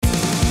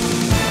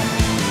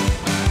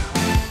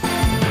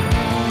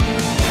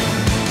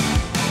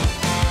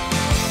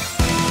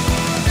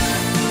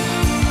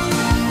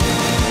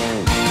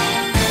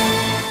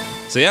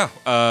So yeah,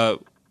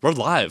 we're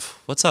live.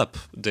 What's up,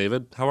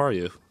 David? How are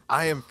you?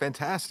 I am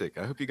fantastic.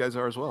 I hope you guys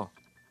are as well.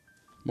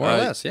 More or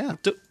less, yeah.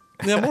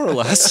 Yeah, more or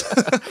less.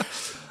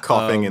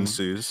 Coughing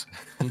ensues.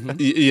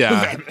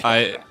 Yeah,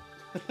 I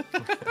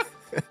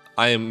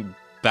am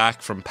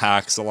back from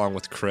PAX along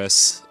with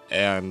Chris,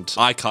 and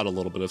I caught a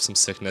little bit of some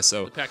sickness,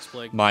 so The PAX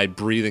plague. my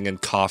breathing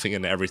and coughing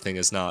and everything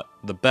is not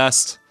the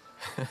best.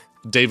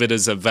 David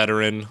is a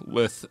veteran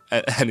with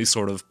any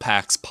sort of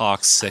PAX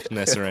pox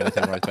sickness or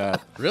anything like that.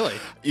 Really?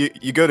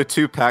 You go to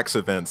 2 PAX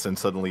events and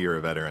suddenly you're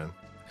a veteran.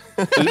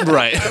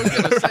 Right. I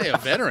was gonna say a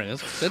veteran.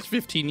 That's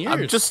 15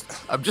 years.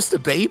 I'm just a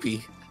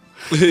baby.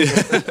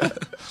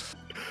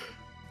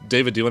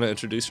 David, do you want to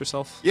introduce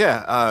yourself?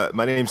 Yeah,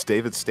 my name's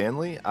David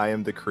Stanley. I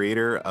am the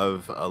creator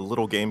of a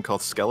little game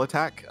called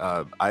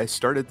Skeletac. I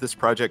started this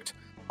project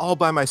all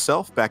by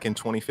myself back in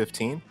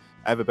 2015.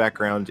 I have a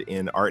background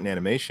in art and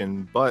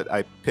animation, but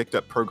I picked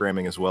up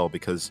programming as well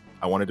because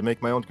I wanted to make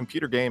my own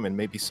computer game and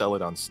maybe sell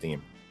it on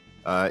Steam.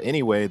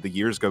 Anyway, the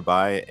years go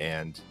by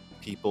and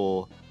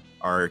people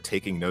are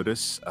taking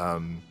notice,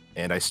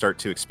 and I start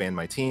to expand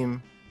my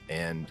team,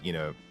 and you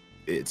know,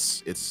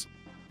 it's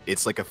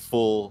like a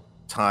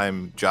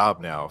full-time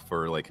job now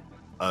for like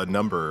a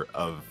number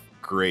of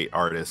great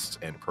artists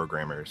and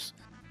programmers,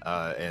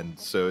 and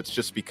so it's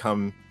just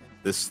become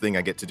this thing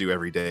I get to do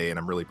every day, and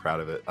I'm really proud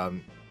of it.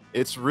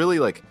 It's really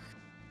like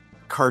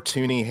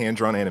cartoony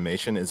hand-drawn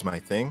animation is my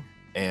thing,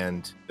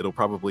 and it'll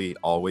probably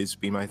always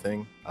be my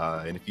thing.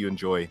 And if you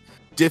enjoy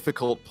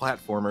difficult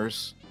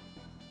platformers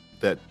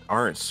that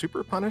aren't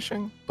super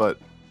punishing, but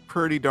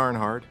pretty darn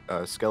hard,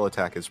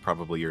 Skeletac is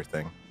probably your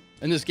thing.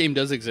 And this game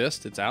does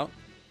exist. It's out.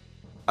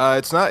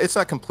 It's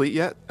not complete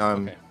yet.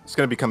 Okay. It's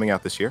going to be coming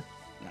out this year,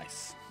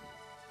 Nice.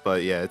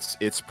 but yeah,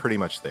 it's pretty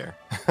much there.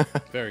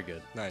 Very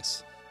good.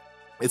 Nice.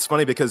 It's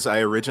funny because I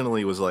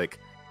originally was like,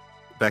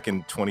 back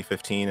in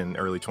 2015 and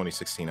early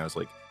 2016, I was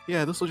like,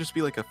 yeah, this will just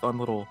be like a fun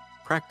little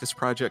practice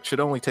project. Should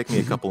only take me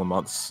a couple of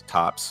months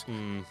tops.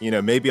 You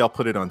know, maybe I'll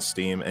put it on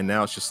Steam. And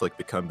now it's just like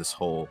become this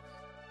whole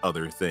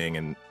other thing.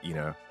 And, you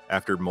know,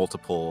 after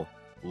multiple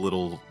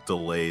little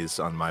delays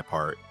on my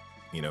part,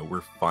 you know,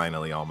 we're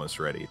finally almost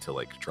ready to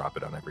like drop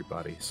it on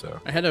everybody. So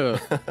I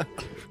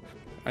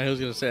was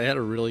gonna say I had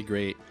a really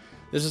great.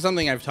 This is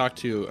something I've talked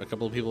to a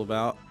couple of people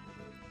about.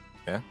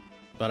 Yeah.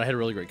 But I had a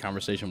really great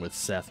conversation with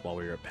Seth while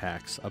we were at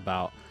PAX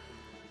about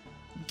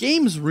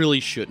games really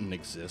shouldn't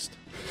exist.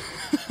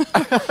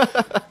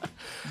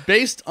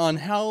 Based on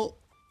how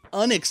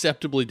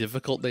unacceptably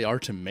difficult they are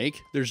to make,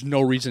 there's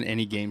no reason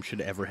any game should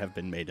ever have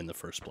been made in the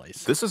first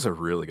place. this is a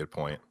really good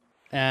point.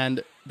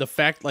 And the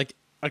fact, like,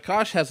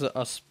 Akash has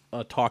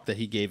a talk that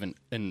he gave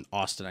in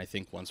Austin, I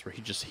think, once, where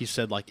he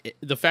said, like,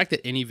 the fact that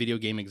any video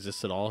game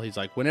exists at all, he's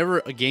like, whenever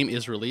a game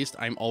is released,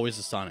 I'm always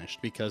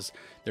astonished because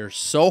they're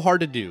so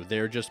hard to do.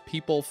 They're just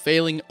people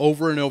failing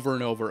over and over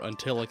and over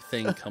until a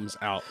thing comes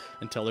out,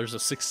 until there's a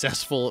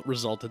successful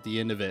result at the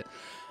end of it.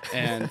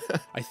 And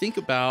I think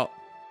about,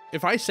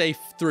 if I say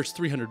there's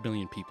 300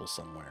 million people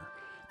somewhere,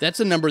 that's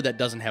a number that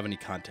doesn't have any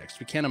context.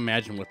 We can't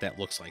imagine what that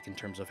looks like in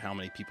terms of how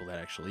many people that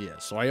actually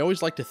is. So I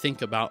always like to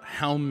think about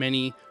how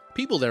many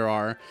people there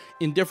are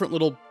in different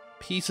little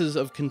pieces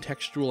of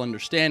contextual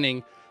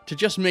understanding to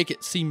just make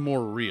it seem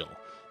more real.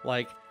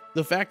 Like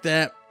the fact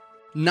that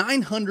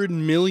 900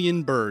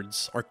 million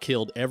birds are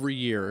killed every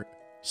year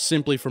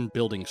simply from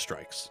building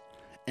strikes.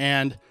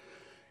 And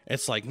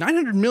it's like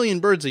 900 million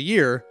birds a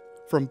year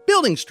from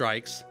building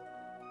strikes.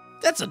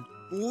 That's a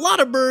lot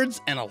of birds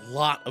and a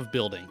lot of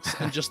buildings.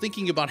 And just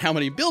thinking about how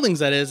many buildings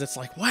that is, it's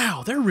like,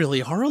 wow, there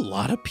really are a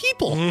lot of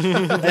people.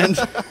 And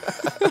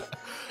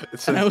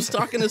I was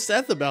talking to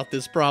Seth about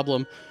this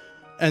problem,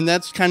 and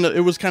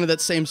it was kind of that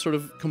same sort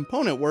of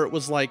component where it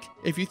was like,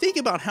 if you think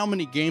about how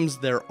many games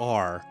there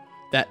are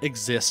that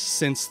exist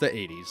since the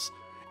 80s,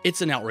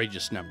 it's an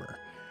outrageous number.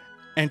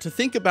 And to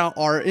think about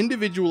our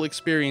individual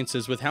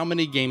experiences with how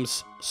many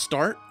games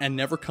start and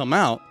never come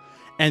out,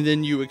 and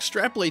then you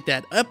extrapolate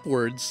that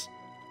upwards,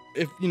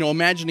 if you know,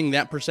 imagining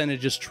that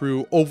percentage is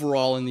true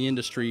overall in the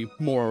industry,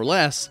 more or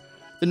less,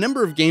 the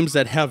number of games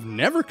that have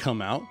never come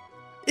out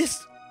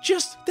is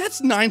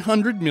that's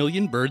 900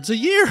 million birds a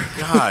year.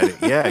 God,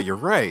 yeah, you're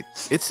right.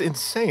 It's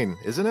insane,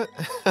 isn't it?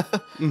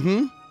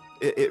 Mm-hmm.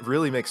 It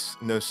really makes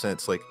no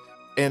sense. Like,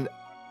 and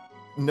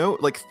no,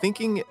 like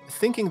thinking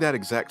that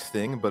exact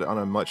thing, but on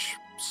a much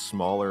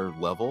smaller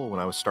level. When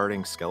I was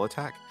starting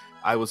Skeletac,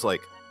 I was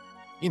like,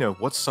 you know,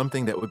 what's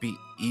something that would be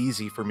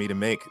easy for me to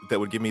make that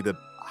would give me the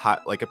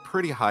a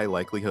pretty high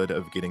likelihood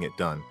of getting it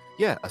done?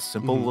 Yeah, a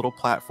simple little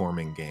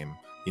platforming game,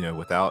 you know,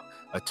 without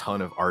a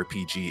ton of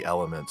RPG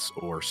elements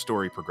or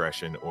story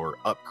progression or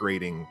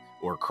upgrading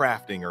or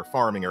crafting or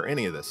farming or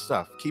any of this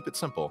stuff. Keep it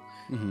simple.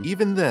 Mm-hmm.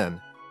 Even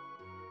then,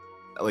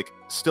 like,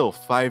 still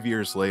 5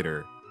 years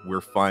later,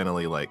 we're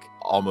finally like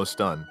almost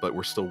done, but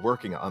we're still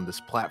working on this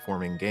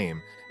platforming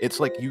game. It's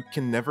like you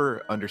can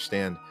never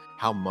understand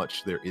how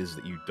much there is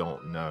that you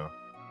don't know.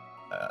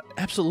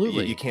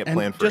 Absolutely. You can't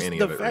plan for any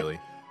of it, really.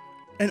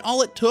 And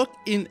all it took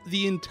in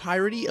the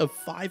entirety of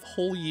 5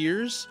 whole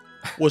years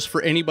was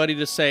for anybody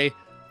to say,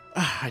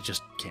 I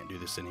just can't do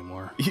this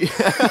anymore.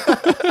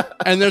 Yeah.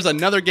 And there's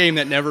another game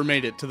that never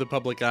made it to the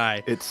public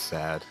eye. It's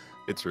sad.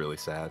 It's really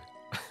sad.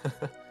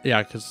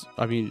 Yeah, because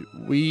I mean,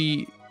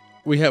 we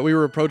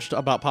were approached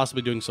about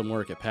possibly doing some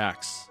work at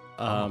PAX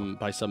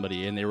by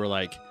somebody, and they were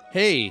like,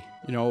 "Hey,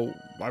 you know,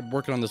 I'm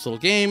working on this little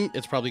game.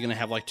 It's probably going to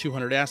have like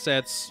 200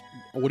 assets.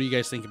 What do you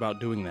guys think about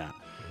doing that?"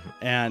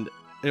 And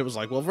it was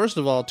like, well, first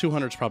of all,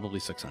 200 is probably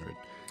 600,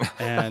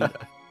 and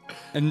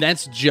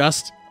that's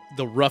just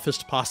the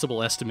roughest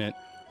possible estimate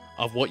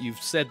of what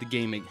you've said the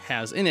game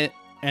has in it,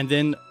 and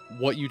then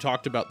what you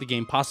talked about the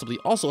game possibly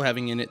also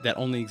having in it that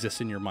only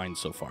exists in your mind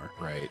so far.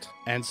 Right.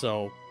 And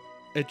so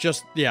it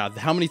just, yeah,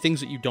 how many things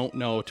that you don't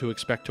know to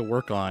expect to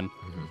work on.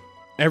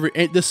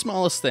 The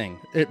smallest thing,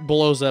 it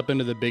blows up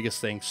into the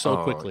biggest thing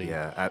so quickly.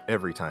 Yeah,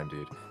 every time,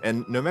 dude.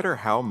 And no matter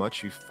how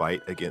much you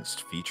fight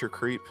against feature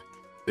creep,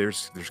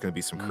 there's going to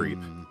be some creep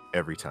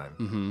every time.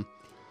 Mm-hmm.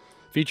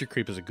 Feature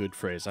creep is a good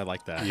phrase. I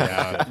like that.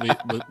 Yeah,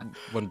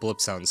 when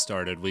Blip Sound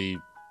started,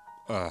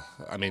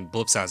 I mean,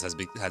 Blip Sounds has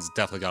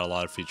definitely got a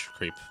lot of feature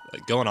creep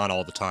going on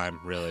all the time,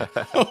 really.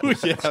 Oh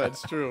yeah,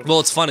 that's true. Well,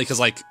 it's funny because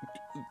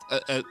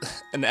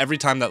and every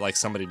time that like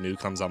somebody new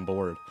comes on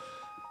board,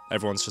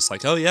 everyone's just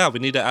like, "Oh yeah, we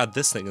need to add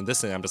this thing and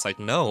this thing." I'm just like,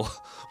 "No,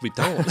 we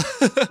don't."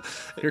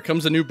 Here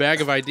comes a new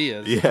bag of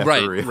ideas. Yeah,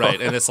 right, for real. right.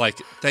 And it's like,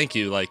 "Thank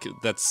you, like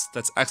that's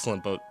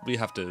excellent, but we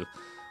have to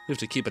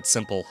keep it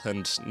simple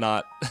and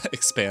not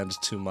expand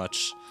too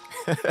much."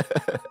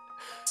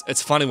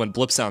 It's funny when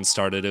Blip Sound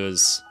started.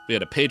 We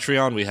had a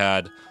Patreon, we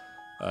had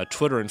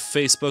Twitter and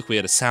Facebook, we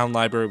had a sound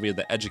library, we had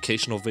the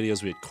educational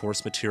videos, we had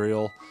course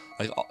material.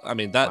 Like, I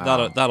mean, that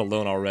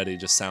alone already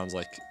just sounds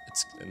like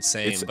it's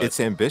insane. It's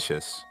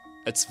ambitious.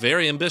 It's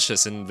very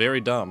ambitious and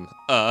very dumb.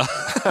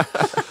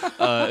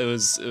 It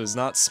was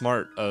not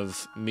smart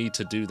of me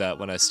to do that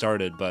when I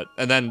started,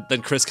 and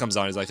then Chris comes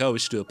on. He's like, "Oh, we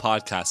should do a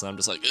podcast," and I'm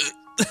just like,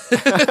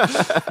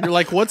 You're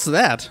like, "What's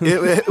that?"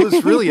 It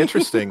was really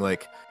interesting.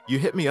 Like, you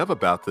hit me up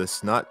about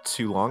this not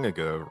too long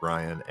ago,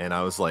 Ryan, and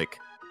I was like,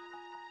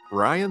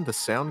 "Ryan, the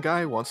sound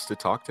guy, wants to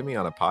talk to me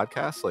on a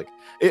podcast." Like,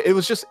 it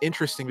was just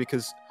interesting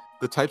because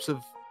the types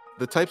of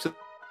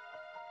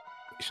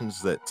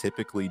organizations that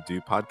typically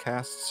do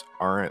podcasts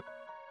aren't,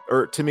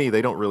 or to me,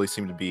 they don't really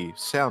seem to be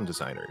sound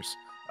designers.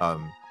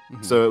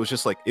 So it was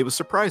just like, it was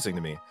surprising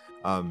to me.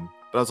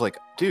 But I was like,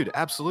 dude,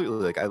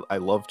 absolutely. Like, I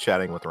love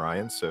chatting with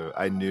Ryan, so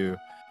I knew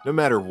no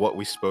matter what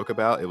we spoke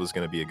about, it was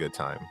going to be a good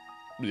time.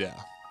 "Yeah,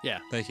 Yeah.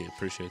 thank you,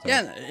 appreciate that."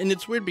 Yeah, and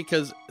it's weird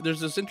because there's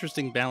this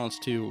interesting balance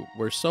too,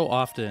 where so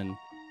often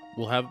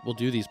we'll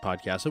do these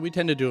podcasts, and we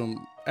tend to do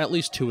them at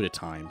least 2 at a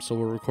time. So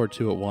we'll record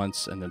 2 at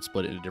once and then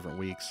split it into different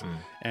weeks.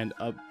 And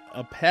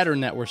a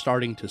pattern that we're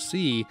starting to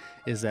see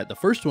is that the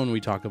first one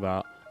we talk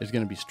about is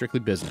going to be strictly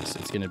business.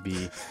 It's going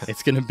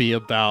to be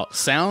about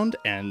sound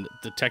and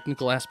the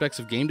technical aspects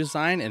of game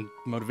design and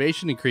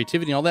motivation and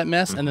creativity and all that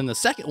mess. And then the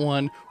second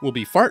one will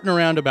be farting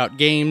around about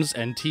games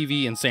and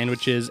TV and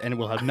sandwiches, and it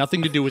will have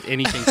nothing to do with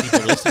anything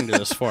people are listening to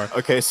this for.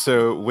 Okay,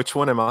 so which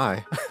one am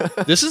I?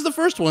 This is the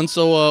first one,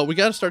 so we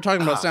got to start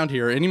talking about sound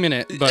here any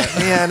minute. But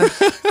Man,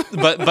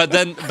 but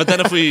then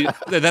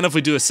if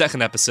we do a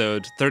second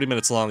episode, 30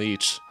 minutes long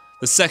each,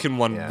 the second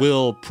one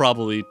will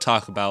probably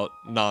talk about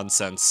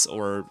nonsense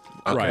or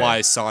why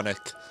Sonic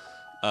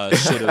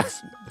should have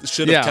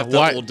kept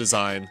the old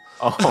design.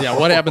 Yeah,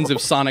 what happens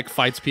if Sonic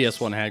fights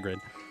PS1 Hagrid?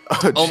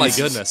 Oh my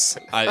goodness!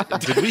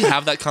 Did we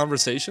have that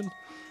conversation?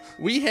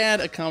 We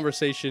had a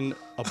conversation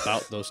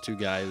about those two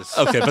guys.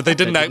 Okay, but we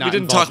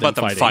didn't talk about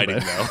them fighting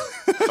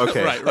but- though.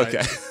 okay. Right.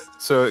 Okay.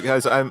 So,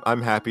 guys,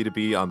 I'm happy to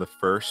be on the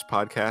first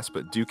podcast,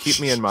 but do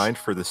keep me in mind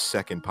for the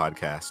second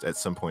podcast at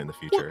some point in the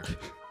future.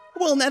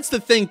 Well, and that's the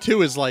thing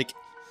too, is like,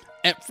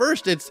 at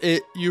first there's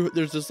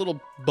this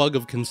little bug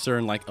of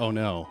concern, like, oh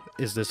no,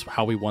 is this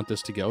how we want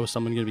this to go? Is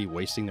someone going to be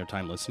wasting their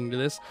time listening to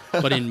this?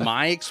 But in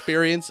my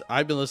experience,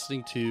 I've been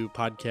listening to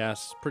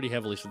podcasts pretty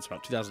heavily since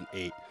about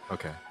 2008.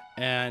 Okay.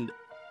 And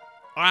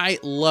I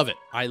love it.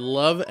 I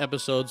love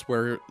episodes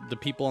where the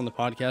people on the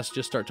podcast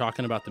just start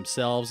talking about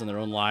themselves and their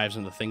own lives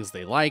and the things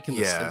they like and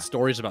the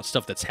stories about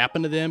stuff that's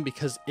happened to them,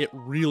 because it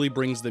really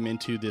brings them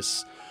into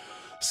this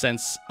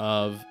sense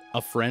of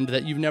a friend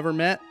that you've never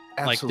met.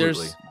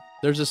 Absolutely. Like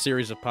there's a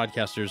series of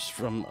podcasters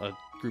from a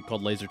group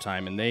called Laser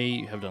Time, and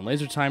they have done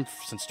Laser Time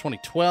since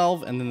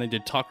 2012, and then they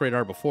did Talk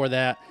Radar before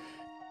that.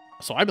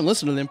 So I've been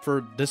listening to them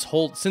for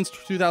since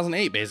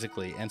 2008,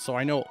 basically. And so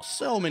I know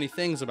so many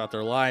things about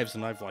their lives,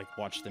 and I've like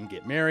watched them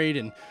get married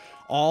and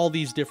all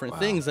these different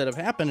things that have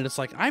happened. And it's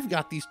like, I've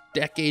got these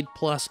decade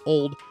plus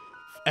old,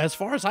 as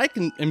far as I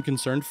am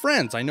concerned,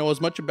 friends. I know as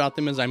much about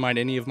them as I might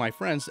any of my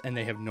friends, and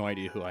they have no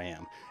idea who I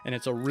am. And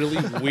it's a really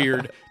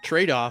weird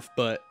trade-off,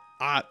 but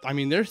I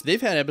mean,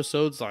 they've had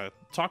episodes,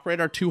 Talk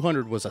Radar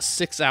 200 was a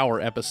 6-hour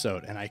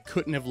episode, and I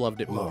couldn't have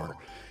loved it more.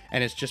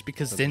 And it's just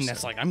because then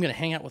that's like, I'm going to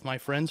hang out with my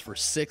friends for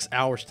 6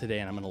 hours today,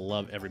 and I'm going to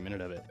love every minute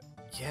of it.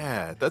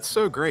 Yeah, that's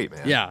so great,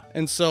 man. Yeah.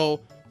 And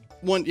so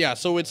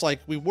so it's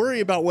like, we worry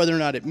about whether or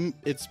not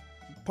it's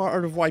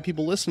part of why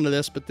people listen to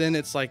this, but then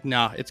it's like,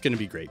 nah, it's going to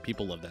be great.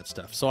 People love that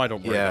stuff. So I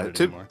don't worry about it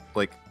anymore.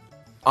 Like,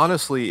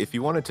 Honestly, if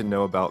you wanted to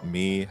know about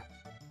me,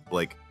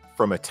 like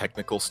from a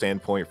technical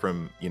standpoint,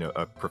 from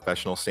a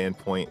professional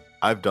standpoint,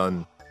 I've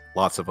done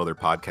lots of other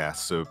podcasts,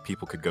 so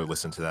people could go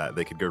listen to that.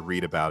 They could go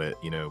read about it,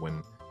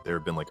 when there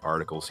have been like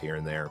articles here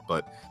and there.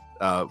 But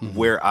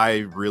where I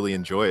really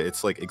enjoy it,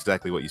 it's like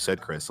exactly what you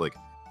said, Chris. Like,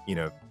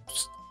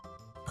 just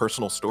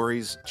personal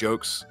stories,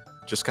 jokes,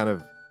 just kind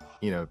of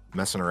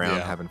messing around,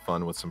 Yeah. having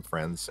fun with some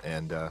friends,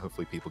 and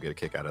hopefully people get a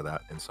kick out of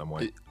that in some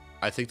way.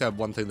 I think that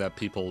one thing that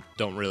people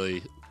don't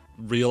really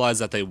realize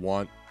that they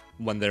want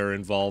when they're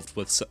involved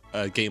with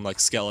a game like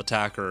Scale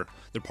Attack or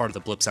they're part of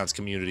the Blip Sounds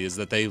community is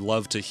that they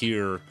love to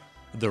hear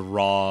the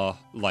raw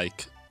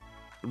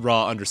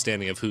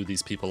understanding of who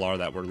these people are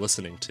that we're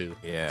listening to.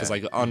 Yeah. Because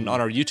like on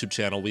our YouTube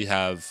channel, we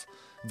have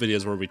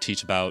videos where we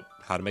teach about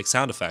how to make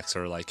sound effects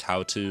or like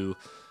how to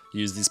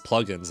use these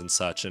plugins and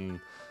such. And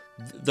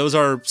those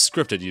are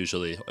scripted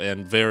usually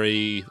and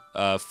very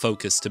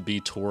focused to be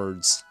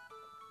towards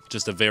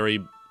just a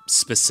very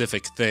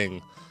specific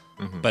thing.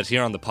 But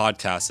here on the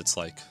podcast, it's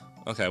like,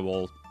 okay,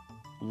 well,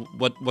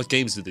 what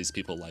games do these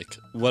people like?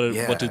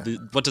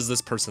 What does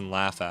this person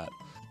laugh at?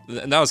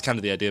 And that was kind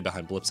of the idea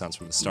behind Blip Sounds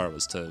from the start,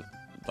 was to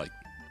like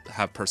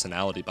have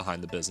personality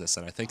behind the business.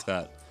 And I think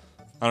that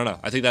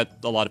I think that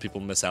a lot of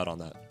people miss out on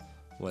that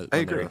when I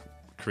agree. they're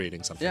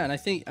creating something. Yeah, and I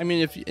think, I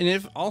mean,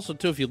 if also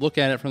too, if you look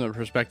at it from the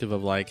perspective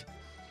of like,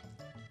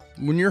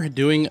 when you're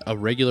doing a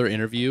regular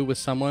interview with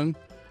someone,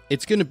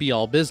 it's going to be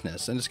all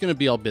business, and it's going to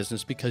be all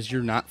business because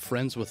you're not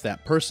friends with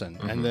that person,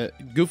 and the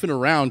goofing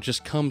around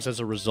just comes as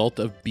a result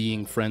of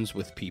being friends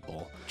with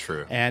people.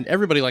 True. And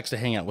everybody likes to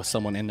hang out with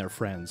someone and their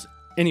friends.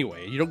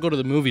 Anyway, you don't go to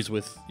the movies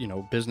with,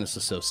 business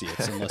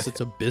associates unless it's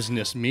a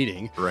business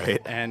meeting. Right.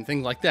 And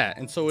things like that.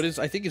 And so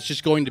I think it's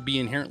just going to be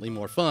inherently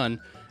more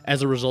fun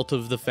as a result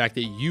of the fact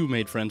that you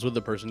made friends with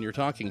the person you're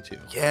talking to.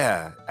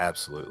 Yeah,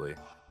 absolutely.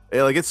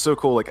 Yeah, like it's so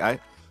cool. Like I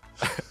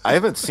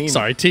haven't seen.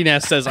 Sorry,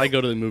 T-Naz says I go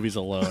to the movies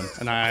alone,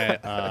 and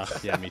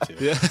yeah, me too.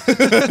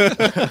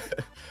 Yeah.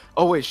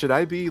 Oh wait, should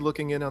I be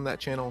looking in on that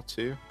channel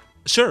too?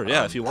 Sure,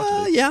 yeah, if you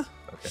want to. Yeah.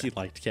 He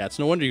liked cats.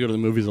 No wonder you go to the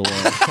movies alone.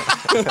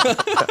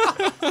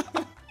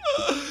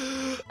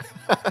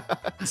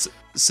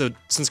 So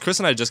since Chris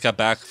and I just got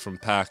back from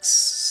PAX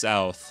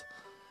South,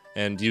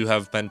 and you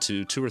have been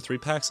to 2 or 3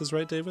 PAXs,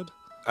 right, David?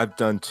 I've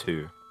done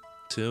 2.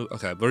 2?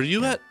 Okay. Were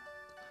you at...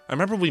 I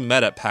remember we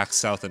met at PAX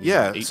South in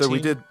Yeah, 18? so we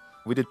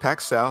did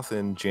PAX South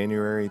in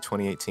January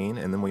 2018,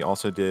 and then we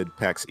also did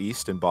PAX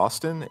East in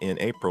Boston in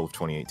April of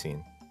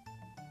 2018.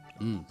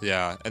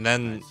 Yeah, and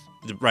then...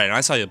 Right, and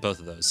I saw you at both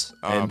of those.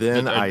 And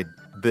then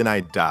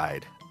I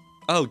died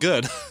Oh,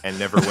 good. and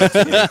never went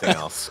to anything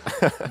else.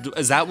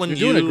 Is that when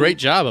You're doing a great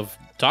job of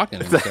talking.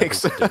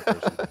 Thanks.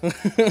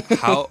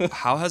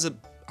 How has it...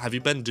 Have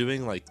you been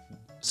doing, like...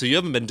 So you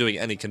haven't been doing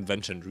any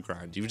convention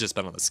grind. You've just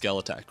been on the Scale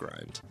Attack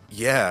grind.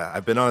 Yeah,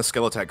 I've been on a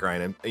Scale Attack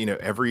grind, and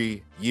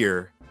every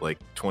year, like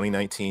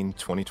 2019,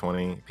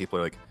 2020, people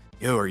are like,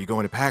 "Yo, are you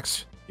going to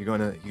PAX? You're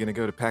gonna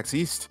go to PAX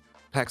East,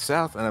 PAX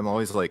South?" And I'm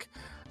always like,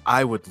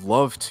 I would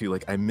love to.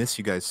 Like, I miss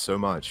you guys so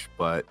much,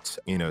 but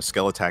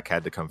Scale Attack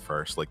had to come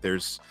first. Like,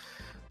 there's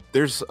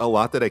a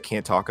lot that I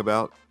can't talk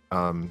about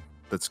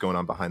that's going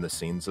on behind the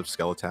scenes of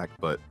Scale Attack,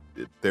 but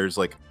there's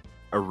like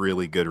a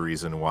really good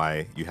reason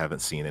why you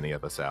haven't seen any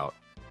of us out.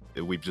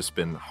 We've just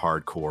been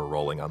hardcore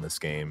rolling on this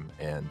game,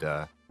 and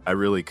I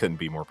really couldn't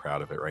be more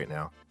proud of it right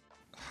now.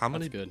 How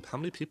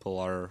many people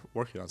are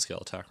working on Scale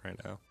Attack right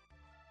now?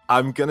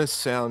 I'm gonna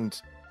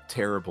sound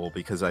terrible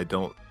because I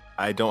don't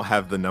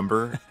have the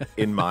number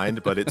in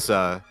mind, but it's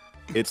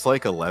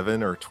like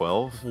 11 or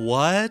 12.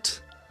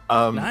 What?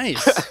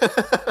 Nice.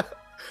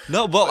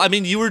 No, well, I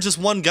mean, you were just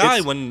one guy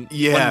when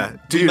we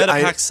dude, met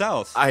at PAX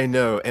South. I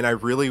know, and I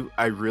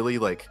really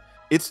like.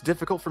 It's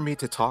difficult for me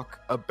to talk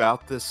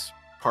about this,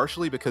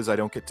 partially because I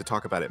don't get to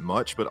talk about it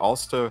much, but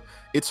also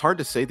it's hard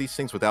to say these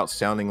things without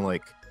sounding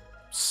like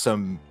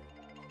some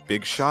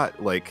big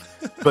shot. Like,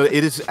 but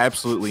it is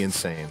absolutely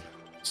insane.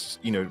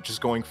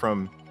 Just going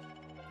from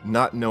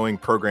not knowing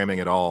programming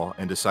at all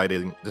and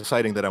deciding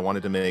that I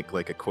wanted to make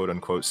like a quote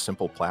unquote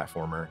simple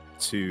platformer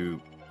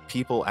to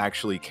people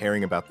actually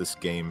caring about this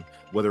game,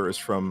 whether it was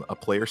from a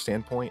player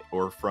standpoint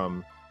or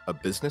from a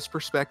business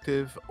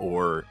perspective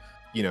or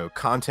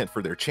content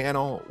for their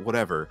channel,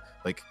 whatever.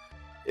 Like,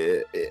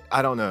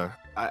 I don't know.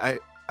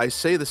 I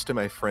say this to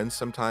my friends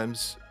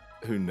sometimes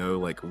who know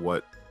like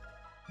what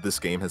this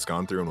game has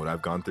gone through and what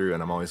I've gone through,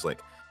 and I'm always like,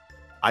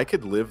 I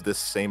could live this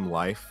same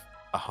life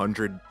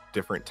 100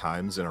 different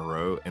times in a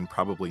row and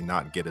probably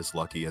not get as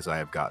lucky as I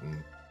have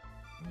gotten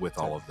with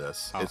all of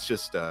this. It's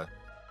just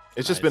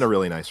just been a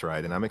really nice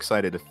ride, and I'm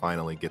excited to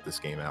finally get this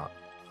game out.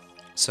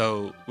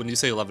 So when you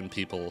say 11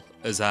 people,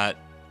 is that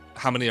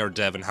how many are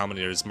dev and how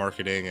many is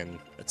marketing and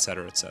et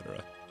cetera, et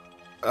cetera?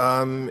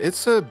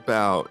 It's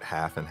about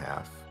half and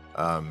half.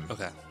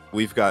 Okay.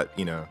 We've got,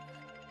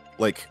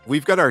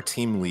 we've got our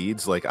team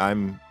leads. Like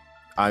I'm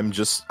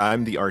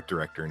the art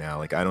director now.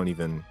 Like I don't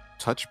even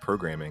touch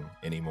programming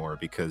anymore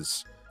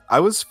because I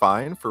was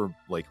fine for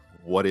like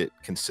what it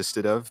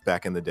consisted of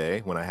back in the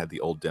day when I had the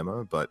old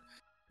demo, but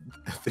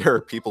there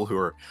are people who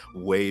are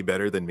way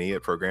better than me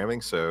at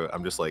programming. So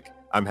I'm just like,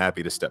 I'm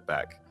happy to step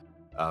back.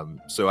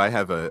 So I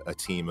have a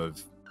team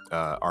of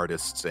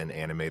artists and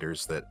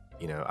animators that,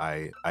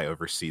 I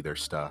oversee their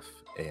stuff.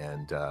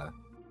 And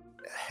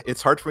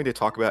it's hard for me to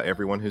talk about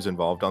everyone who's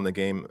involved on the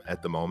game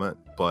at the moment,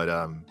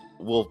 but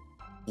we'll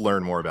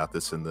learn more about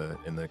this in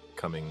the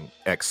coming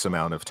X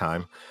amount of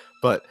time.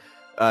 But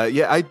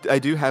yeah, I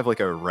do have like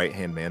a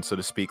right-hand man, so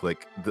to speak.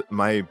 Like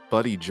my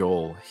buddy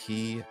Joel,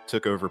 he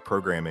took over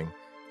programming.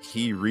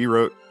 He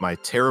rewrote my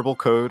terrible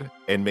code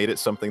and made it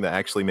something that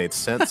actually made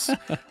sense.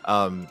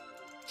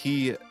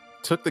 He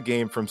took the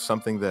game from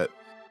something that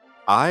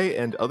I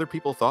and other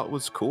people thought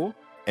was cool,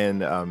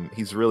 and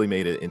he's really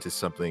made it into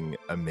something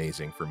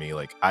amazing for me.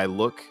 Like I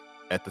look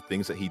at the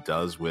things that he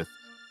does with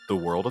the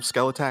world of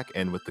Skeletak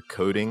and with the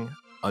coding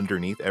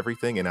underneath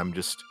everything, and I'm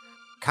just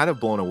kind of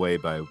blown away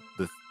by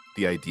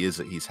the ideas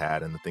that he's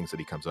had and the things that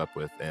he comes up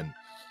with. And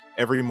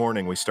every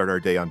morning we start our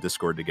day on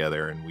Discord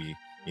together, and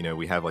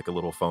we have like a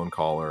little phone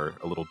call or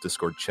a little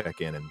Discord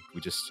check-in, and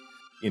we just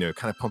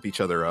kind of pump each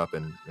other up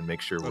and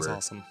make sure That's we're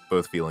awesome.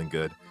 both feeling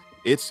good.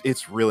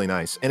 It's really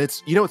nice. And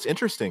it's what's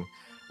interesting,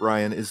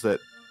 Ryan, is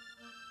that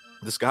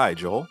this guy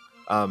Joel,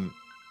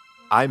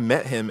 I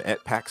met him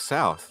at PAX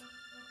South,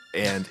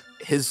 and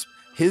his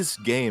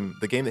game,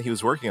 the game that he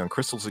was working on,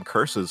 Crystals and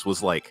Curses,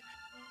 was like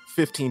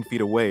 15 feet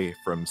away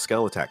from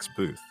Skeletak's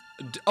booth.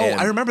 Oh, And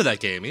I remember that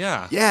game.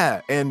 Yeah.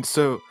 yeah, and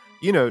so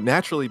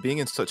naturally, being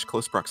in such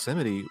close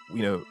proximity,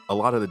 a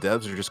lot of the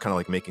devs are just kind of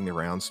like making the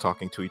rounds,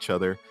 talking to each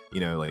other,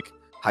 like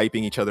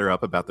hyping each other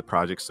up about the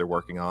projects they're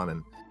working on.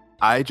 And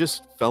I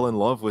just fell in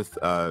love with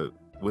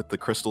the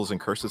Crystals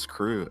and Curses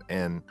crew,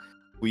 and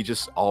we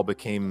just all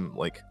became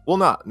like, well,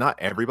 not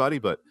everybody,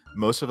 but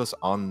most of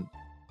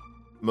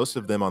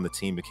them on the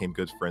team became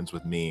good friends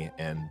with me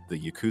and the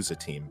Yakuza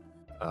team.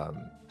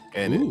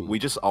 And Ooh. we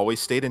just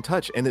always stayed in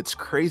touch. And it's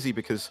crazy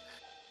because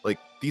like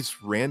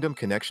these random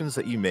connections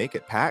that you make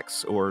at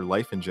PAX or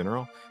life in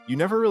general, you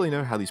never really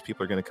know how these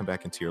people are going to come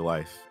back into your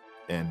life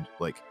and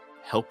like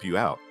help you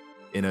out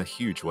in a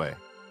huge way.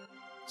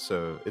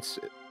 So it's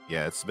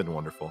been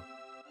wonderful.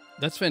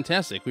 That's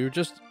fantastic. We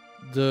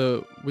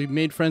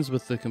made friends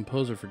with the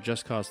composer for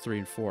Just Cause 3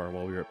 and 4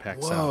 while we were at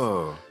PAX South.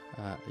 Whoa.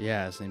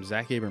 Yeah, his name's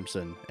Zach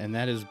Abramson, and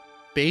that is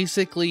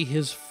basically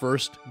his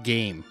first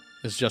game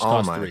is Just Oh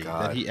Cause my 3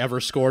 God. that he ever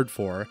scored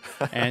for.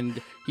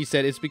 And he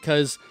said it's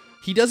because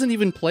he doesn't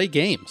even play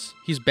games.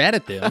 He's bad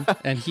at them,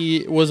 and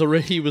he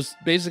was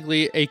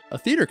basically a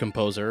theater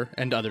composer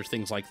and other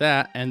things like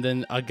that. And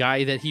then a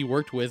guy that he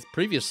worked with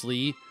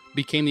previously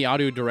became the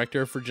audio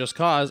director for Just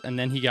Cause, and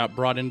then he got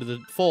brought into the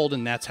fold,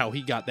 and that's how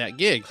he got that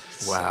gig.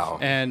 Wow.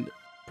 And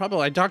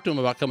probably I talked to him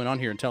about coming on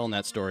here and telling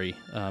that story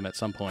at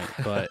some point,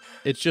 but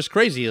it's just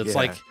crazy. It's Yeah.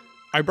 like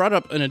I brought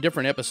up in a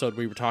different episode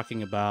we were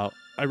talking about,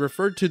 I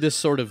referred to this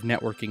sort of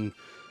networking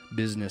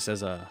business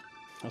as a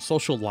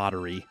social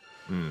lottery.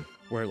 Mm.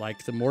 Where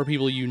like the more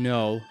people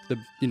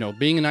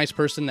being a nice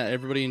person that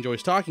everybody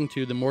enjoys talking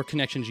to, the more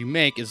connections you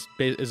make is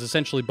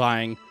essentially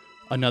buying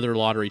another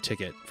lottery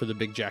ticket for the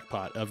big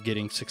jackpot of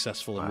getting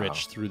successful and Wow.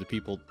 rich through the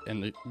people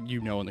and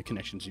the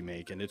connections you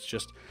make. And it's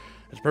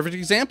a perfect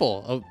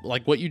example of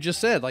like what you just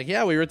said. Like,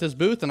 yeah, we were at this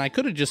booth and I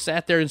could have just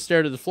sat there and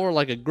stared at the floor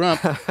like a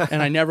grump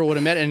and I never would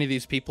have met any of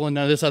these people and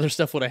none of this other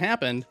stuff would have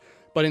happened.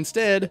 But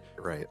instead,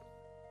 Right.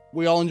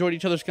 we all enjoyed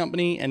each other's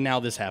company and now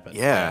this happened.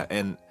 Yeah,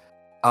 and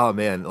oh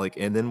man, like,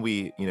 and then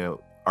we,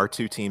 our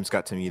two teams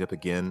got to meet up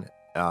again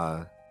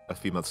a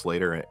few months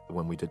later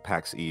when we did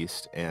PAX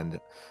East, and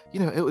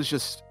it was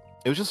just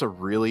a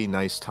really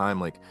nice time.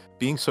 Like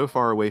being so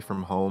far away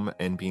from home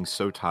and being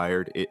so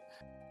tired,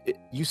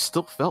 you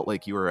still felt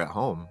like you were at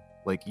home.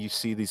 Like you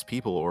see these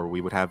people, or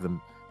we'd have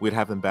them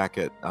back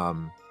at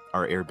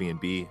our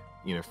Airbnb,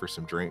 for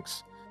some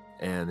drinks,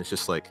 and it's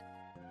just like,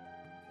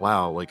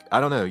 wow, like I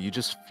don't know, you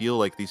just feel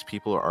like these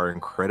people are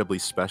incredibly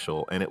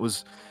special. And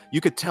you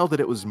could tell that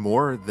it was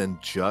more than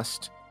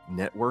just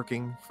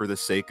networking for the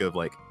sake of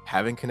like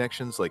having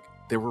connections. Like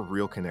there were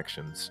real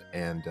connections.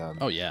 And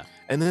Oh yeah.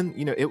 and then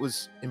it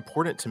was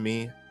important to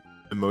me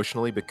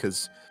emotionally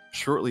because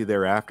shortly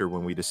thereafter,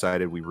 when we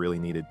decided we really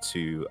needed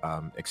to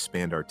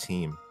expand our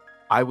team,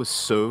 I was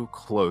so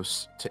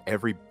close to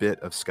every bit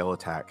of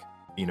Skeletak,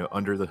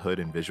 under the hood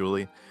and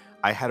visually.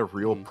 I had a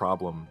real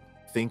problem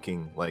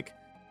thinking like,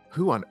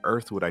 who on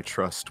earth would I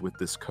trust with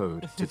this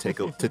code to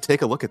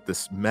take a look at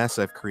this mess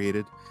I've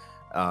created,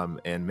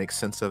 and make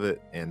sense of it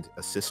and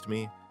assist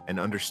me and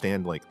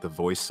understand like the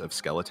voice of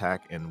Skeletak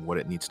and what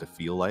it needs to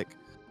feel like.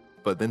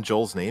 But then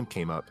Joel's name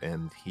came up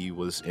and he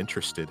was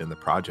interested in the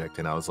project,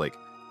 and I was like,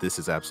 this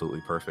is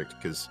absolutely perfect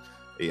because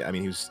he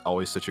was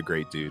always such a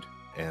great dude,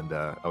 and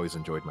always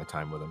enjoyed my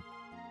time with him.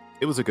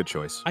 It was a good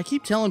choice. I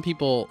keep telling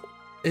people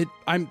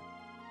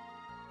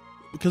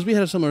because we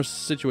had a similar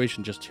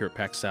situation just here at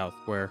PAX South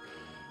where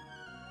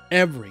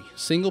every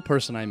single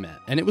person I met,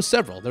 and it was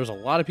several, there's a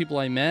lot of people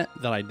I met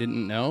that I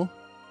didn't know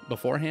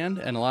beforehand,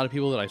 and a lot of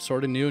people that I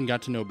sort of knew and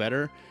got to know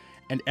better,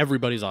 and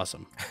everybody's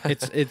awesome.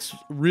 It's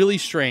really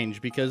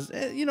strange because,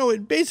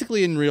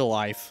 basically in real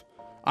life,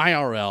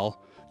 IRL,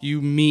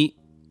 you meet,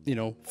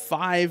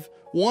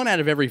 one out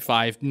of every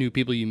 5 new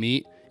people you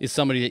meet is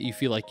somebody that you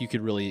feel like you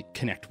could really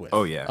connect with.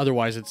 Oh, yeah.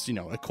 Otherwise, it's,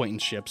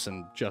 acquaintanceships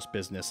and just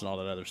business and all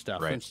that other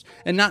stuff. Right.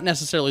 And not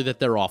necessarily that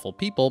they're awful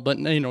people, but,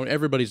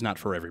 everybody's not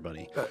for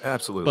everybody.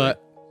 Absolutely.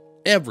 But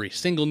every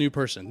single new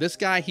person, this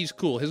guy, he's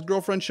cool. His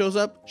girlfriend shows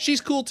up,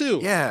 she's cool too.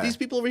 Yeah. These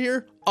people over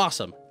here,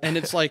 awesome. And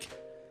it's like,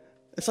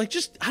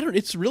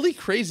 it's really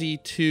crazy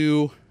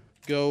to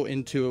go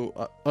into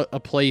a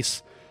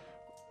place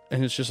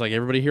and it's just like,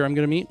 everybody here I'm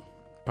going to meet,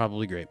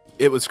 probably great.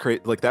 It was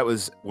great. Like, that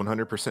was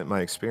 100%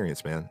 my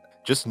experience, man.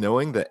 Just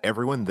knowing that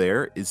everyone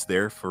there is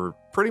there for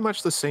pretty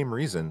much the same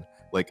reason.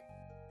 Like,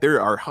 there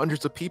are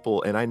hundreds of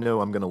people, and I know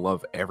I'm going to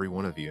love every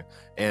one of you.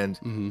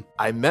 And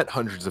I met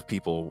hundreds of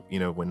people,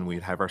 when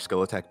we'd have our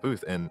Skeletac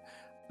booth, and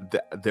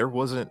there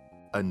wasn't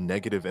a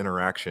negative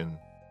interaction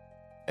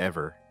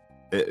ever.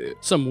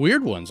 Some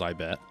weird ones, I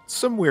bet.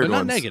 Some weird They're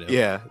ones. not negative.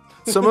 Yeah.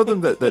 Some of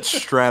them that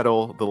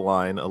straddle the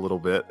line a little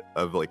bit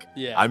of like,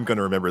 Yeah. I'm going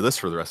to remember this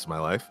for the rest of my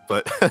life.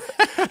 But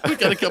We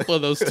got a couple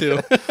of those too.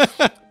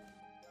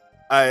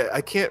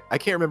 I can't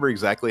remember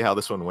exactly how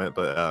this one went,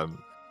 but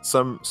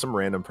some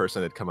random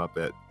person had come up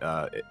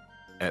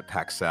at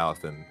PAX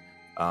South, and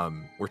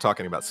we're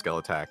talking about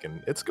Skeletac,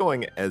 and it's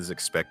going as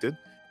expected,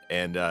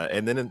 and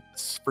then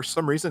for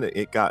some reason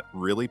it got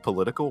really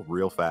political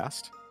real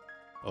fast.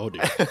 Oh,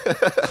 dude.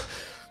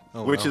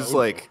 Which is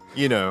like,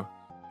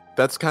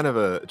 that's kind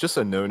of just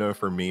a no-no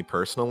for me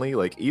personally.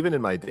 Like, even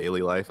in my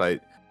daily life,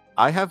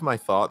 I have my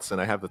thoughts and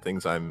I have the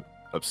things I'm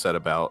upset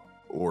about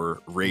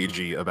or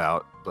ragey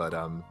about, but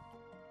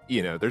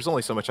there's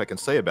only so much I can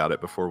say about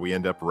it before we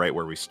end up right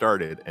where we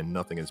started and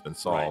nothing has been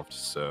solved. Right.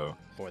 So,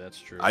 boy, that's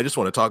true. I just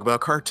want to talk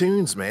about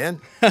cartoons, man.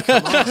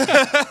 Come on.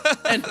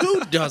 And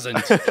who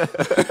doesn't?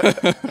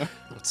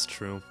 That's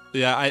true.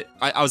 Yeah,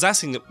 I was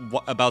asking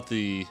about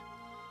the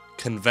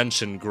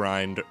convention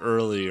grind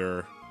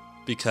earlier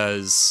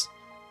because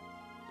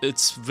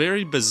it's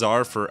very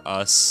bizarre for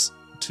us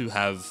to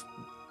have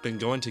been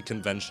going to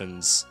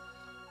conventions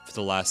for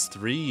the last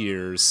 3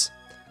 years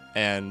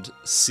and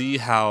see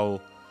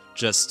how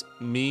just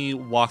me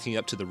walking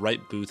up to the right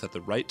booth at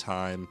the right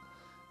time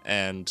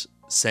and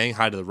saying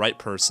hi to the right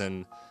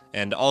person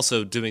and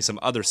also doing some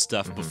other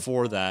stuff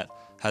before that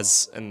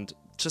and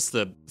just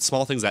the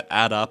small things that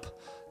add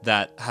up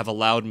that have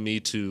allowed me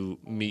to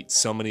meet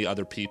so many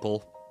other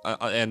people.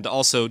 And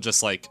also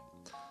just like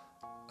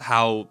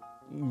how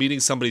meeting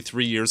somebody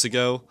 3 years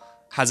ago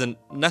has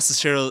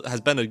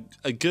been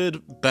a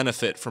good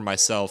benefit for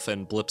myself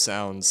and Blip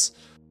Sounds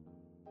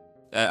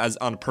as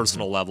on a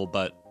personal level,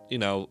 but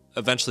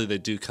eventually they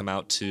do come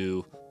out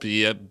to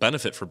be a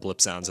benefit for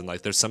Blip Sounds, and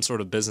like there's some sort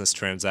of business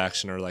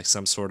transaction or like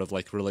some sort of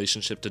like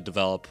relationship to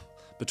develop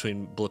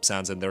between Blip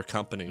Sounds and their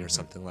company or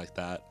something like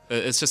that.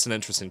 It's just an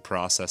interesting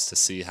process to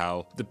see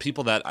how the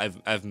people that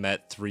I've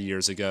met 3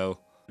 years ago,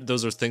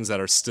 those are things that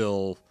are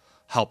still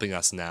helping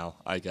us now,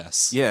 I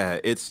guess. Yeah,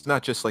 it's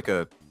not just like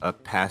a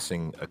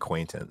passing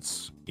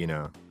acquaintance,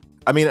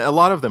 I mean, a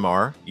lot of them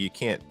are. You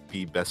can't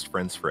be best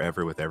friends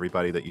forever with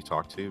everybody that you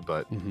talk to,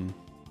 but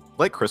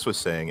like Chris was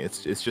saying,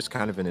 it's just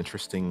kind of an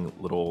interesting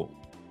little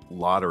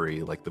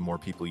lottery, like the more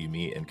people you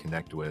meet and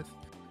connect with.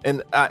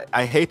 And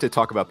I hate to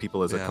talk about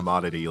people as a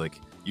commodity. Like,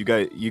 you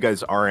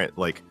guys aren't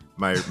like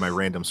my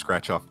random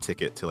scratch off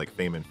ticket to like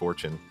fame and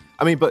fortune.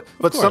 I mean, but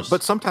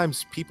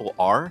sometimes people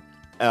are.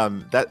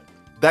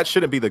 That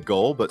shouldn't be the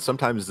goal, but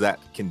sometimes that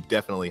can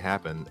definitely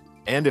happen.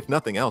 And if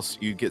nothing else,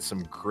 you get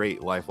some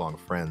great lifelong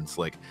friends.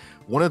 Like,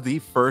 one of the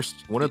first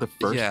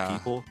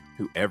people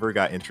who ever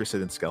got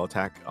interested in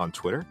Skeletac on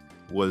Twitter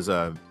was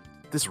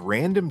this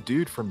random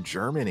dude from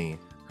Germany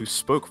who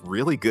spoke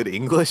really good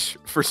English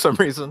for some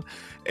reason,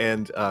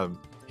 and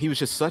he was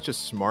just such a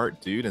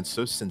smart dude and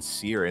so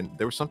sincere. And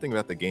there was something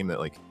about the game that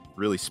like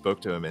really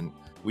spoke to him, and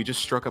we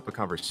just struck up a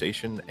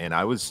conversation. And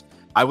I was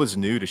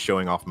new to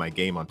showing off my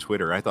game on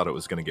Twitter. I thought it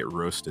was going to get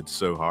roasted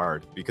so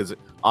hard because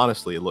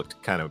honestly, it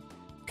looked kind of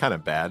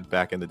bad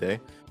back in the day.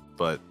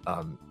 But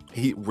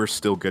we're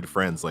still good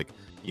friends. Like,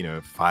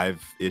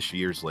 5-ish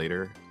years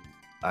later,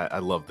 I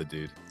love the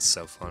dude. It's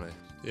so funny.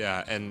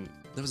 Yeah, and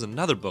there was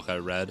another book I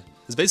read.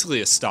 It's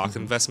basically a stock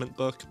investment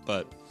book,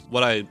 but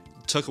what I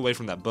took away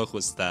from that book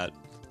was that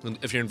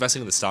if you're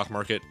investing in the stock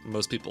market,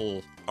 most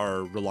people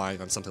are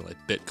relying on something like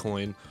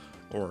Bitcoin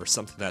or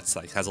something that's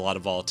like has a lot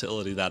of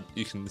volatility that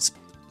you can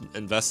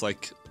invest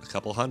like a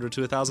couple $100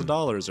 to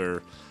 $1,000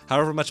 or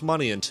however much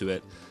money into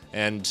it,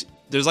 and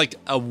there's like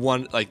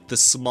the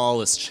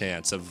smallest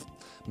chance of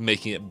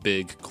making it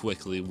big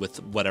quickly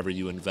with whatever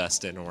you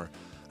invest in,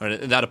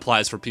 and that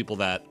applies for people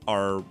that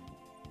are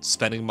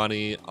spending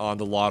money on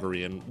the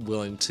lottery and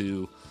willing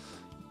to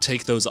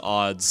take those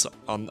odds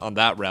on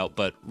that route.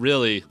 But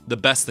really, the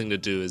best thing to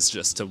do is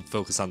just to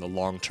focus on the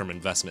long-term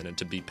investment and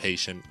to be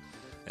patient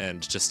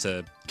and just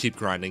to keep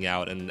grinding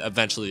out, and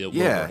eventually it will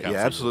work out.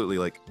 Yeah, absolutely.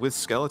 Like with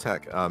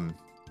Skeletac,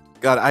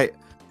 God,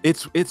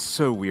 it's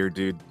so weird,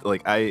 dude.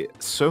 Like,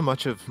 so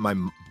much of my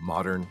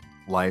modern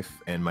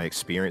life and my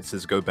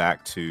experiences go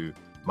back to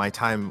my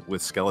time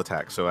with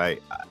Skeletac. So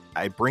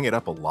I bring it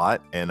up a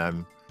lot, and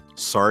I'm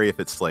sorry if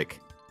it's like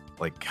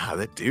God,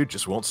 that dude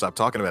just won't stop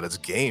talking about his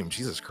game.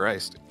 Jesus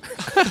Christ.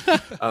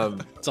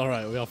 It's all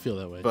right. We all feel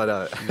that way.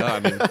 But No, I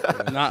mean,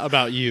 Not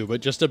about you,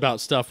 but just about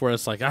stuff where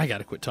it's like, I got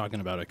to quit talking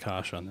about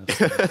Akash on this.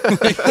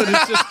 Like, but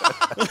it's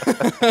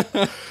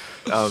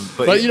just,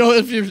 but you know,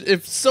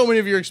 if so many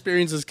of your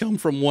experiences come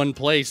from one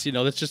place, you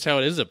know, that's just how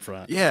it is up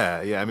front.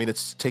 yeah, I mean,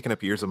 it's taken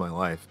up years of my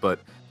life, but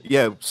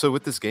yeah. So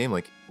with this game,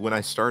 like when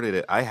I started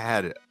it, I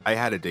had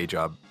a day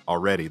job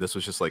already. This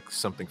was just like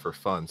something for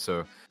fun.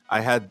 So I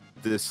had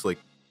this like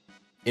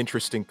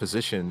interesting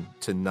position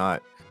to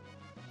not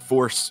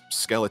force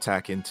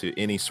Skeletak into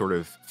any sort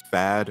of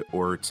fad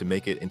or to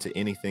make it into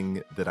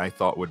anything that I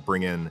thought would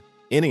bring in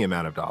any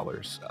amount of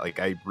dollars. Like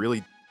I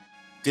really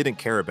didn't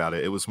care about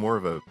it. It was more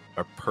of a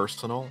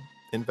personal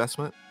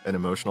investment, an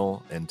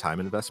emotional and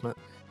time investment,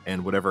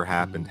 and whatever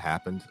happened.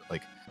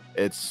 Like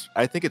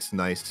I think it's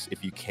nice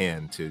if you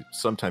can to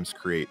sometimes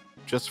create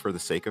just for the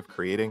sake of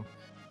creating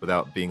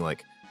without being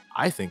like,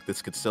 I think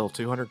this could sell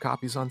 200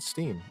 copies on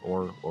Steam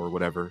or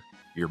whatever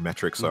your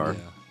metrics are. yeah.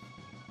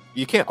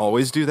 You can't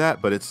always do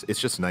that, but it's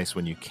just nice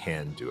when you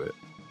can do it.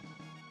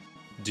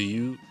 Do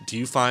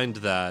you find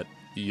that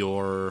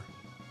because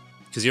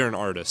you're an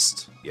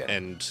artist, Yeah.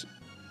 and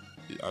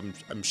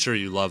I'm sure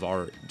you love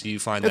art. Do you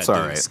find It's that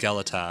doing alright.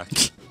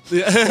 Skeletak?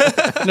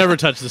 Never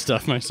touch the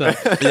stuff myself.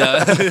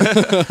 Yeah.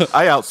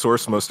 I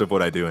outsource most of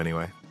what I do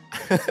anyway.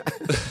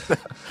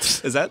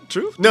 Is that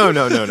true? No.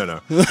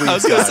 Please, I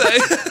was gonna God,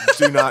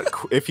 say. do not.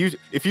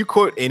 If you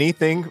quote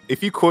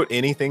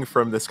anything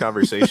from this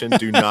conversation,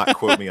 do not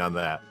quote me on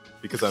that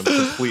because I'm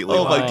completely.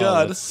 Oh my lying.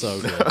 God. That's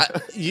so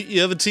good.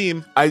 You have a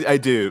team. I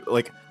do.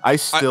 Like I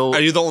still.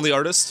 Are you the only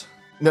artist?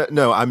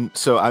 No.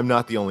 I'm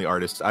not the only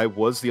artist. I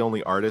was the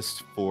only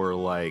artist for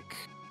like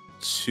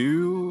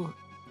 2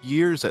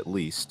 years at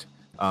least.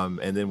 And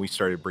then we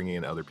started bringing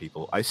in other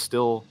people. I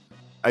still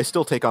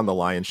take on the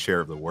lion's share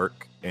of the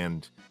work,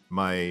 and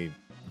my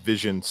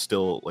vision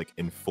still like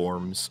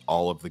informs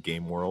all of the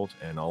game world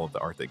and all of the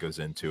art that goes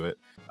into it.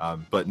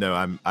 But no,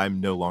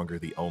 I'm no longer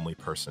the only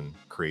person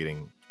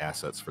creating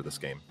assets for this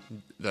game.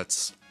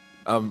 That's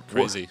What,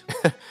 crazy.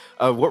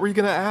 what were you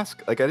gonna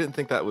ask? Like I didn't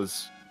think that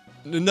was.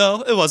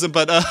 No, it wasn't.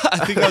 But I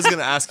think I was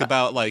gonna ask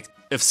about like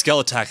if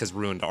Skeletak has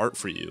ruined art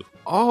for you.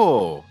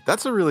 Oh,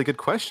 that's a really good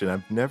question.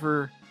 I've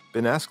never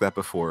been asked that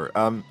before.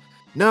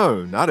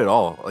 No, not at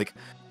all. Like,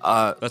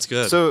 That's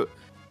good. so,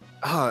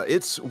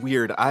 it's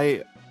weird.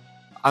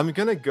 I'm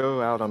gonna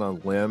go out on a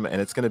limb, and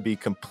it's gonna be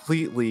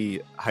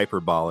completely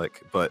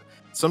hyperbolic, but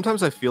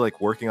sometimes I feel like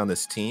working on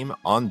this team,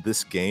 on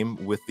this game,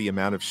 with the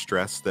amount of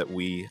stress that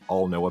we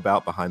all know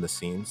about behind the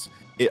scenes,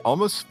 it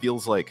almost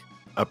feels like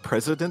a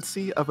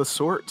presidency of a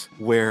sort,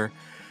 where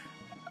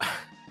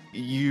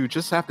you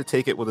just have to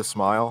take it with a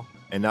smile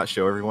and not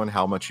show everyone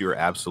how much you're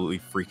absolutely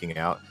freaking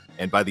out.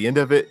 And by the end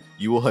of it,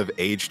 you will have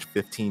aged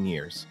 15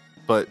 years.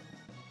 But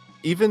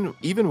even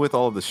with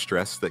all of the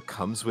stress that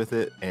comes with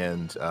it,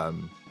 and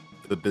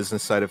the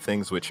business side of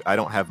things, which I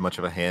don't have much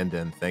of a hand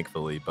in,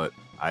 thankfully, but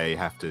I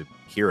have to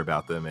hear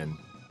about them and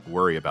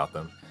worry about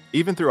them.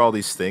 Even through all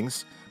these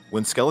things,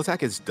 when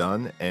Skeletak is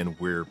done and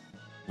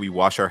we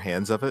wash our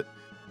hands of it,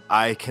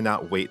 I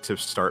cannot wait to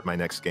start my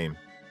next game.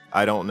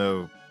 I don't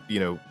know,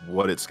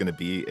 what it's going to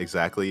be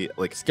exactly.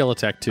 Like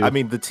Skeletak 2. I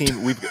mean, the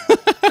team we've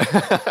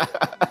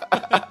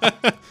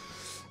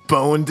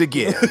boned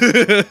again.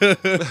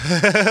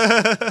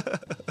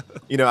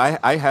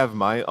 I have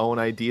my own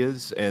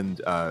ideas, and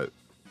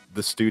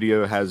the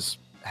studio has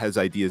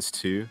ideas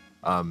too.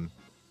 And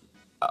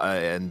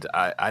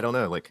I don't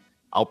know. Like,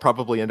 I'll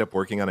probably end up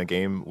working on a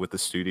game with the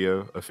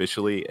studio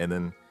officially, and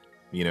then,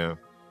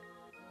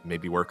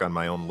 maybe work on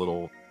my own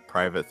little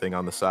private thing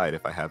on the side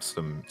if I have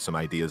some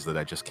ideas that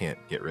I just can't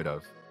get rid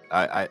of.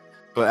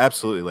 But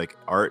absolutely, like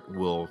art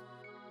will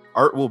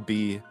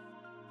be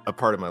a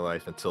part of my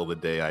life until the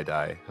day I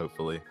die,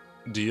 hopefully.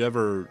 Do you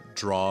ever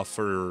draw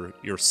for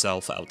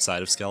yourself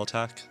outside of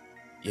Skeletak?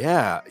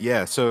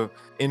 Yeah. So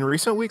in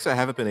recent weeks, I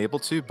haven't been able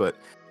to, but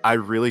I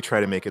really try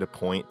to make it a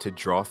point to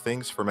draw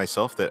things for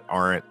myself that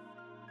aren't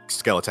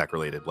Skeletak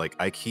related. Like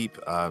I keep.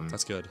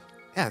 That's good.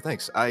 Yeah,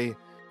 thanks. I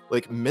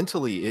like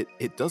mentally,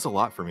 it does a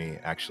lot for me.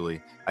 Actually,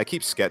 I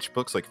keep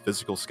sketchbooks, like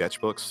physical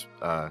sketchbooks,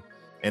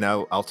 and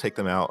I'll take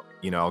them out.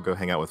 I'll go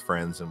hang out with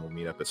friends, and we'll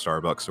meet up at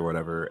Starbucks or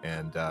whatever.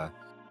 And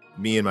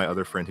me and my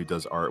other friend who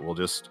does art will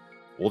just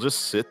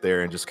sit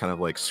there and just kind of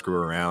like screw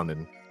around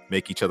and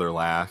make each other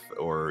laugh,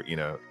 or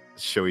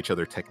show each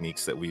other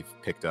techniques that we've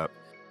picked up.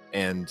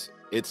 And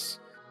it's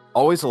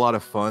always a lot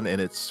of fun,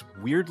 and it's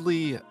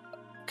weirdly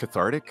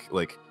cathartic.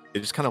 Like it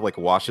just kind of like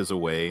washes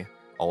away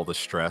all the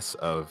stress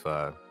of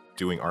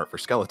doing art for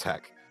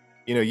Skeletak.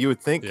 You would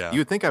think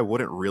I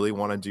wouldn't really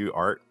want to do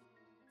art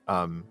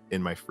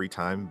in my free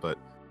time, but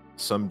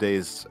some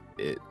days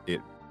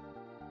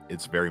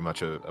it's very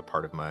much a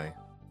part of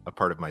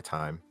my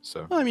time.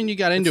 So Well, I mean, you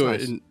got into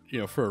It's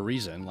it, for a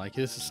reason. Like,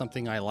 this is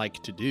something I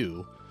like to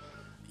do.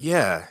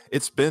 yeah,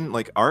 it's been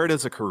like art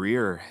as a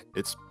career.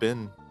 It's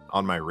been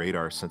on my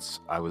radar since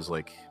I was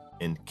like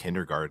in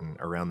kindergarten,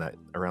 around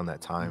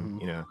that time.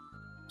 Mhm.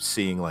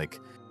 Seeing like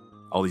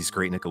all these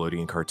great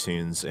Nickelodeon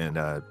cartoons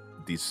and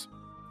these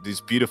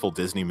beautiful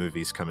Disney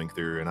movies coming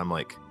through, and I'm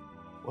like,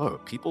 whoa,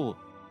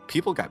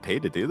 people got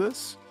paid to do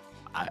this.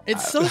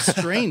 It's so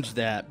strange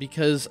that,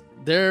 because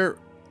their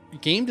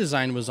game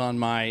design was on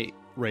my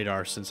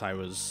radar since I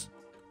was,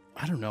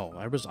 I don't know,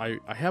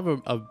 I have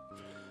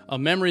a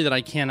memory that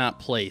I cannot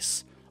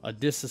place, a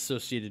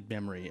disassociated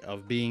memory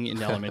of being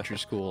in elementary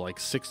school, like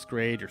 6th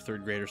grade or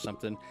 3rd grade or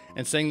something,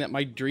 and saying that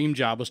my dream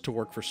job was to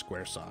work for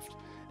Squaresoft.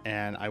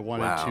 And I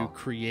wanted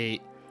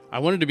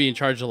to be in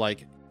charge of,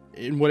 like,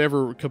 in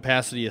whatever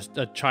capacity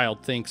a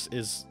child thinks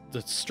is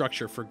the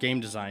structure for game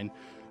design,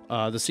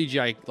 the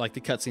CGI, like the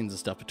cutscenes and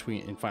stuff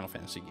in Final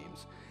Fantasy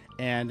games.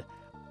 And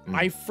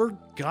I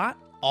forgot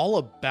all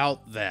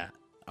about that,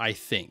 I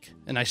think.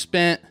 And I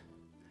spent,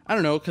 I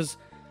don't know, because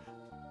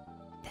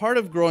part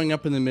of growing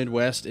up in the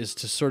Midwest is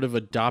to sort of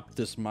adopt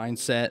this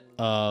mindset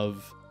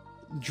of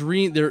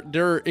dream.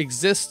 There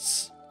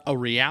exists a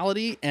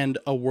reality and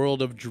a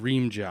world of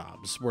dream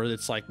jobs where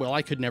it's like, well,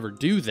 I could never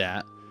do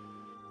that.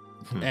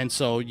 And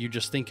so you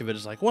just think of it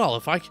as like, well,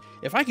 if I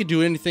could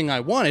do anything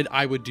I wanted,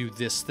 I would do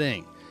this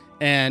thing.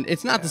 And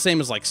it's not the same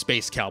as like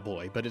Space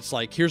Cowboy, but it's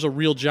like, here's a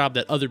real job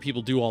that other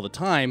people do all the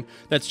time.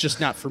 That's just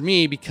not for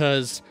me,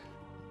 because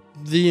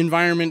the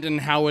environment and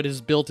how it has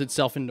built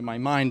itself into my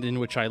mind in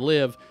which I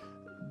live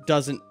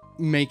doesn't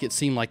make it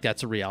seem like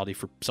that's a reality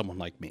for someone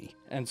like me.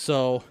 And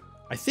so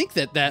I think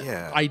that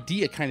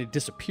idea kind of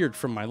disappeared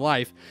from my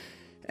life,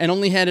 and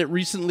only had it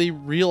recently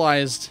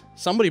realized.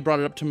 Somebody brought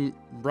it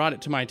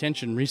to my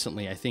attention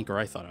recently, I think, or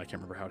I can't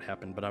remember how it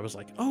happened, but I was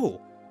like,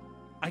 oh,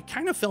 I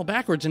kind of fell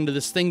backwards into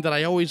this thing that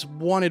I always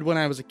wanted when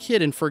I was a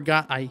kid and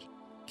forgot I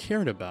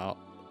cared about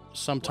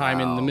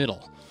sometime in the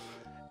middle.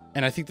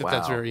 And I think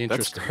that's very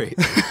interesting.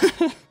 That's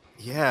great.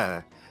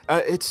 Yeah.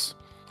 It's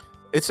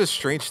a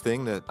strange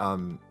thing that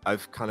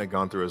I've kind of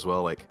gone through as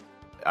well. Like,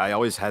 I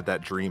always had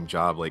that dream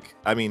job. Like,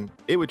 I mean,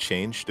 it would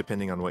change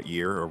depending on what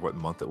year or what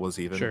month it was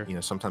even. Sure. You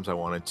know, sometimes I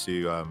wanted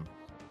to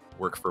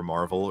work for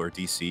Marvel or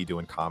DC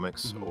doing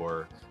comics,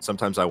 or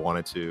sometimes I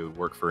wanted to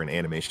work for an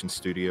animation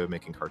studio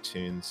making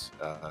cartoons.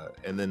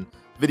 And then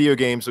video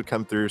games would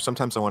come through.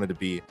 Sometimes I wanted to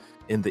be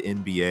in the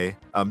NBA.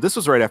 This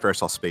was right after I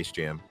saw Space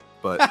Jam,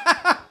 but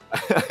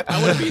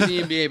I want to be in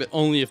the NBA, but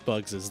only if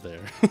Bugs is there.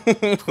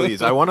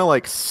 Please, I want to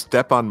like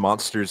step on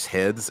monsters'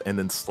 heads and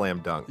then slam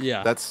dunk.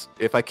 Yeah, that's,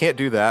 if I can't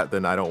do that,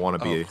 then I don't want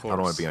to be. I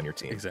don't want to be on your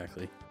team.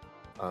 Exactly.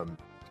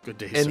 Good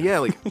day. And sir. yeah,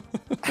 like,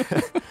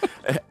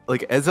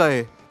 like as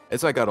I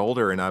got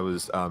older and I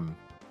was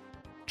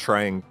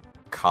trying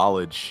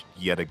college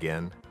yet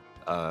again,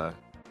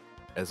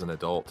 as an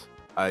adult,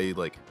 I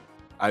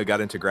got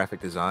into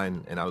graphic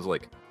design, and I was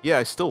like, yeah,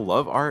 I still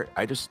love art.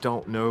 I just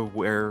don't know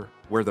where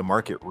the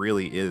market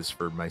really is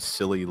for my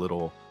silly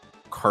little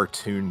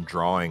cartoon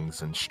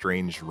drawings and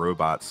strange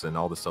robots and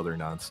all this other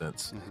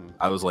nonsense.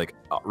 I was like,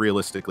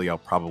 realistically, I'll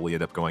probably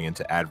end up going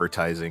into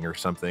advertising or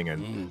something,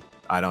 and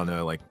I don't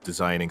know, like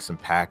designing some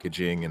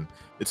packaging. And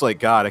it's like,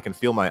 God, I can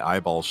feel my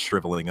eyeballs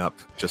shriveling up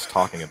just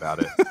talking about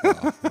it.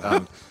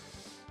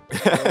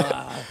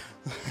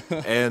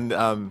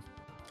 And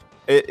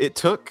it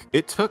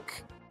took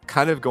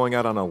kind of going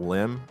out on a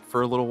limb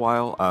for a little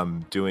while,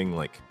 doing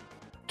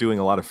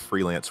a lot of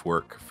freelance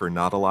work for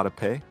not a lot of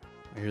pay.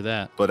 I hear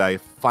that. But I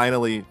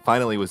finally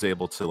was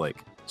able to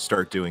like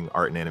start doing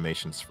art and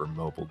animations for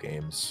mobile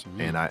games.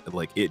 And I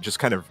like, it just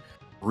kind of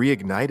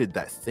reignited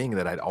that thing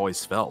that I'd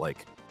always felt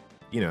like,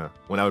 you know,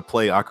 when I would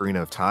play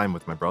Ocarina of Time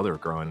with my brother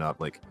growing up,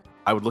 like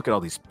I would look at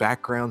all these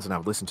backgrounds and I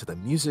would listen to the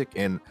music,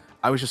 and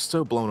I was just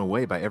so blown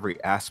away by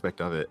every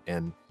aspect of it.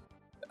 And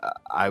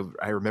I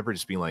remember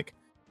just being like,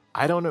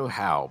 I don't know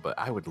how, but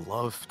I would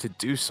love to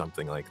do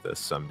something like this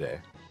someday.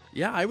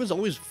 Yeah, I was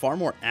always far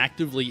more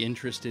actively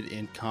interested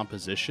in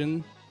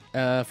composition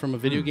from a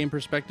video game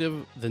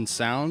perspective than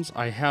sounds.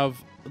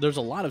 There's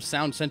a lot of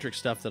sound-centric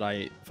stuff that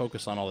I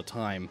focus on all the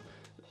time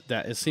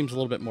that it seems a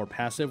little bit more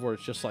passive, where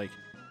it's just like,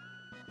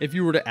 if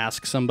you were to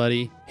ask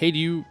somebody, hey, do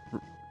you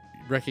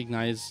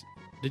recognize,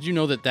 did you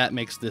know that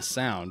makes this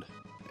sound?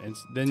 And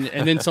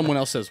then someone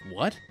else says,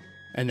 what?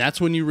 And that's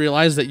when you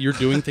realize that you're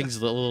doing things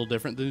a little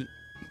differently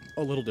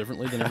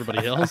than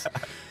everybody else.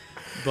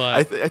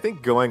 But I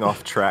think going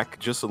off track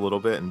just a little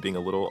bit and being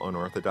a little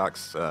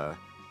unorthodox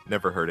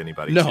never hurt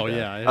anybody. No,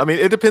 yeah. I mean,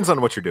 it depends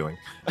on what you're doing.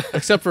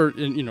 Except for,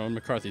 in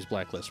McCarthy's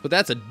Blacklist. But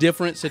that's a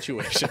different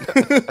situation.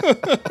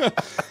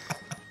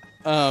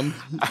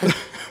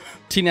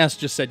 T-Nas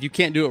just said, you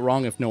can't do it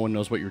wrong if no one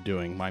knows what you're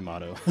doing, my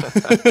motto.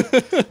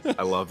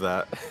 I love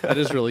that. That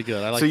is really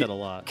good. I like that a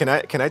lot. Can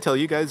I tell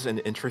you guys an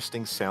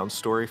interesting sound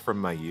story from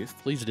my youth?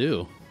 Please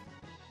do.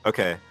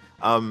 Okay.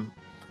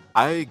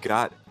 I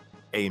got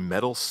a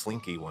metal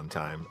slinky one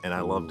time, and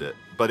I loved it.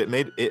 But it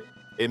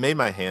made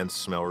my hands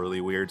smell really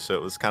weird, so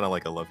it was kind of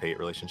like a love-hate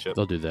relationship.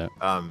 They'll do that.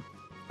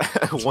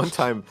 One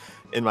time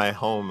in my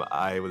home,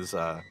 I was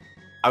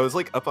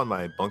like up on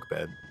my bunk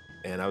bed,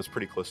 and I was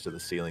pretty close to the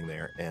ceiling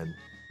there, and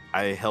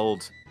I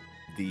held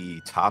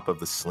the top of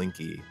the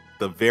slinky,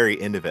 the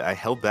very end of it, I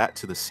held that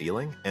to the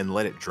ceiling and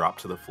let it drop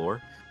to the floor.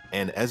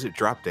 and as it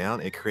dropped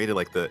down, it created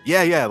like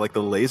like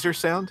the laser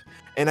sound.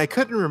 And I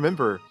couldn't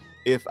remember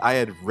if I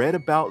had read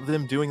about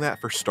them doing that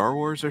for Star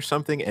Wars or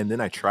something, and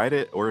then I tried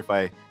it, or if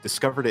I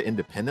discovered it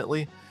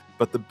independently.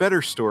 But the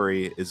better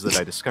story is that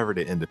I discovered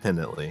it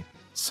independently.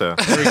 So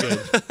Very good.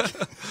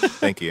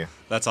 thank you.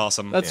 That's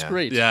awesome. That's Yeah.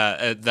 great.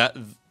 Yeah,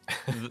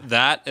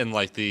 that and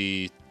like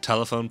the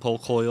telephone pole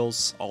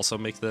coils also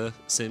make the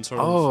same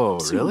sort of. Oh,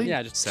 really?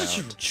 Yeah, just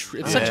Sound.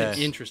 it's such an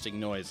Yeah. interesting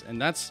noise,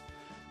 and that's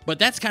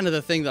kind of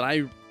the thing that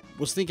I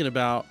was thinking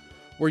about,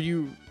 where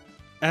you,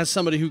 as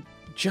somebody who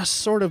just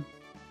sort of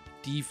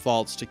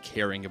defaults to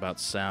caring about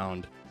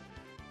sound,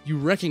 you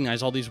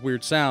recognize all these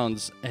weird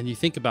sounds and you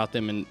think about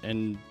them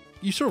and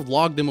you sort of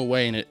log them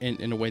away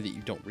in a way that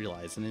you don't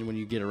realize, and then when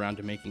you get around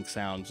to making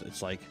sounds,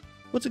 it's like,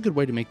 what's a good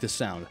way to make this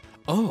sound?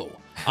 Oh,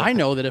 I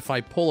know that if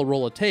I pull a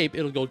roll of tape,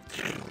 it'll go,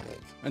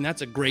 and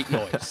that's a great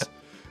noise.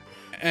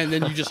 And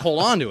then you just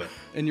hold on to it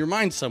in your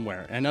mind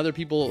somewhere. And other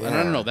people, and I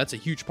don't Yeah. know, that's a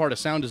huge part of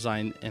sound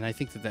design, and I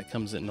think that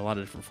comes in a lot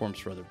of different forms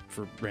for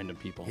random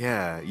people.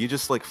 Yeah, you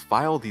just like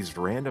file these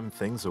random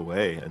things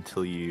away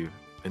until you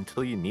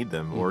need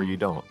them, or you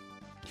don't.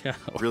 Yeah,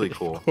 Really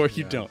cool. Or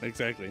you don't,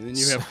 exactly. And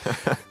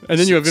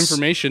then you have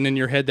information in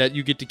your head that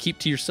you get to keep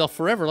to yourself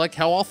forever, like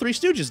how all Three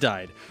Stooges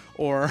died,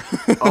 or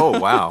Oh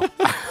wow.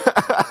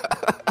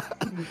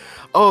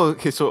 Oh,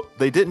 okay. So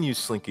they didn't use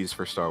Slinkies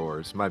for Star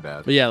Wars. My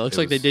bad. but yeah, it looks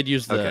It like they was- did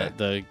use okay.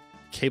 the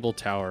cable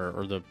tower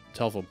or the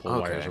telephone pole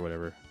wires Okay. or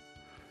whatever,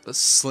 The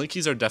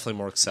Slinkies are definitely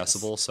more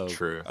accessible, so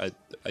True. I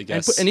and,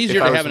 guess and easier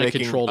If I to was have in a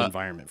making, controlled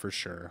environment for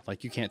sure.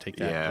 Like you can't take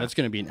that. Yeah. That's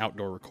going to be an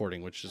outdoor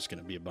recording, which is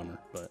going to be a bummer.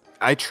 But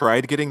I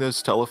tried getting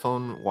those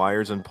telephone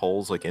wires and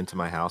poles like into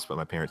my house, but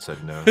my parents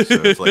said no.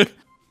 So it's like,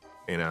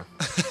 you know,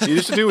 you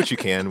just do what you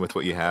can with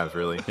what you have,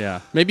 really. yeah,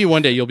 maybe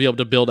one day you'll be able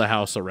to build a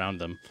house around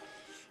them.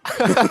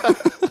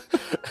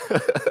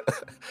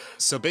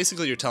 so.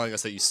 Basically, you're telling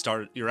us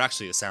that you're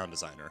actually a sound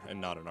designer and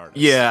not an artist.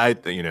 Yeah, I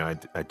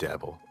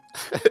dabble.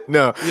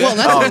 No. Well,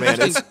 that's Oh an man,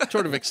 interesting it's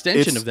sort of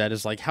extension it's- of that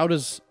is like,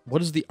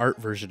 what is the art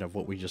version of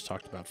what we just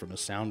talked about from a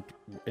sound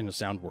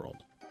world?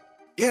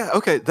 yeah,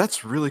 okay,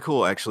 that's really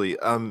cool actually.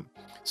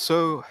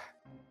 So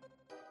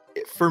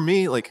for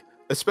me, like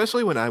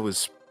especially when I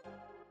was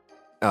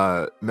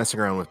messing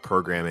around with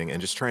programming and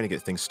just trying to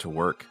get things to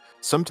work,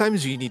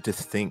 sometimes you need to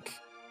think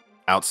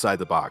outside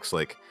the box.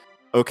 Like,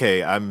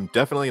 okay, I'm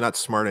definitely not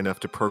smart enough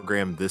to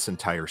program this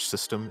entire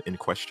system in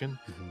question,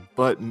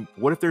 but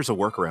what if there's a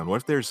workaround? What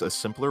if there's a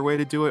simpler way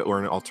to do it or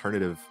an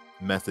alternative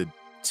method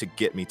to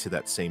get me to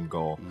that same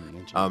goal?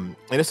 And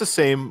it's the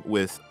same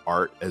with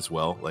art as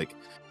well. Like,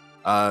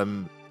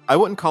 I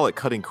wouldn't call it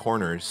cutting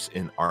corners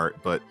in art,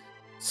 but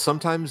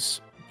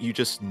sometimes you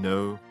just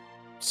know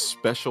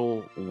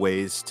special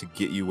ways to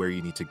get you where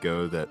you need to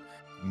go that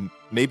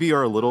maybe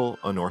are a little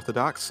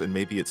unorthodox, and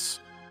maybe it's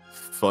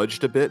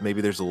fudged a bit.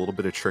 Maybe there's a little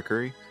bit of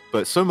trickery,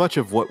 but so much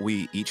of what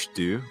we each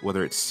do,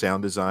 whether it's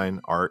sound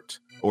design, art,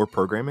 or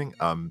programming,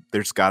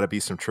 there's got to be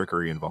some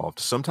trickery involved.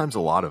 Sometimes a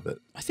lot of it.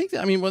 I think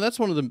that, I mean, well, that's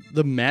one of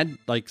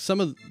some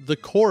of the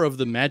core of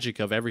the magic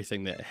of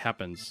everything that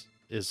happens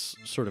is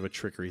sort of a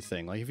trickery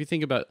thing. Like if you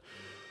think about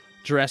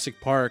Jurassic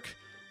Park,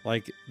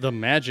 like the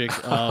magic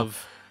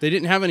of they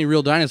didn't have any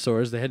real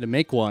dinosaurs, they had to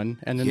make one,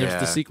 and then there's the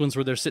Yeah. sequence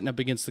where they're sitting up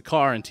against the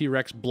car and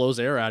T-Rex blows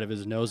air out of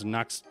his nose and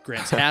knocks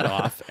Grant's hat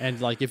off. And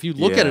like if you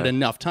look at Yeah. it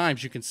enough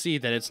times, you can see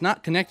that it's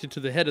not connected to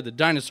the head of the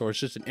dinosaur, it's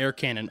just an air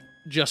cannon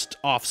just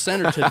off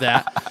center to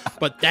that.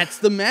 But that's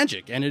the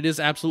magic, and it is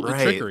absolutely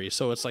Right. trickery.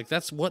 So it's like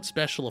that's what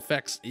special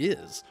effects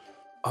is.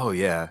 Oh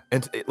yeah,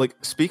 and like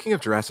speaking of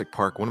Jurassic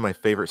Park, one of my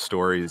favorite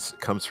stories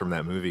comes from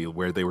that movie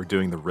where they were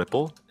doing the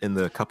ripple in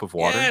the cup of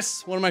water.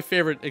 Yes, one of my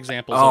favorite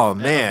examples Oh, of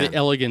man. the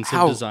elegance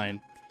How- of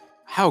design.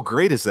 How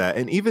great is that?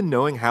 And even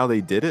knowing how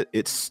they did it,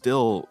 it's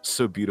still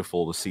so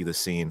beautiful to see the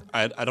scene.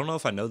 I don't know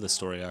if I know this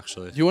story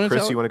actually. Do you want to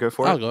Chris, tell you want to go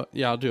for I'll it? go.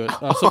 Yeah, I'll do it.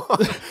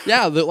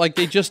 Yeah,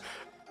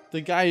 the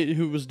guy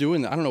who was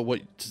doing that, I don't know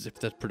if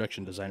that's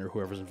production designer or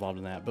whoever's involved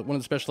in that, but one of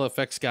the special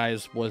effects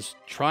guys was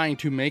trying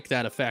to make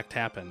that effect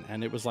happen,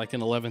 and it was like an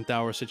 11th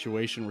hour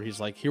situation where he's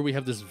like, here we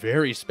have this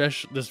very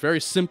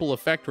simple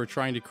effect we're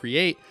trying to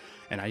create,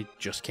 and I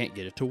just can't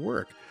get it to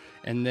work.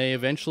 And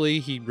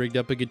he rigged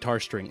up a guitar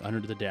string under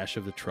the dash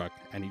of the truck,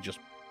 and he just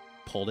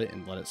pulled it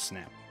and let it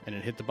snap, and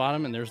it hit the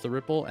bottom, and there's the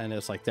ripple, and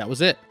it's like, that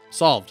was it,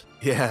 solved.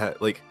 Yeah,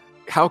 like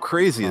how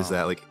crazy is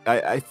that? Like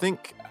I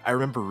think I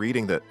remember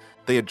reading that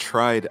they had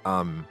tried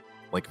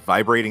like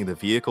vibrating the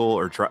vehicle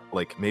or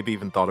like maybe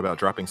even thought about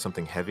dropping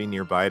something heavy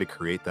nearby to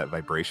create that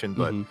vibration,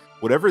 but Mhm.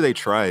 whatever they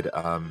tried,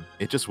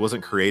 it just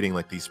wasn't creating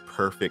like these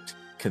perfect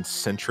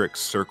concentric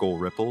circle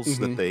ripples Mhm.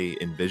 that they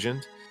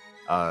envisioned.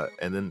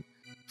 And then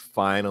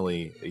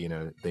finally,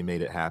 they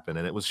made it happen,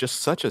 and it was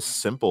just such a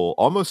simple,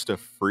 almost a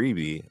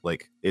freebie.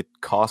 Like it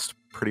cost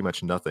pretty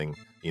much nothing,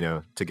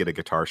 to get a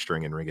guitar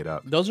string and rig it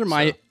up. Those are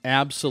my So-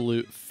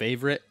 absolute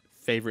favorite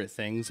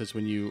things is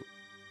when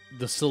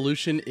the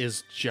solution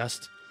is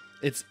just,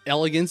 its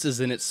elegance is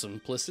in its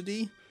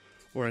simplicity,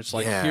 where it's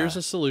like, Yeah. here's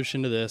a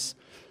solution to this.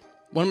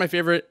 One of my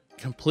favorite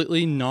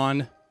completely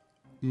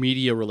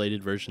non-media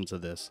related versions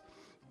of this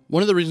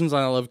One of the reasons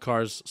I love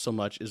cars so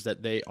much is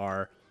that they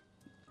are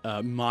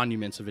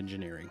monuments of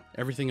engineering.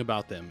 Everything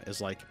about them is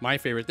like, my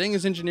favorite thing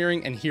is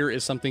engineering, and here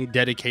is something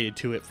dedicated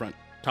to it front,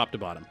 top to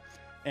bottom.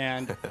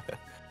 And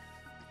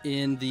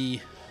in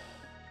the,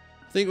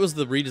 I think it was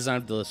the redesign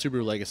of the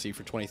Subaru Legacy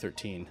for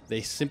 2013,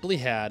 they simply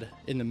had,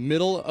 in the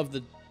middle of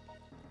the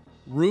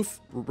roof,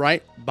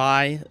 right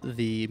by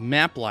the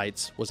map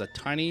lights, was a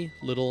tiny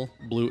little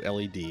blue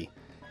LED.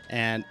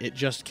 And it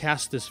just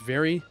cast this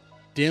very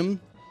dim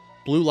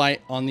blue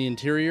light on the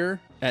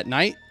interior at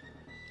night.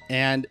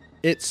 And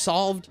it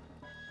solved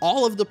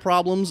all of the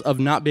problems of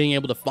not being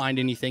able to find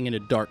anything in a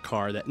dark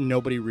car that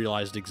nobody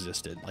realized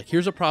existed. Like,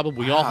 here's a problem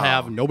we all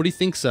have, nobody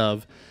thinks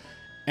of,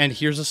 and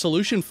here's a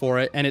solution for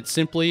it. And it's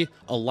simply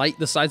a light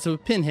the size of a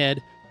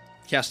pinhead,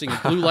 casting a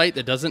blue light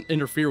that doesn't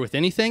interfere with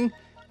anything,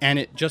 and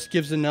it just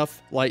gives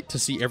enough light to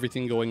see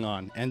everything going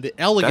on. And the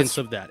elegance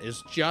of that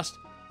is just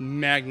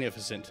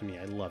magnificent to me.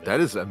 I love it. That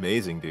is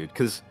amazing, dude.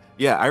 Because,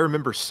 yeah, I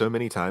remember so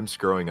many times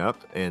growing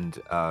up, and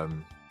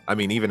I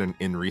mean, even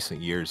in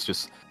recent years,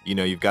 just, you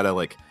know, you've got to,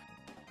 like,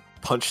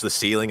 punch the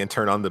ceiling and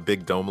turn on the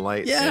big dome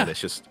light. Yeah. And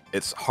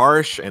it's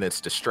harsh and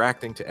it's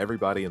distracting to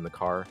everybody in the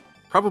car.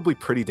 Probably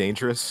pretty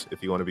dangerous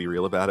if you want to be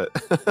real about it.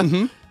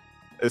 Mm-hmm.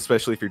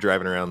 Especially if you're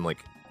driving around,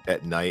 like,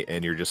 at night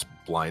and you're just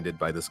blinded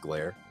by this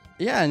glare.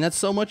 Yeah, and that's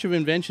so much of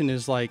invention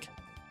is, like,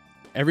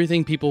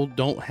 everything people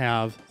don't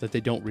have that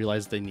they don't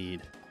realize they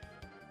need.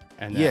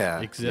 And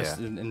that exists.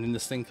 Yeah. And then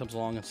this thing comes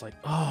along, it's like,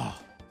 oh,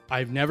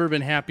 I've never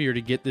been happier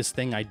to get this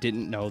thing I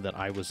didn't know that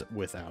I was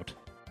without.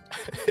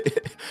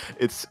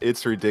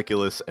 It's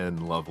ridiculous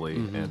and lovely,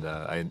 Mm-hmm.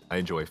 and I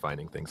enjoy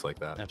finding things like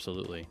that.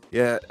 Absolutely.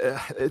 Yeah,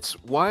 it's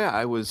why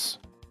I was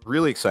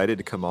really excited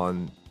to come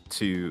on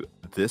to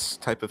this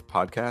type of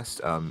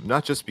podcast.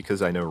 Not just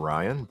because I know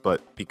Ryan,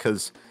 but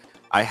because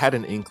I had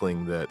an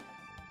inkling that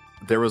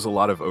there was a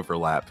lot of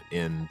overlap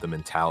in the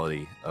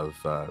mentality of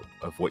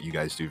what you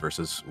guys do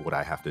versus what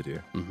I have to do.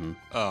 Mm-hmm.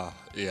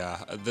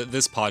 Yeah.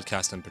 This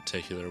podcast in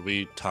particular,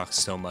 we talk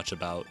so much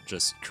about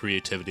just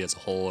creativity as a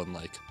whole and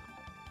like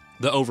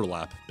the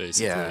overlap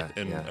basically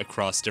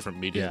across different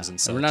mediums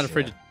and such. We're not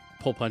afraid to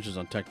pull punches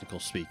on technical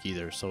speak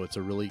either. So it's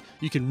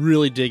you can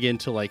really dig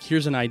into, like,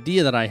 here's an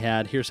idea that I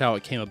had, here's how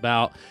it came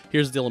about,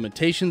 here's the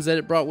limitations that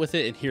it brought with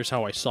it, and here's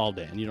how I solved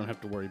it. And you don't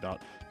have to worry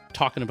about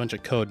talking a bunch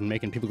of code and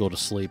making people go to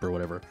sleep or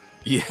whatever.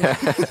 Yeah,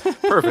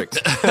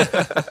 perfect.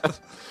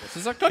 This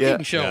is a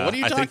cooking show. Yeah, what are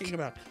you talking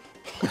about?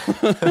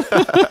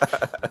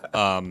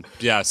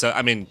 So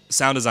I mean,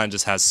 sound design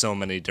just has so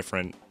many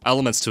different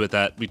elements to it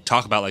that we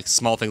talk about, like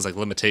small things like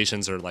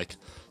limitations or like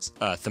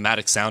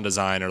thematic sound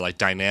design or like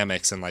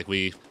dynamics, and like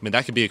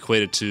that could be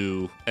equated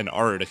to an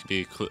art. It could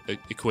be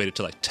equated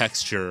to like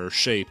texture or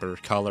shape or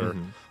color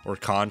or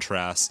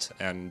contrast,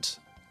 and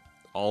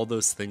all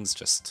those things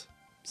just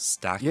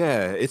stack.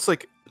 Yeah, it's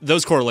like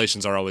those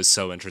correlations are always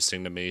so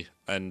interesting to me.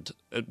 And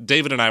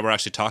David and I were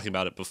actually talking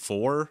about it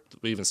before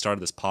we even started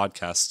this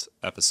podcast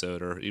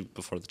episode, or even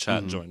before the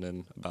chat joined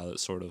in about it,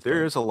 sort of.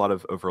 There is a lot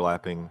of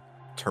overlapping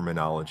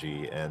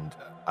terminology, and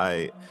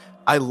I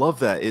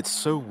love that. It's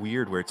so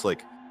weird where it's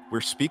like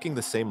we're speaking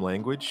the same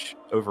language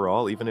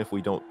overall, even if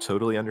we don't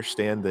totally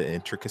understand the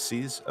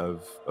intricacies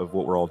of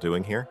what we're all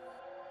doing here.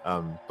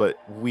 But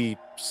we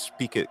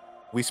speak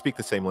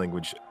the same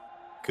language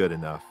good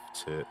enough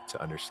to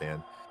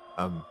understand.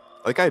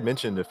 Like I had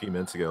mentioned a few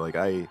minutes ago, like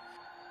I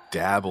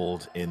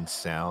dabbled in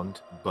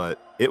sound, but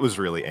it was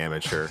really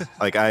amateur.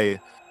 Like I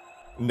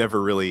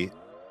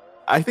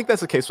think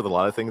that's the case with a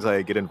lot of things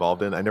I get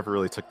involved in. I never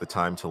really took the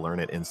time to learn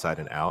it inside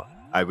and out.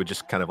 I would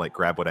just kind of like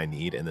grab what I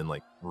need and then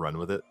like run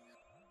with it.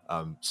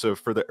 So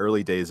for the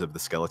early days of the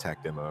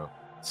Skeletak demo,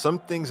 some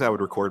things I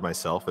would record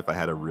myself if I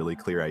had a really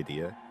clear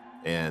idea,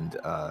 and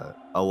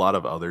a lot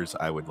of others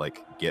I would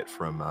like get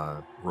from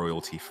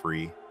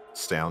royalty-free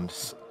sound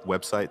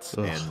websites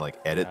and like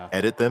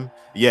edit them.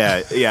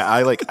 Yeah.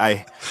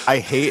 I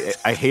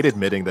hate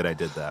admitting that I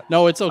did that.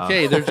 No, it's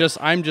okay.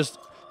 I'm just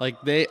like,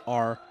 they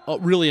are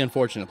really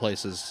unfortunate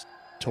places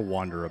to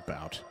wander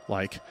about.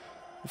 Like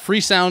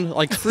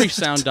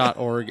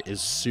freesound.org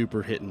is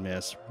super hit and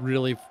miss.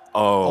 Really.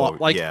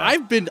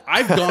 I've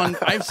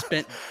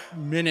spent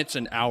minutes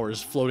and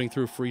hours floating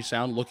through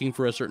Freesound looking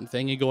for a certain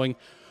thing and going,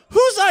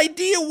 whose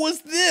idea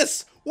was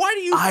this? Why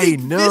do you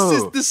think this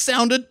is the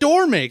sound a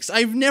door makes?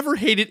 I've never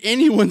hated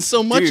anyone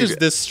so much as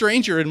this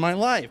stranger in my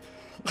life.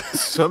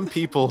 Some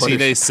people...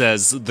 Tine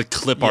says the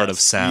clip art of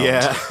sound.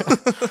 Yeah.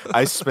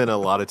 I spent a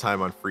lot of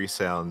time on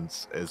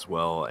Freesounds as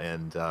well,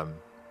 and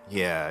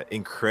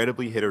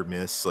incredibly hit or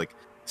miss. Like,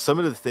 some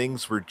of the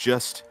things were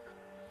just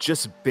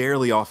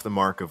barely off the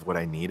mark of what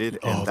I needed,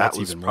 and that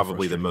was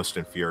probably the most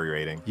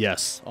infuriating.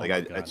 Yes. Like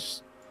I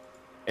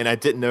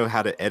didn't know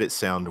how to edit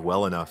sound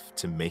well enough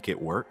to make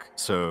it work,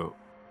 so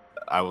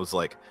I was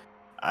like,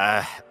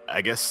 I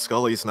guess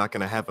Scully's not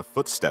going to have a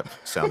footstep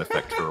sound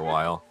effect for a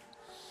while.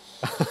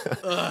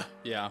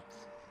 Yeah.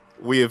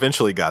 We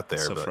eventually got there.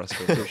 So but...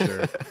 frustrating. For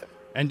sure.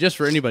 And just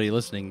for anybody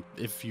listening,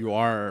 if you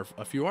are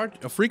a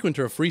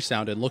frequenter of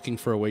Freesound and looking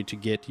for a way to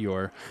get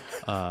your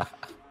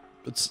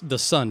the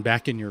sun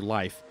back in your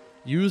life,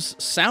 use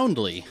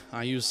Soundly.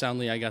 I use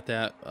Soundly. I got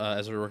that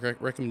as a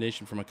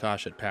recommendation from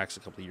Akash at PAX a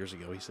couple of years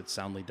ago. He said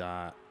Soundly.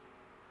 I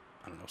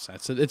don't know.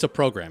 It's a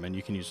program, and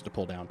you can use it to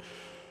pull down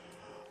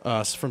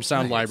from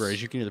sound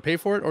libraries. You can either pay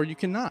for it or you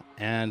cannot.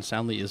 And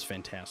Soundly is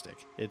fantastic.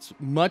 It's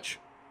much,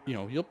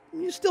 you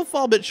still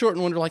fall a bit short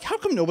and wonder, like, how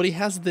come nobody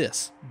has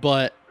this?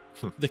 But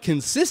the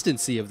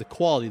consistency of the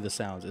quality of the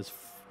sounds is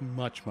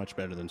much, much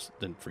better than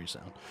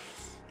Freesound.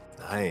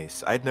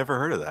 Nice. I'd never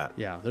heard of that.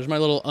 Yeah, there's my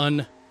little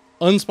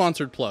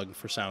unsponsored plug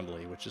for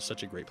Soundly, which is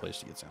such a great place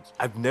to get sounds.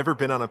 I've never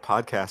been on a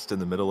podcast in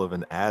the middle of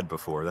an ad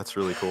before. That's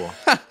really cool.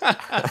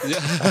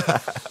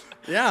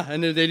 Yeah,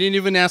 and they didn't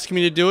even ask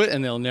me to do it,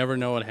 and they'll never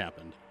know what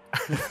happened.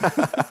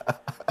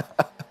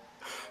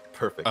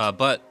 Perfect.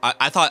 But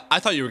I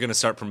thought you were going to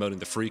start promoting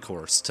the free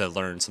course to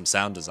learn some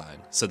sound design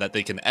so that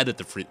they can edit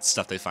the free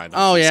stuff they find.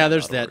 Oh yeah,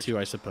 there's that too,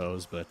 I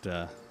suppose. But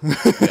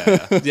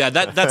yeah,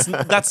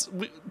 that's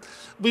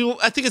we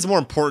I think it's more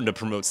important to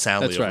promote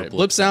Soundly. That's right. Over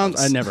Blip Sound.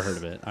 I never heard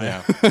of it.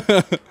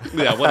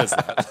 Yeah, what is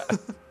that?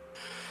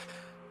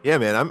 Yeah,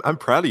 man, I'm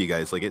proud of you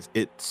guys. Like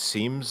it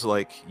seems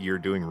like you're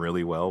doing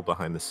really well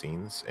behind the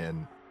scenes,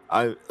 and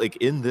I like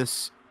in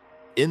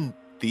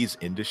these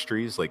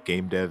industries, like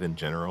game dev in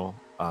general,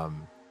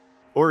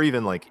 or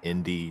even like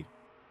indie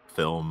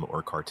film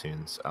or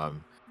cartoons.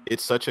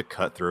 It's such a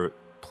cutthroat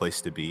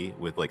place to be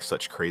with like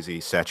such crazy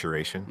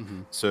saturation.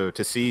 Mm-hmm. So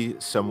to see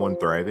someone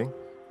thriving,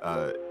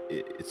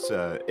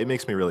 it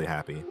makes me really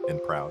happy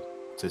and proud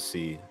to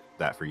see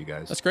that for you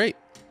guys. That's great.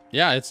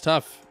 Yeah, it's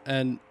tough.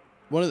 And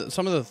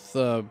some of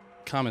the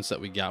comments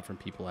that we got from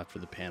people after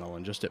the panel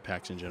and just at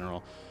PAX in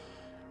general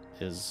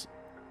is,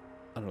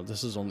 I don't know,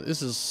 this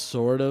is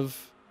sort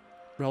of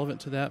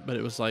relevant to that, but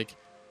it was like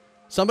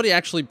somebody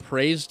actually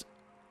praised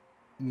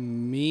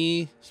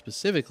me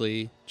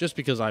specifically just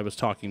because I was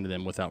talking to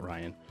them without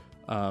Ryan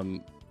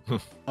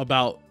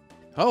about,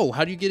 oh,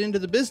 how do you get into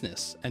the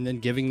business? And then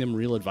giving them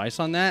real advice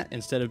on that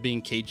instead of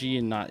being cagey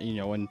and not,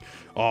 and,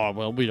 oh,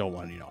 well, we don't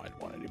want, I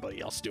don't want anybody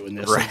else doing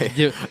this.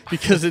 Right.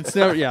 Because it's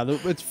never,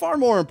 it's far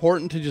more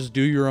important to just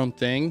do your own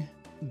thing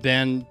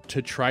than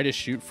to try to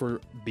shoot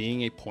for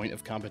being a point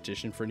of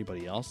competition for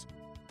anybody else.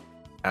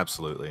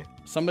 Absolutely.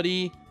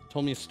 Somebody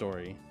told me a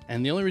story,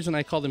 and the only reason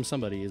I call them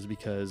somebody is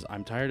because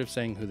I'm tired of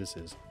saying who this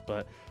is,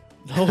 but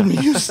told me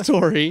a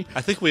story.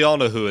 I think we all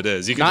know who it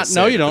is. You can just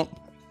no, say you it. don't.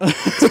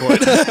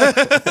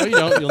 No, you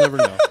don't. You'll never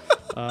know.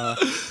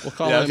 We'll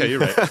call him. Okay, you're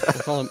right.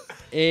 We'll call him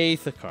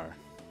Aethakar.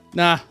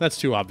 Nah, that's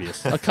too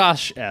obvious.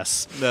 Akash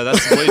S. No,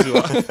 that's way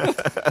too.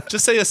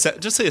 Just say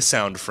a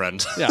sound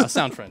friend. Yeah, a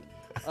sound friend.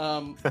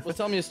 Well,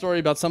 tell me a story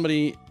about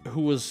somebody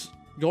who was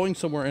going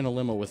somewhere in a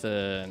limo with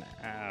an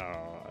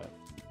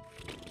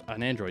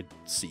Android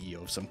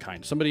CEO of some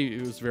kind. Somebody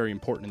who was very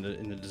important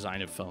in the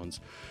design of phones,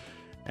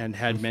 and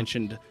had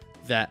mentioned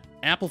that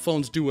Apple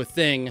phones do a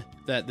thing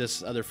that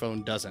this other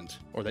phone doesn't,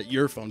 or that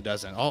your phone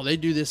doesn't. Oh, they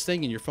do this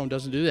thing and your phone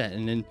doesn't do that.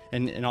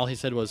 And all he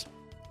said was,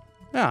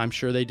 yeah, I'm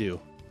sure they do.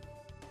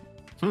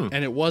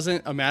 And it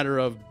wasn't a matter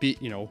of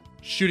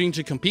shooting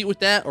to compete with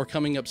that or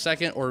coming up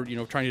second or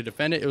trying to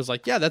defend it. It was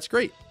like, yeah, that's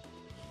great.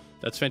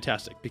 That's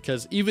fantastic.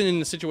 Because even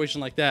in a situation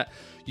like that,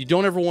 you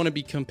don't ever want to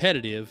be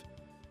competitive,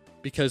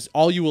 because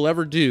all you will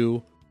ever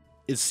do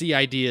is see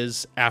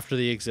ideas after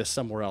they exist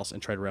somewhere else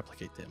and try to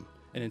replicate them.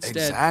 And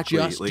instead,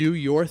 just do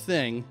your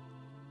thing,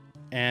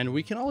 and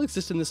we can all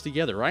exist in this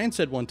together. Ryan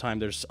said one time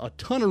there's a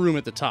ton of room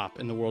at the top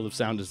in the world of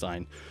sound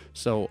design,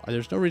 so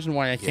there's no reason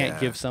why I can't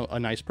give a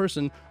nice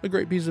person a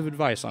great piece of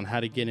advice on how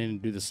to get in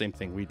and do the same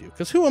thing we do.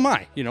 Because who am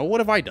I? What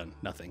have I done?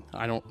 Nothing.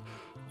 I don't...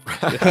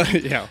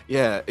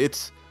 Yeah,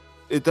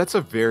 that's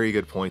a very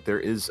good point. There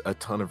is a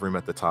ton of room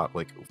at the top.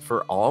 Like,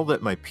 for all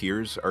that my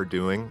peers are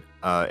doing,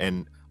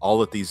 and all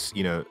that these,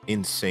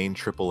 insane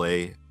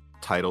AAA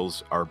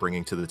titles are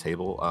bringing to the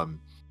table,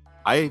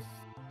 I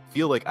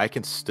feel like I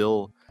can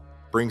still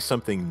bring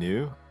something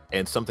new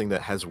and something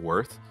that has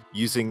worth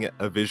using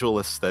a visual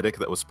aesthetic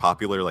that was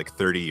popular like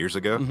 30 years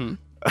ago.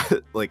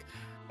 Mm-hmm.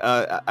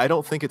 I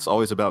don't think it's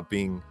always about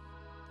being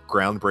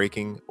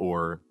groundbreaking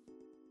or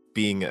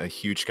being a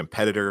huge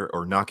competitor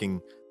or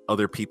knocking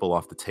other people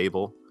off the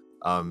table,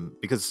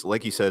 because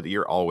like you said,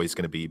 you're always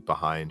going to be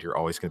behind, you're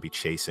always going to be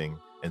chasing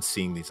and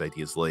seeing these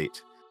ideas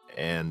late,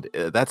 and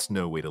that's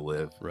no way to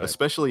live, right?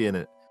 Especially in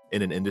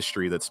an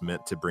industry that's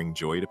meant to bring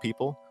joy to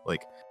people.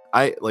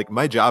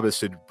 My job is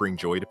to bring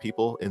joy to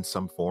people in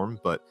some form,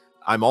 but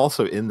I'm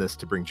also in this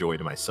to bring joy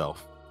to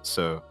myself.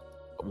 So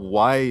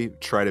why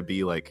try to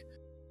be like,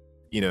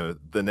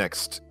 the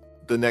next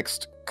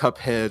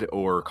Cuphead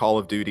or Call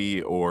of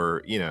Duty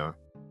or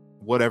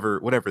whatever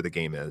the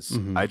game is.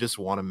 Mm-hmm. I just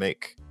want to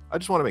make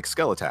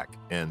Skeletak,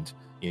 and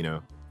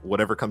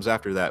whatever comes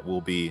after that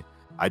will be,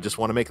 I just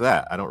want to make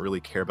that. I don't really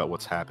care about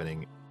what's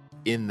happening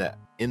in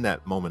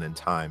that moment in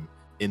time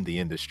in the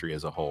industry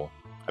as a whole.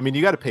 I mean,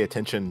 you got to pay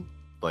attention,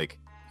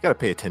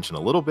 a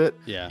little bit.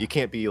 Yeah. You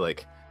can't be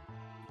like,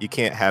 you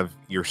can't have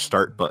your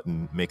start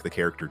button make the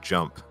character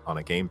jump on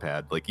a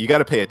gamepad. Like, you got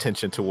to pay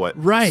attention to what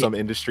some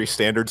industry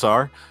standards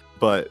are,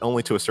 but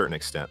only to a certain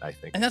extent, I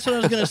think. And that's what I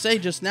was going to say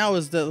just now,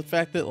 is the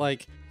fact that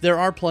there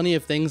are plenty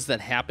of things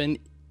that happen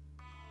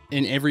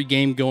in every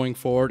game going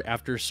forward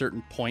after a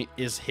certain point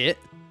is hit,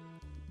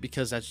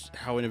 because that's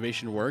how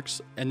innovation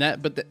works. And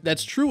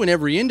that's true in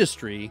every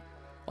industry.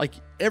 Like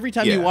every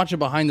time you watch a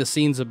behind the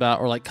scenes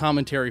about, or like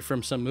commentary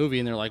from some movie,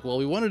 and they're like, well,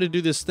 we wanted to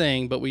do this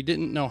thing, but we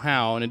didn't know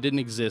how, and it didn't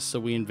exist, so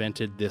we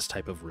invented this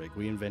type of rig.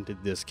 We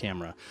invented this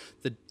camera.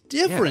 The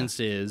difference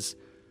is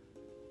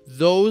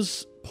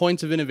those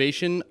points of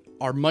innovation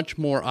are much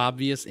more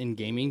obvious in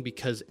gaming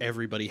because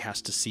everybody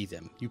has to see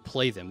them. You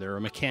play them. They're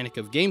a mechanic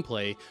of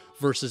gameplay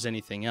versus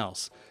anything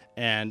else.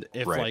 And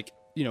if like,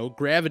 you know,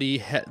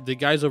 Gravity, the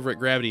guys over at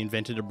Gravity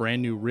invented a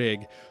brand new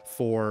rig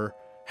for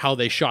how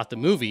they shot the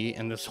movie,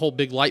 and this whole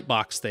big light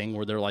box thing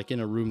where they're like in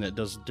a room that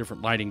does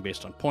different lighting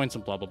based on points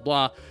and blah, blah,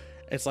 blah.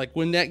 It's like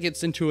when that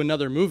gets into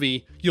another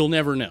movie, you'll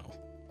never know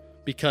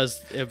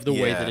because of the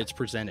way that it's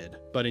presented.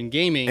 But in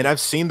gaming... And I've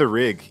seen the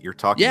rig you're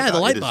talking about. Yeah, the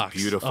light it box.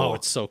 Is beautiful. Oh,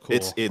 it's so cool.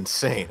 It's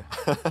insane.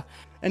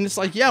 And it's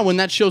like, when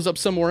that shows up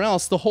somewhere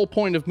else, the whole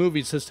point of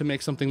movies is to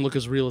make something look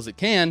as real as it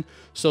can.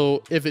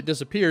 So if it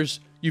disappears,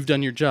 you've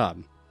done your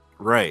job.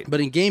 Right. But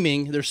in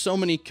gaming, there's so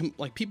many,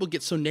 like, people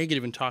get so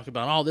negative and talk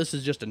about, oh, this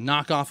is just a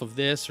knockoff of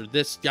this, or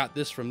this got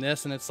this from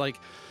this. And it's like,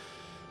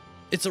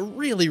 it's a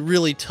really,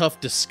 really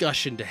tough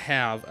discussion to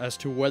have as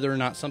to whether or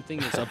not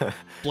something is a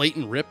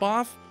blatant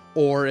ripoff,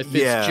 or if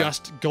it's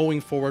just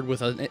going forward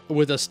with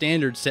a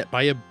standard set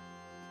by a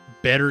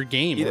better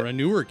game or a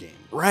newer game.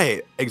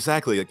 Right.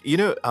 Exactly. Like, you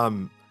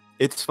know,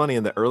 it's funny,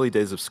 in the early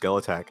days of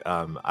Skeletak,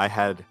 I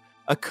had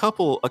a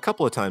couple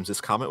of times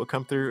this comment would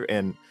come through,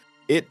 and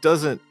it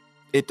doesn't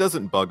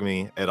bug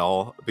me at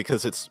all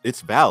because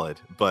it's valid,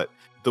 but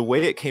the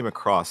way it came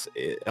across,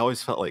 it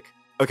always felt like,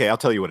 okay, I'll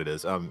tell you what it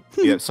is.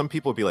 Some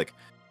people would be like,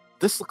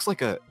 it just looks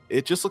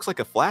like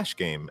a Flash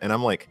game. And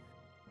I'm like,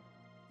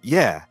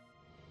 yeah,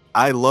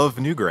 I love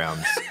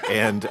Newgrounds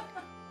and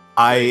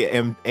I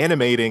am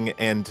animating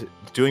and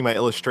doing my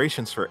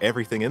illustrations for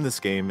everything in this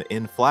game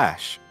in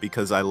Flash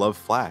because I love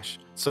Flash.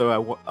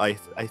 So I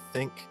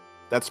think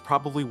that's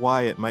probably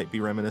why it might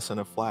be reminiscent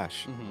of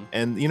Flash. Mm-hmm.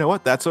 And you know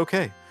what? That's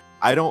okay.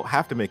 I don't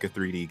have to make a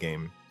 3D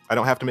game. I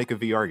don't have to make a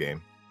VR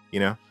game,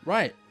 you know?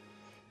 Right.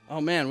 Oh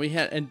man,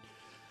 and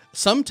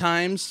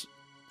sometimes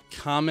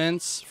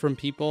comments from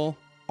people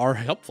are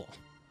helpful.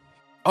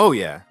 Oh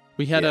yeah.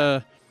 We had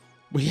a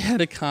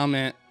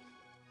comment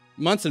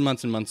months and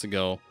months and months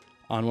ago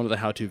on one of the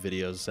how-to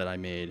videos that I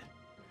made.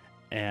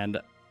 And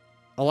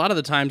a lot of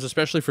the times,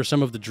 especially for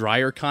some of the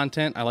drier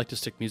content, I like to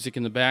stick music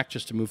in the back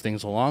just to move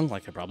things along,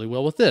 like I probably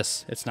will with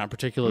this. It's not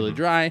particularly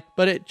dry,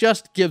 but it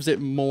just gives it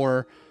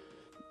more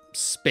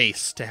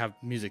space to have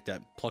music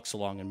that plucks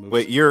along and moves.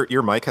 Wait,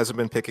 your mic hasn't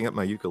been picking up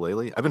my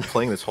ukulele? I've been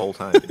playing this whole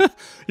time.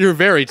 You're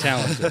very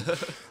talented.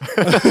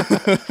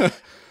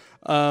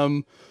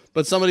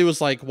 But somebody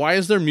was like, "Why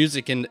is there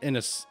music in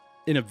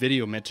a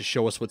video meant to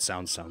show us what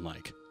sounds sound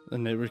like?"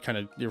 And they were kind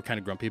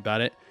of grumpy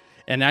about it.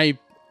 And I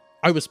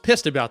was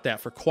pissed about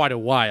that for quite a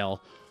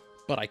while,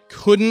 but I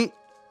couldn't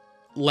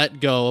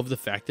let go of the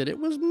fact that it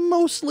was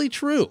mostly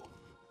true.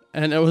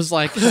 And it was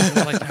like,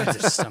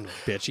 this son of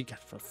a bitch, he got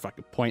a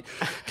fucking point.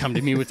 Come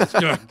to me with this.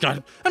 Oh,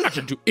 God, I'm not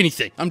going to do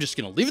anything. I'm just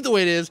going to leave it the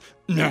way it is.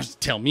 No,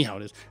 tell me how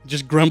it is.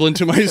 Just grumbling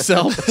to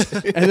myself.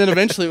 And then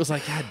eventually it was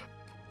like, God,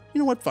 you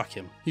know what? Fuck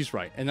him. He's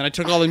right. And then I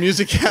took all the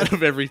music out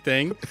of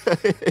everything.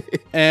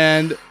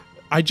 And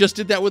I just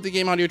did that with the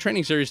Game Audio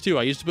Training Series too.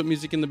 I used to put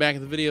music in the back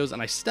of the videos,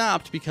 and I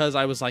stopped because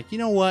I was like, you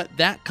know what?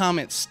 That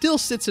comment still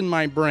sits in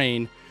my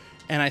brain.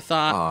 And I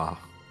thought,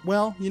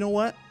 well, you know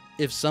what?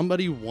 If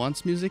somebody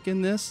wants music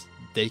in this,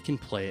 they can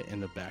play it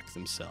in the back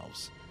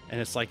themselves. And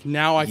it's like,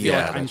 now I feel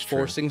like I'm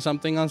forcing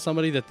something on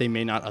somebody that they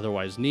may not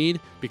otherwise need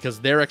because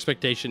their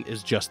expectation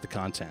is just the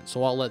content.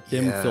 So I'll let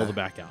them fill the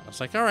back out. It's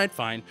like, all right,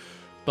 fine.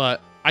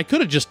 But I could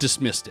have just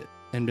dismissed it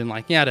and been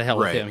like, yeah, to hell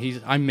with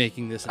him. I'm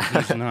making this and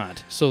he's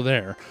not. So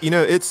there. You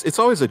know, it's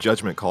always a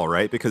judgment call,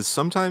 right? Because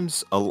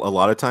sometimes, a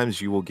lot of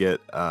times you will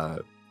get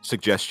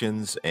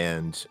suggestions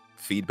and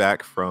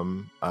feedback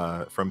from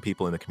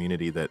people in the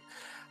community that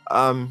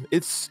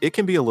it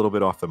can be a little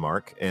bit off the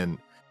mark, and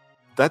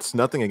that's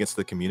nothing against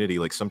the community.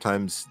 Like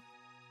sometimes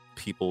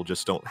people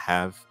just don't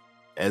have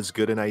as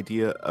good an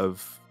idea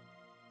of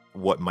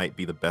what might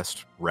be the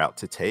best route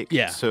to take.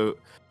 Yeah. So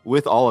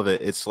with all of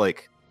it, it's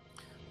like,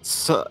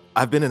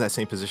 I've been in that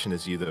same position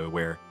as you though,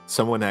 where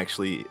someone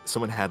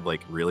had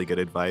like really good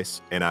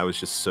advice, and I was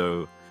just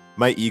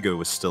my ego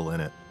was still in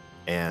it,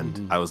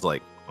 and I was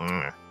like,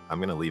 I'm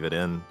gonna leave it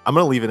in. I'm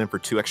gonna leave it in for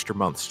 2 extra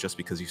months just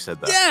because you said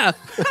that. Yeah.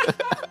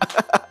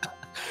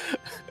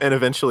 And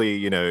eventually,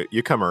 you know,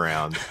 you come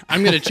around.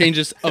 I'm going to change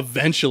this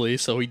eventually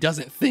so he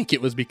doesn't think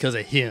it was because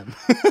of him.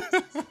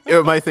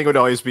 My thing would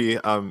always be,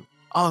 oh,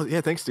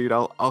 yeah, thanks, dude.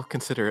 I'll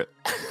consider it.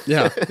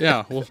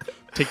 Yeah. We'll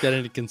take that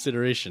into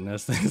consideration,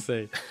 as they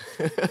say.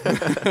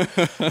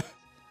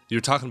 You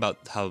were talking about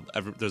how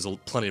there's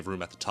plenty of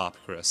room at the top,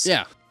 Chris.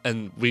 Yeah.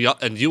 And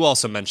you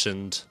also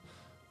mentioned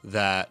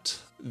that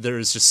there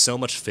is just so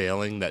much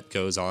failing that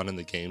goes on in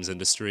the games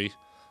industry.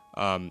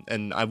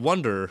 And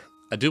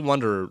I do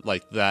wonder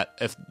like that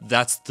if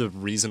that's the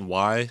reason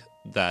why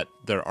that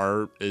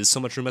is so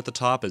much room at the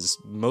top is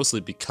mostly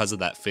because of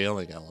that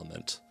failing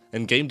element.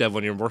 In game dev,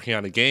 when you're working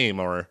on a game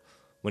or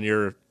when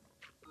you're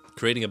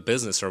creating a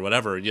business or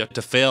whatever, you have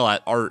to fail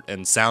at art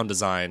and sound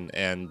design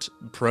and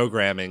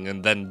programming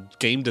and then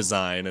game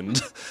design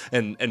and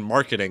and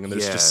marketing, and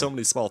there's just so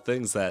many small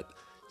things that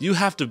you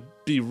have to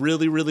be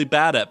really, really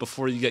bad at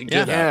before you get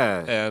good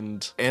at.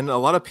 And a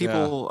lot of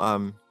people,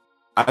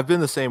 I've been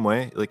the same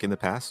way, like in the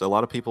past. A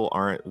lot of people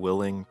aren't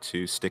willing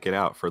to stick it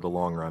out for the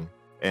long run,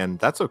 and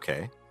that's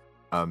okay.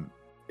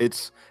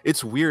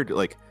 It's weird,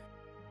 like,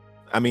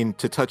 I mean,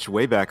 to touch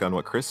way back on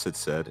what Chris had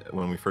said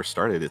when we first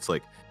started, it's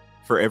like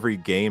for every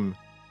game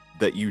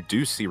that you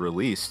do see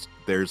released,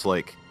 there's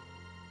like,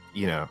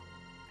 you know,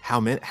 how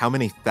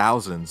many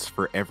thousands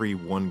for every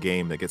one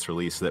game that gets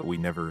released that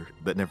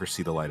never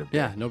see the light of day.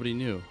 Yeah, nobody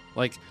knew.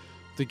 Like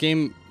the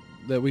game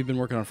that we've been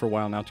working on for a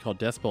while now, called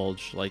Death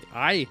Bulge. Like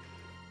I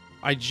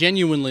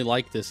genuinely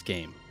like this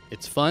game.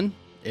 It's fun.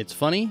 It's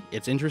funny.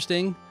 It's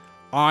interesting.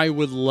 I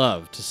would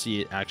love to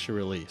see it actually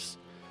release.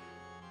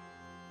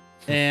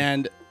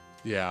 And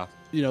yeah,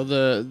 you know,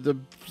 the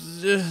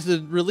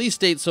release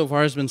date so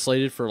far has been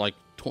slated for like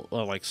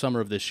summer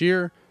of this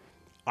year.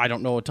 I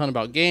don't know a ton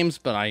about games,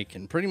 but I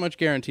can pretty much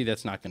guarantee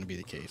that's not going to be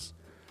the case.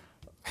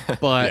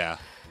 But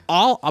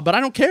but I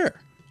don't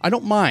care. I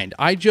don't mind.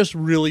 I just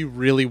really,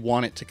 really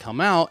want it to come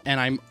out,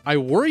 and I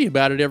worry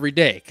about it every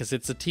day because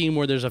it's a team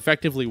where there's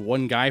effectively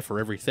one guy for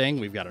everything.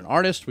 We've got an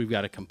artist, we've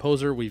got a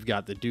composer, we've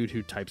got the dude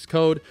who types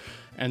code,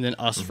 and then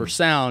us for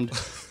sound,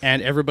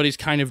 and everybody's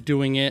kind of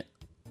doing it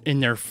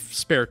in their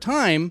spare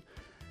time,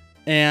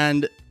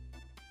 and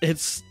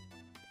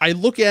I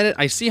look at it,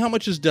 I see how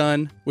much is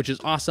done, which is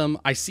awesome.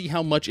 I see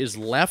how much is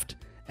left,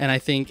 and I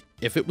think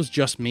if it was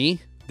just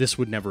me, this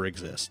would never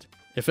exist.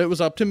 If it was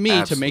up to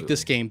me to make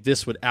this game,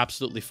 this would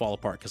absolutely fall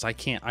apart because I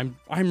can't.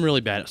 I'm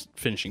really bad at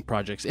finishing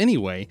projects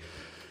anyway,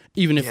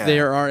 even if they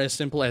are as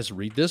simple as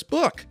read this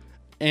book.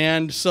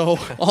 And so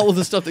all of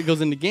the stuff that goes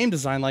into game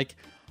design, like,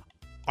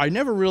 I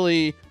never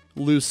really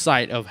lose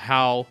sight of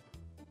how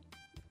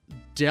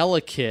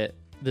delicate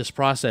this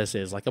process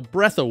is. Like a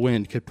breath of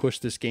wind could push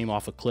this game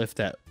off a cliff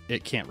that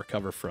it can't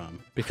recover from,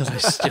 because I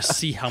just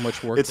see how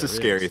much work it's a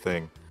scary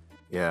thing.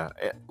 Yeah,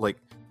 like,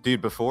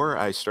 dude, before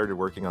I started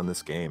working on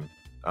this game,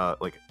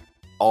 like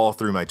all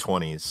through my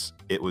 20s,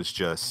 it was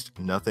just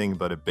nothing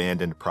but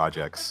abandoned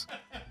projects.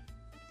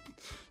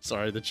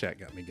 Sorry, the chat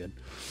got me good.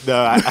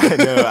 No, I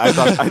know.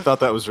 I thought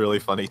that was really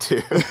funny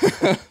too.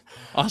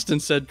 Austin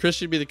said, Chris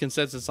should be the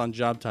consensus on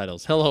job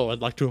titles. Hello,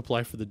 I'd like to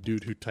apply for the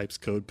dude who types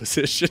code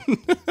position.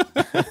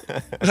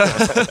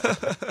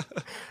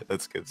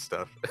 That's good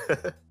stuff.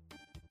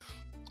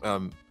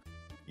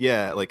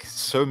 Yeah, like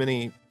so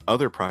many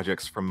other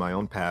projects from my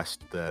own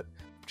past that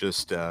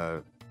just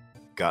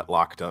got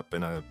locked up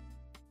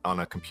on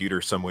a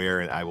computer somewhere,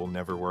 and I will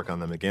never work on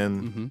them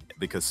again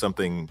because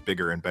something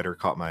bigger and better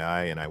caught my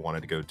eye, and I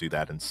wanted to go do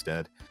that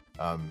instead.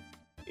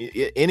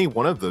 Any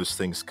one of those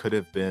things could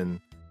have been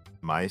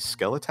my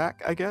Skeletak,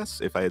 I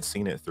guess, if I had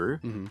seen it through.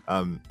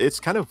 It's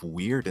kind of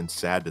weird and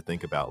sad to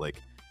think about,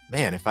 like,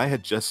 man, if I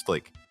had just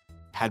like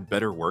had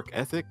better work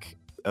ethic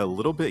a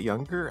little bit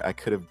younger, I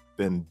could have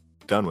been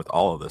done with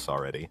all of this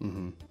already.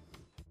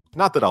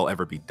 Not that I'll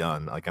ever be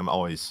done. Like, I'm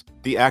always,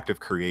 the act of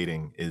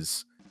creating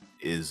is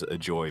a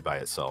joy by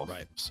itself.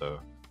 Right. So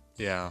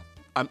yeah,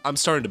 I'm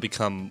starting to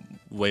become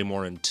way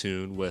more in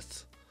tune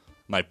with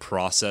my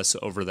process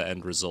over the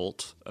end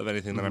result of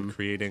anything that I'm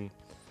creating,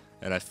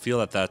 and I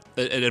feel that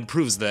it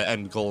improves the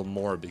end goal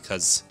more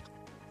because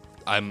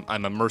I'm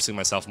immersing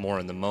myself more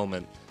in the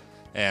moment.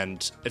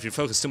 And if you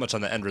focus too much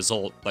on the end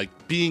result, like,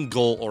 being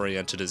goal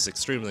oriented is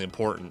extremely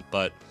important,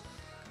 but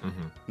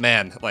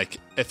man, like,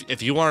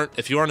 if you aren't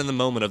in the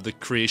moment of the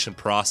creation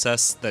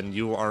process, then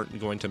you aren't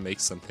going to make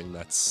something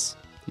that's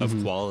of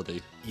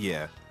quality.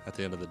 Yeah. At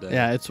the end of the day.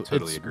 Yeah, it's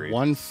Totally agree.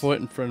 1 foot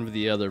in front of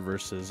the other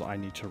versus I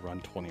need to run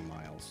 20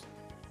 miles.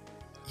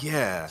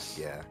 Yeah.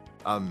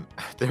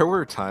 There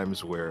were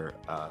times where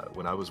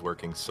when I was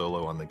working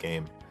solo on the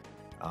game,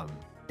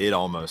 it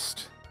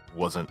almost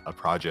wasn't a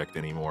project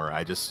anymore.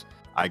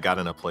 I got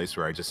in a place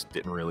where I just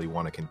didn't really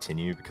want to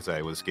continue because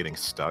I was getting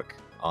stuck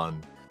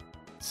on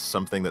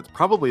something that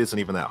probably isn't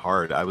even that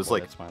hard. I was Boy,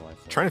 like that's my life,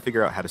 though. trying to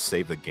figure out how to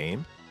save the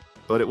game,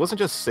 but it wasn't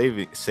just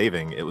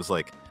saving. It was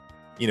like,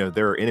 you know,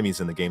 there are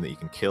enemies in the game that you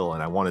can kill,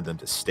 and I wanted them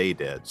to stay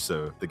dead.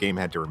 So the game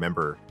had to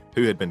remember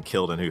who had been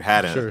killed and who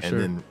hadn't,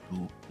 then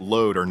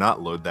load or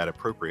not load that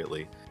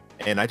appropriately.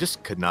 And I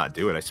just could not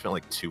do it. I spent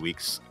like 2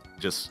 weeks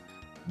just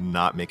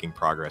not making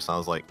progress. I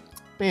was like,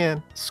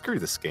 man, screw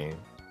this game.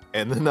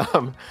 And then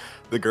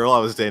the girl I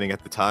was dating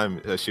at the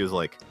time, she was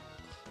like,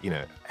 you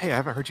know, hey, I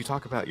haven't heard you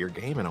talk about your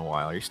game in a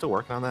while. Are you still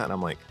working on that? And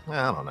I'm like,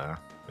 I don't know,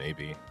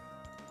 maybe.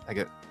 I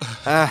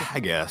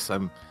guess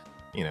I'm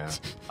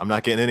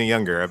not getting any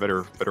younger. I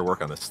better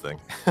work on this thing.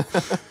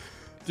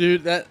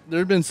 Dude, there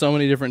have been so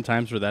many different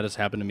times where that has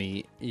happened to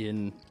me,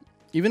 even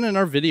in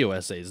our video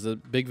essays, the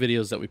big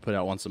videos that we put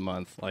out once a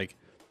month. Like,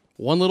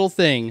 one little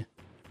thing,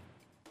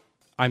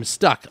 I'm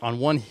stuck on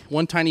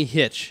one tiny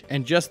hitch,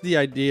 and just the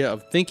idea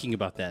of thinking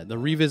about that,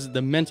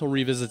 the mental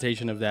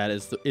revisitation of that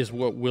is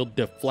what will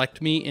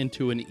deflect me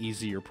into an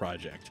easier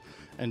project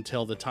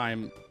until the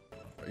time,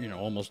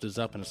 almost is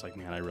up, and it's like,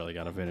 man, I really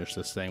got to finish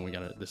this thing.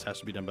 This has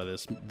to be done by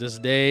this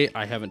day.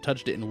 I haven't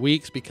touched it in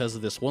weeks because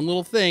of this one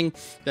little thing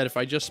that if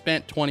I just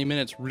spent 20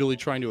 minutes really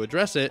trying to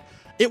address it,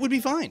 it would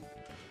be fine.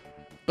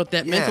 But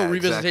that mental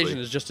revisitation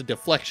is just a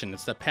deflection.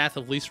 It's the path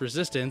of least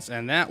resistance,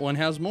 and that one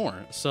has more.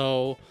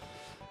 So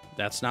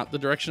that's not the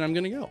direction I'm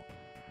going to go.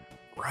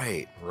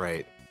 Right.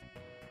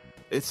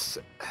 It's,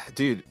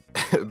 dude,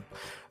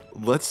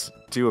 let's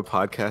do a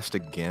podcast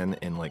again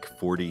in like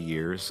 40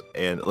 years.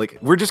 And like,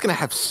 we're just going to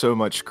have so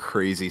much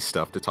crazy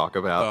stuff to talk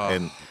about.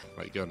 And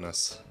my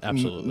goodness.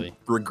 Absolutely.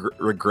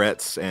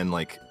 Regrets and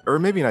like, or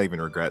maybe not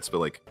even regrets, but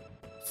like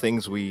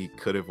things we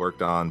could have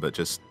worked on, but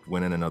just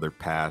went in another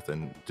path,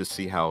 and just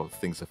see how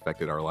things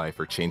affected our life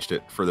or changed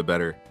it for the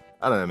better.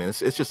 I don't know, man.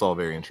 It's just all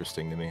very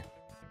interesting to me.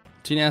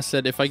 T-Nas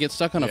said, if I get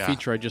stuck on a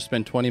feature, I just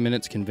spend 20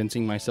 minutes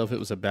convincing myself it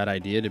was a bad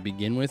idea to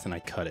begin with, and I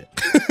cut it.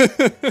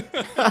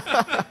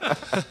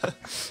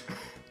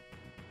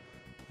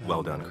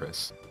 Well done,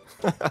 Chris.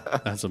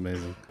 That's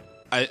amazing.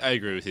 I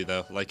agree with you,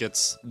 though. Like,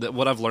 it's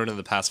what I've learned in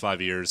the past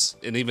 5 years,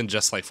 and even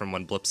just like from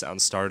when Blip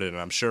Sound started,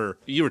 and I'm sure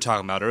you were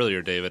talking about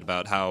earlier, David,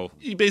 about how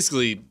you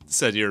basically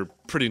said you're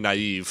pretty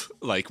naive,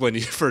 like when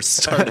you first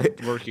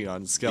started working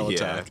on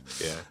Skeletak.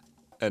 Yeah.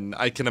 And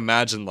I can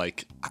imagine,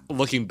 like,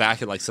 looking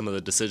back at, like, some of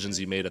the decisions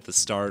you made at the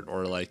start,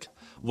 or, like,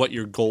 what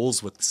your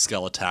goals with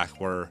Skeletak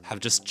were, have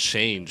just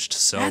changed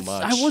so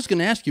much. I was going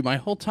to ask you my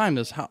whole time,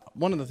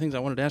 one of the things I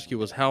wanted to ask you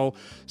was how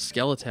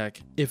Skeletak,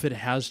 if it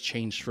has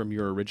changed from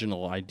your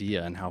original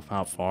idea, and how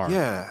far.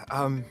 Yeah,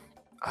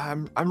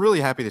 I'm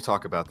really happy to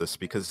talk about this,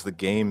 because the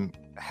game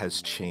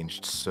has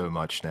changed so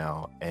much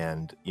now,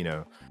 and,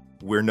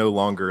 we're no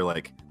longer,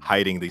 like,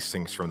 hiding these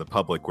things from the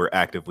public. We're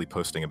actively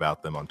posting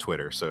about them on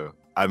Twitter, so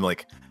I'm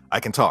like, I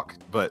can talk.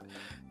 But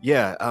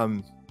yeah,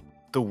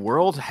 the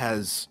world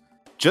has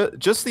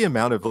just the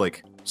amount of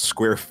like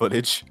square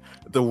footage,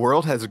 the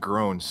world has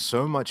grown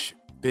so much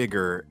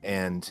bigger,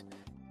 and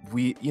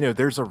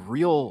there's a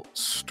real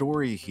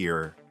story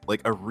here,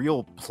 like a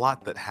real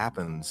plot that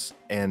happens.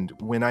 And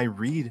when I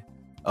read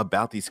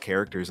about these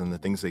characters and the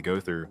things they go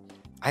through,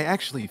 I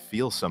actually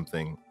feel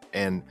something.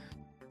 And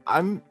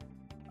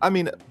I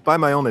mean, by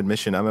my own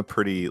admission, I'm a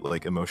pretty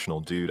like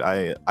emotional dude.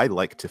 I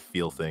like to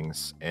feel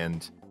things,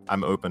 and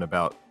I'm open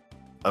about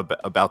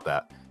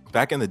that.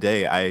 Back in the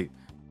day, I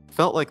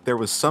felt like there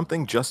was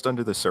something just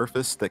under the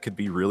surface that could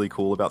be really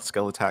cool about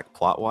Skeletak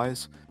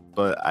plot-wise,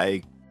 but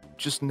I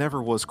just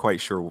never was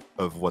quite sure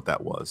of what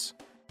that was.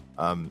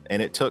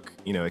 And it took,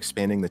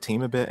 expanding the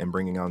team a bit and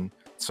bringing on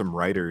some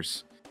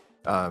writers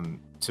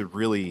to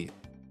really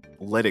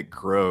let it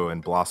grow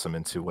and blossom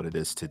into what it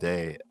is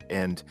today.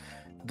 And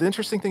the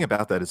interesting thing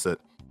about that is that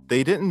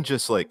they didn't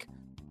just like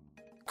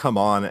come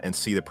on and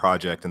see the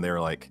project and they were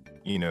like,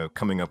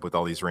 coming up with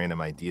all these random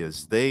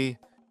ideas. They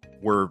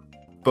were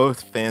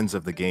both fans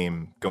of the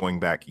game going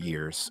back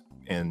years,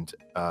 and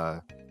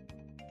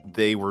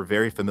they were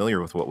very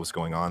familiar with what was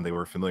going on. They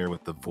were familiar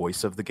with the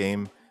voice of the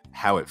game,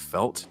 how it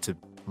felt to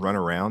run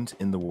around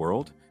in the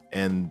world,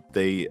 and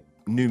they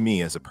knew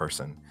me as a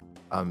person.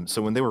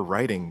 So when they were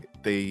writing,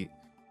 they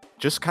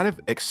just kind of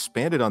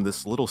expanded on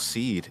this little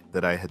seed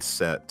that I had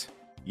set,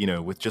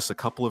 with just a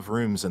couple of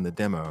rooms in the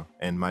demo,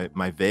 and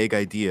my vague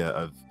idea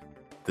of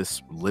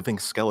this living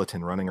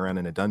skeleton running around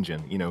in a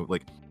dungeon.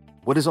 Like,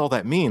 what does all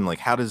that mean? Like,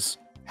 how does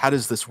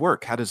this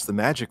work? How does the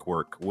magic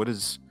work? What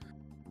is,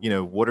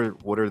 what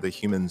are the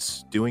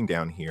humans doing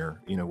down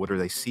here? What are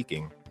they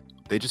seeking?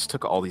 They just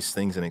took all these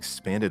things and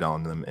expanded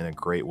on them in a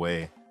great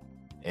way.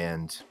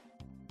 And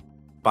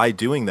by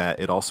doing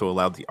that, it also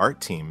allowed the art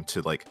team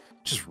to like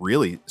just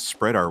really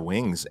spread our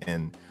wings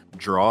and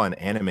draw and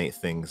animate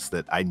things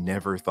that I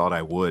never thought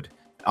I would.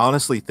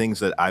 Honestly, things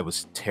that I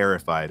was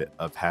terrified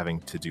of having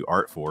to do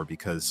art for,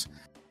 because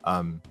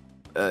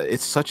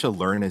it's such a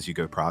learn as you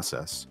go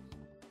process.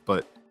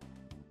 But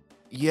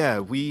yeah,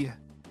 we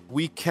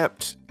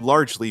kept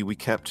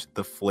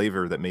the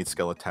flavor that made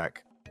Skeletak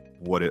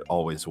what it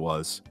always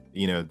was.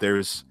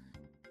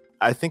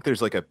 I think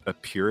there's like a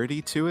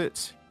purity to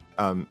it.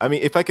 I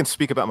mean, if I can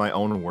speak about my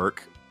own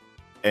work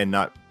and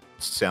not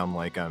sound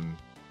like I'm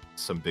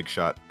some big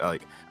shot,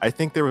 like, I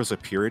think there was a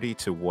purity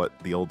to what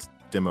the old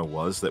demo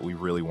was that we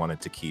really wanted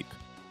to keep.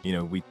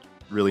 We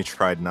really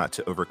tried not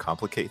to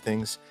overcomplicate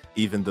things,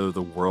 even though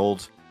the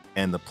world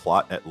and the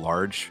plot at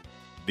large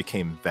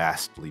became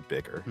vastly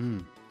bigger.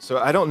 So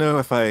I don't know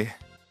if I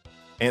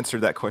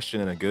answered that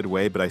question in a good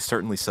way, but I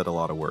certainly said a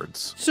lot of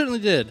words. Certainly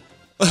did.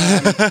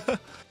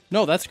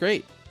 No, that's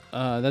great.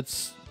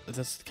 That's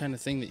the kind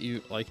of thing that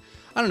you like.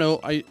 I don't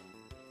know.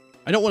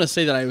 I don't want to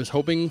say that I was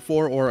hoping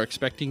for or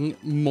expecting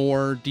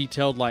more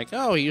detailed, like,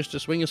 oh, he used to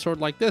swing his sword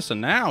like this,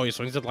 and now he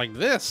swings it like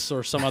this,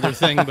 or some other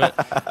thing.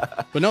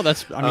 But no,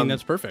 that's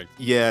perfect.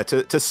 Yeah.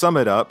 To sum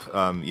it up,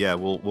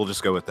 we'll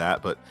just go with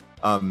that. But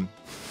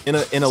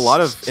in a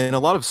lot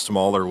of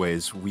smaller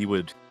ways, we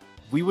would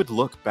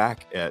look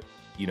back at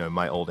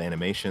my old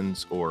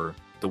animations or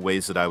the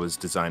ways that I was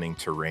designing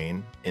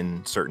terrain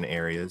in certain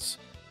areas.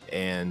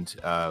 And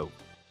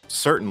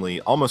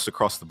certainly, almost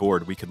across the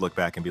board, we could look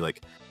back and be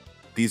like,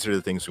 these are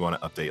the things we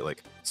want to update.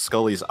 Like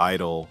Scully's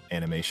idle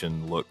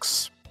animation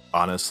looks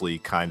honestly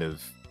kind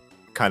of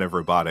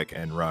robotic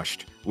and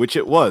rushed, which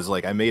it was.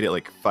 Like I made it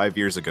like 5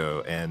 years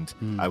ago, and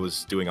I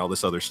was doing all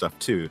this other stuff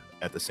too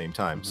at the same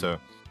time. So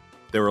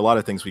there were a lot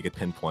of things we could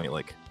pinpoint,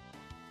 like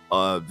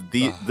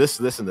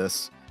this and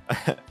this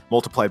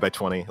multiplied by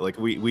 20. Like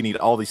we need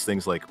all these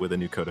things like with a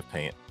new coat of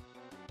paint.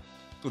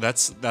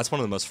 That's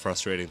one of the most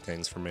frustrating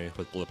things for me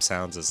with Blip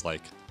Sounds is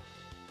like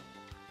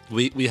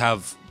we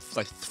have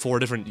like 4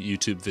 different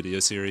YouTube video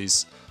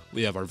series.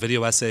 We have our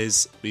video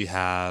essays, we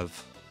have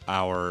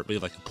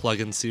like a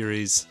plugin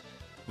series,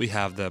 we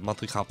have the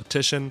monthly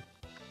competition,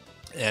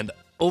 and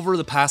over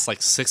the past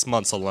like 6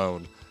 months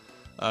alone,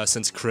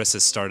 since Chris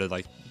has started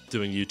like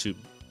doing YouTube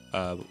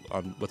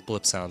with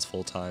Blip Sounds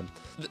full time,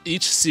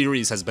 each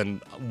series has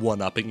been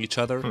one-upping each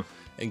other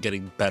and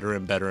getting better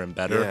and better and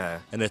better. Yeah.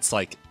 And it's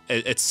like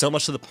it's so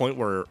much to the point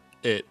where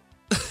it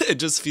it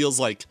just feels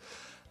like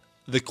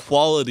the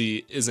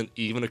quality isn't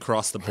even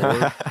across the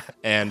board,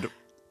 and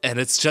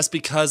it's just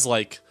because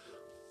like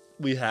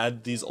we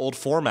had these old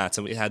formats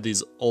and we had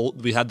this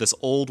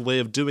old way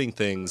of doing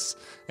things,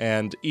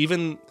 and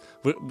even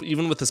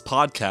with this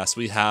podcast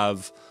we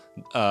have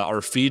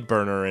our feed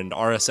burner and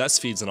RSS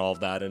feeds and all of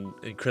that, and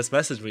Chris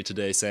messaged me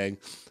today saying,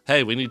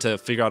 hey, we need to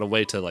figure out a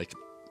way to like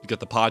get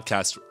the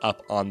podcast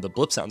up on the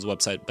Blip Sounds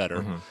website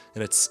better.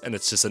 And it's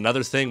just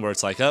another thing where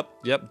it's like,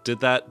 did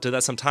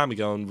that some time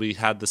ago and we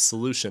had the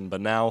solution,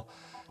 but now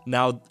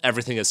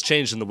everything has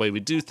changed in the way we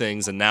do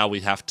things, and now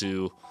we have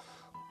to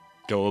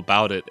go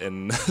about it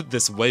in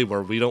this way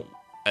where we don't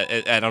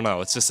I don't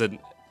know, it's just an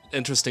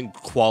interesting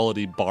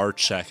quality bar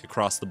check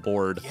across the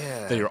board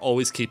that you're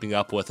always keeping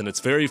up with, and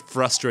it's very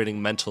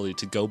frustrating mentally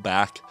to go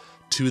back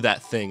to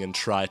that thing and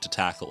try to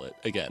tackle it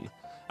again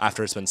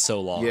after it's been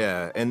so long.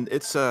 Yeah, and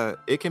it's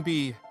it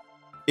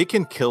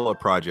can kill a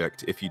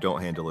project if you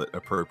don't handle it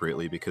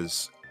appropriately,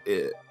 because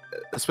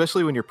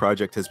especially when your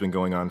project has been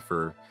going on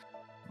for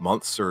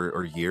months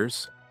or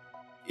years,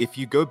 if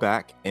you go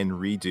back and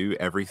redo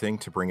everything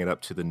to bring it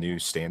up to the new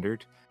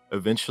standard,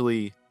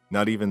 eventually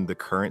not even the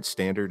current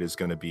standard is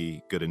going to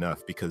be good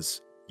enough,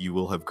 because you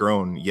will have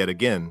grown yet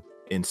again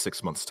in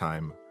 6 months'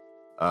 time.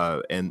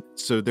 And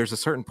so there's a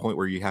certain point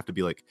where you have to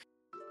be like,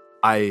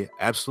 I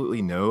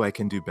absolutely know I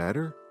can do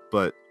better,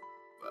 but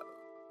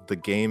the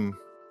game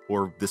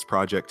or this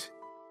project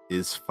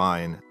is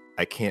fine.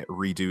 I can't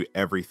redo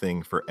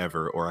everything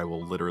forever, or I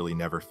will literally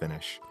never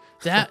finish.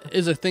 That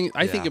is a thing.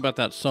 I think about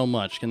that so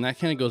much, and that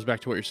kind of goes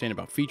back to what you're saying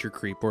about feature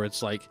creep, where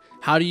it's like,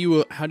 how do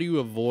you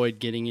avoid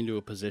getting into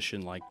a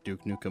position like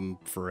Duke Nukem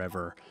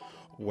Forever,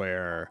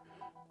 where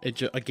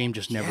a game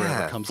just never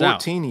ever comes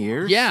out? 14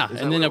 years. Yeah,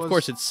 and then of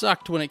course it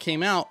sucked when it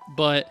came out,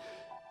 but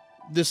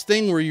this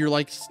thing where you're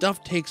like,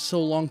 stuff takes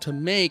so long to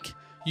make,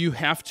 you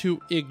have to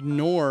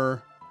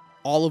ignore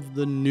all of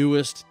the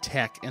newest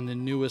tech and the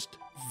newest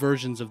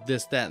versions of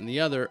this, that, and the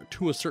other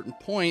to a certain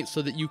point,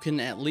 so that you can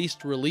at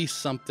least release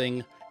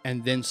something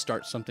and then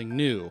start something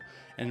new.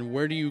 And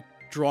where do you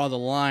draw the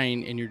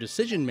line in your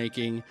decision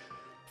making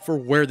for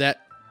where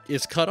that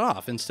is cut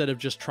off, instead of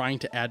just trying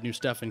to add new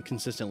stuff and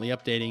consistently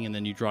updating, and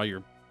then you draw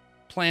your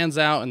plans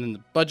out and then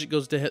the budget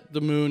goes to hit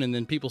the moon, and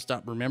then people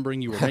stop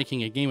remembering you were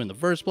making a game in the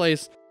first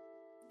place.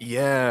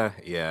 Yeah.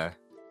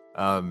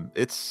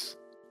 It's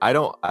I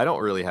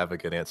don't really have a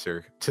good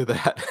answer to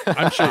that.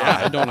 I'm sure.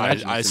 I don't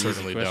imagine I it's an easy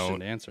certainly question don't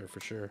to answer for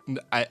sure.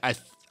 I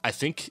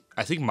think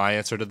my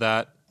answer to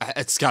that,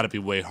 it's got to be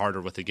way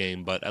harder with the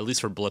game, but at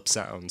least for Blip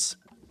Sounds,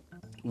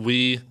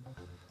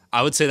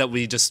 I would say that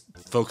we just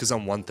focus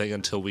on one thing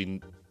until we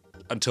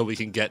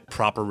can get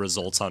proper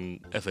results on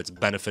if it's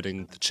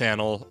benefiting the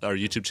channel, our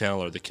YouTube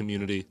channel, or the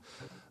community,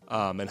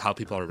 and how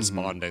people are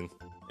responding.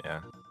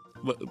 Yeah.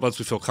 Once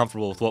we feel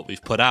comfortable with what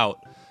we've put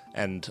out,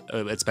 and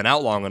it's been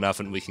out long enough,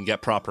 and we can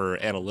get proper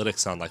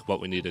analytics on like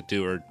what we need to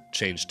do or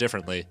change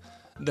differently,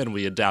 then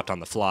we adapt on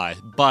the fly.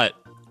 But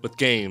with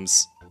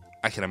games,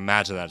 I can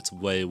imagine that it's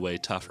way, way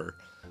tougher,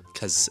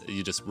 because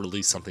you just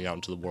release something out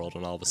into the world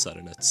and all of a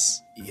sudden it's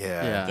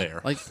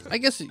there. Like, I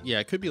guess,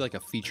 it could be like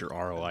a feature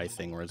ROI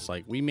thing, where it's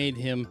like, we made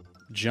him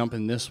jump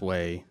in this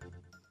way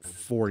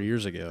 4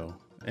 years ago,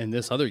 and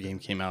this other game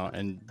came out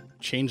and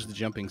changed the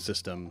jumping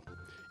system.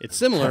 It's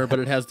similar, but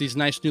it has these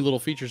nice new little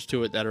features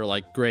to it that are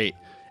like, great.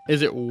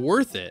 Is it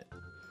worth it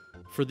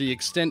for the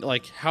extent,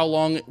 like, how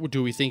long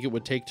do we think it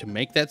would take to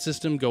make that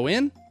system go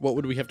in? What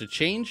would we have to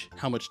change?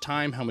 How much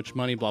time, how much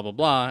money, blah, blah,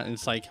 blah. And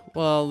it's like,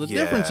 well, the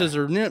differences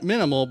are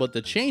minimal, but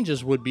the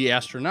changes would be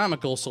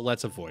astronomical, so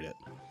let's avoid it.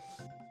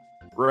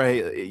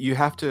 Right. You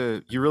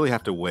really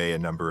have to weigh a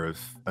number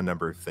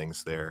of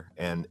things there.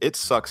 And it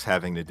sucks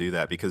having to do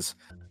that, because,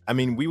 I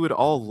mean, we would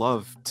all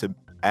love to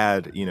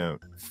add,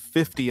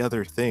 50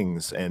 other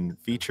things and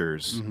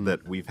features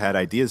that we've had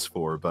ideas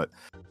for, but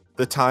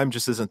the time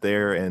just isn't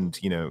there. And,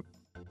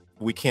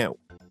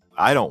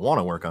 I don't want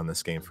to work on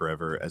this game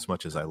forever as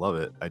much as I love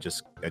it. I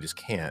just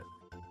can't.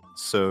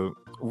 So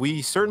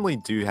we certainly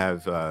do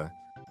have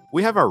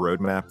we have our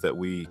roadmap that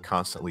we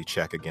constantly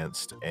check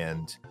against,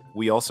 and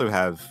we also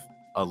have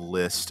a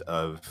list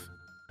of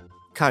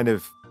kind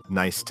of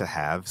nice to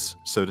haves,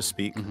 so to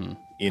speak. Mhm.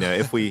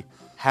 If we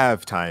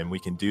have time, we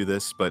can do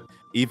this, but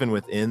even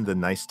within the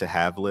nice to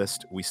have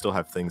list, we still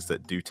have things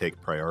that do take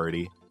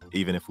priority,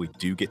 even if we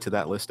do get to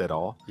that list at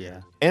all.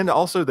 Yeah. And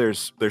also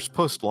there's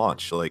post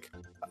launch. Like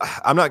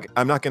I'm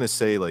not gonna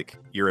say like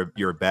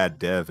you're a bad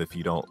dev if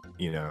you don't,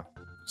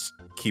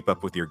 keep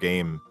up with your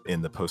game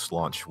in the post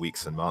launch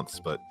weeks and months.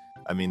 But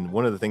I mean,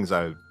 one of the things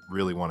I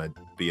really want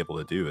to be able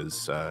to do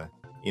is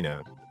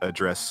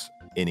address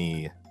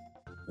any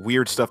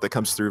weird stuff that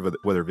comes through,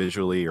 whether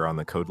visually or on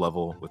the code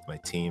level with my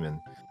team, and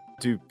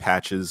do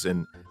patches.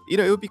 And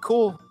it would be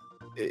cool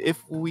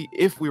if we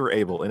were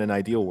able, in an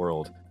ideal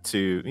world,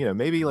 to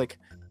maybe like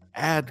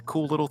add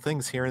cool little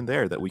things here and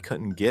there that we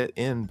couldn't get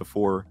in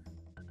before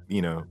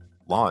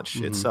launch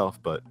Mhm.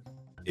 itself. But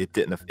it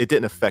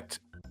didn't affect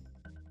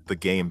the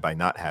game by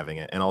not having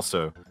it. And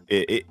also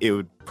it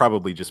would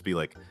probably just be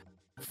like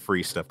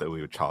free stuff that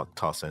we would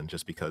toss in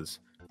just because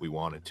we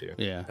wanted to.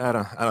 Yeah.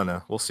 I don't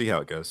know. We'll see how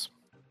it goes.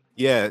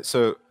 Yeah,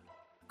 so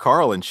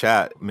Carl in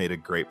chat made a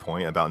great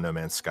point about No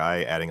Man's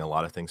Sky adding a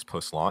lot of things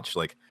post-launch.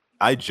 Like,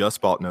 I just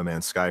bought No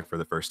Man's Sky for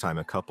the first time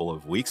a couple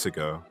of weeks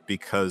ago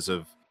because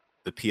of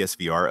the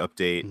PSVR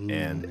update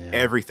and yeah.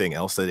 everything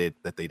else that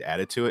they'd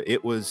added to it.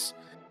 It was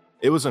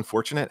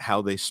unfortunate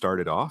how they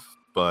started off,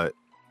 but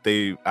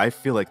I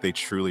feel like they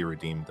truly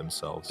redeemed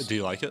themselves. Do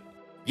you like it?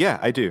 Yeah,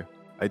 I do.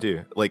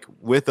 Like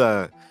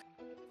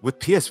with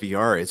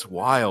PSVR, it's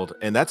wild,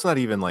 and that's not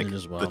even like It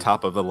is the wild.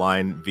 top of the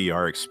line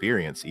VR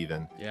experience,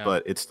 even. Yeah.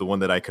 But it's the one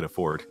that I could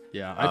afford.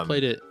 Yeah, I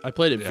played it. I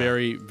played it yeah.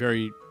 very,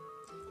 very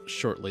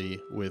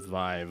shortly with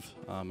Vive.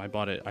 I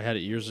bought it. I had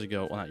it years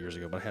ago. Well, not years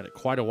ago, but I had it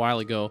quite a while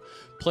ago.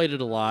 Played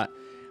it a lot.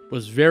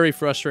 Was very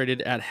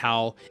frustrated at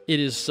how it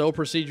is so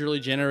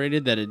procedurally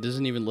generated that it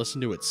doesn't even listen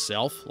to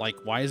itself. Like,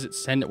 why is it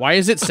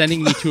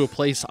sending me to a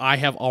place I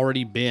have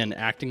already been,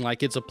 acting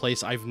like it's a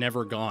place I've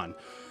never gone?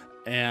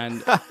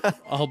 And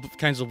all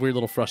kinds of weird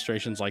little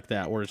frustrations like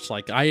that, where it's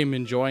like I am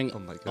enjoying Oh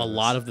my a goodness.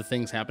 lot of the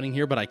things happening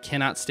here, but I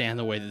cannot stand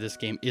the way that this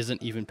game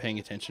isn't even paying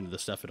attention to the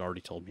stuff it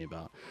already told me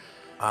about.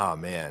 Oh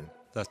man,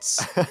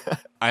 That's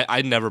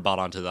I never bought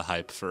onto the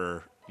hype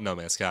for No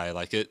Man's Sky.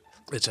 Like it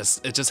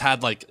just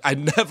had like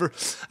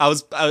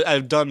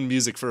I've done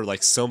music for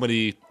like so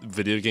many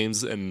video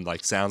games and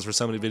like sounds for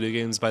so many video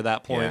games by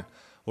that point. Yeah.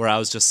 Where I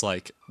was just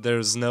like,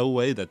 there's no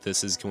way that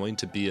this is going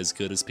to be as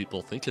good as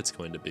people think it's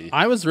going to be.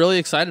 I was really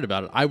excited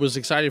about it. I was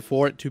excited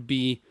for it to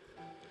be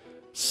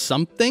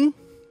something,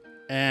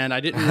 and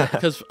I didn't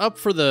because up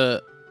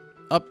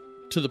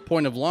to the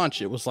point of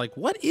launch, it was like,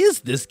 what is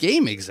this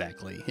game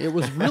exactly? It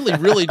was really,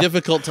 really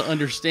difficult to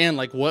understand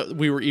like what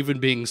we were even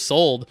being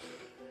sold.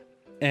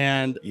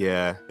 And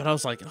yeah. but I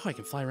was like, oh, I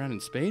can fly around in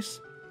space.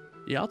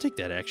 Yeah, I'll take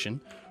that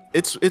action.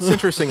 It's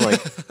interesting.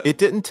 Like, it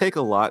didn't take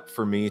a lot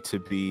for me to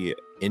be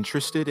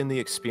interested in the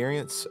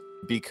experience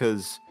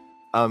because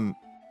I'm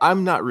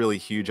not really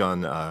huge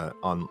on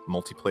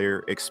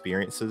multiplayer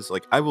experiences.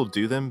 Like, I will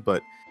do them,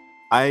 but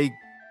I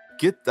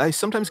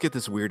sometimes get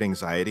this weird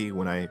anxiety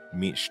when I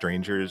meet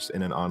strangers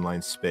in an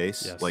online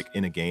space, Yes. like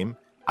in a game.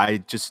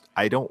 I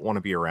don't want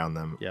to be around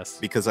them Yes.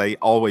 because I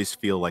always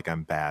feel like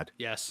I'm bad,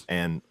 Yes.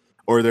 and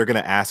or they're gonna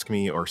ask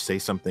me or say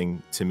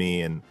something to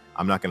me and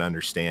I'm not gonna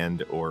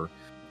understand or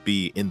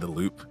be in the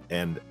loop,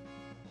 and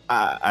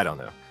I don't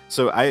know.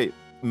 So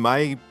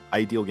my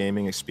ideal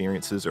gaming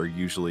experiences are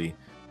usually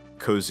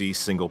cozy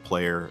single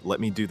player.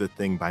 Let me do the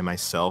thing by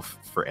myself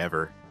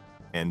forever,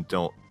 and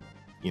don't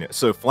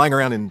So flying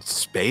around in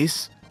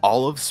space,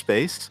 all of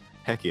space,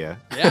 heck yeah.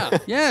 Yeah.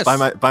 Yes.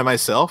 by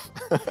myself.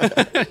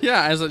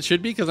 Yeah, as it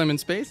should be because I'm in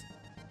space.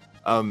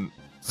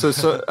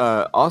 So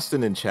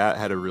Austin in chat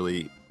had a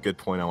really good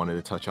point I wanted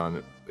to touch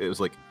on. It was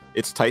like,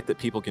 it's tight that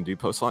people can do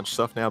post-launch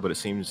stuff now, but it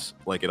seems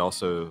like it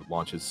also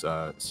launches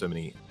so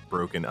many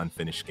broken,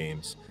 unfinished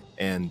games,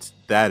 and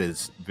that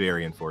is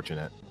very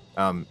unfortunate.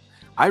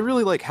 I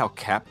really like how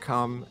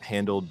Capcom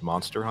handled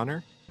Monster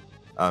Hunter.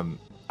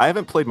 I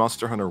haven't played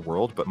Monster Hunter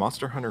World, but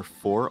Monster Hunter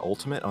 4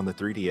 Ultimate on the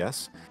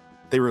 3DS,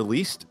 they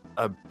released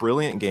a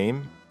brilliant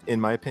game,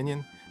 in my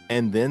opinion,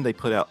 and then they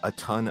put out a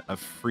ton of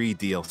free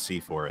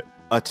DLC for it.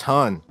 A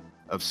ton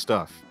of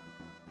stuff.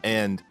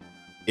 And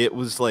it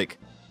was like,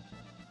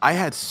 I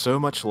had so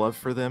much love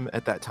for them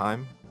at that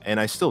time, and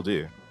I still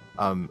do.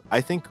 I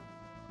think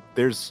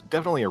there's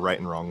definitely a right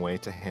and wrong way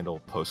to handle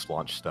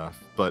post-launch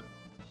stuff, but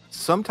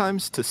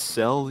sometimes to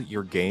sell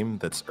your game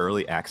that's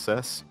early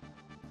access,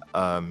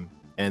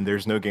 and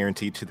there's no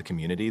guarantee to the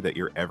community that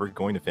you're ever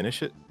going to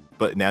finish it,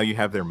 but now you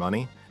have their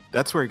money,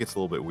 that's where it gets a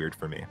little bit weird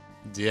for me.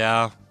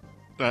 Yeah.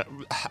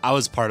 I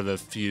was part of a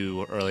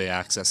few early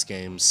access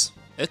games.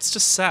 It's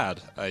just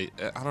sad. I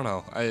don't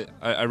know.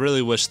 I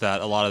really wish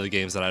that a lot of the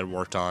games that I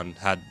worked on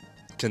had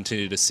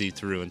continued to see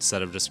through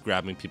instead of just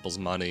grabbing people's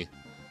money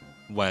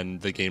when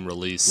the game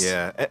released.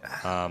 Yeah.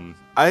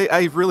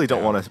 I really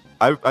don't want to.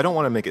 I don't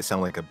want to make it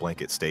sound like a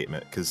blanket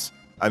statement, because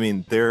I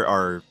mean there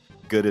are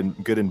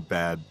good and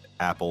bad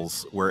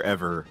apples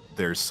wherever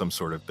there's some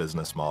sort of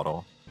business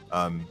model.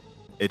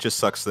 It just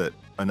sucks that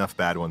enough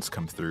bad ones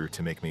come through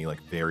to make me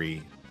like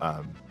very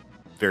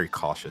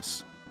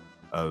cautious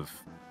of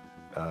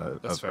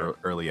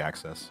early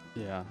access.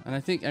 Yeah, and I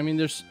think, I mean,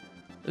 there's,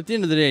 at the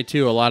end of the day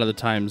too, a lot of the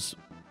times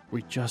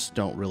we just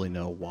don't really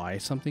know why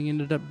something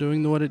ended up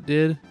doing what it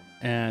did,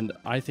 and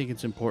I think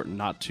it's important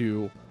not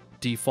to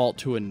default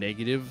to a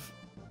negative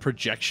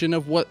projection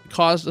of what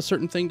caused a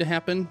certain thing to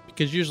happen,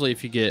 because usually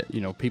if you get,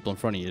 you know, people in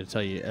front of you to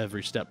tell you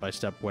every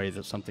step-by-step way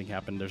that something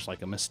happened, there's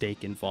like a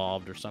mistake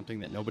involved or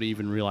something that nobody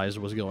even realized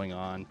was going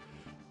on.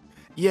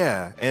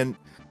 Yeah, and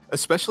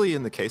especially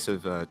in the case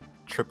of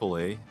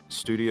AAA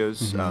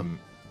studios,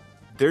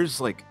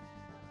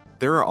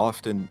 there are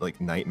often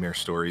like nightmare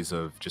stories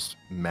of just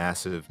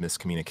massive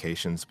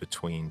miscommunications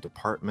between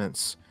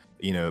departments.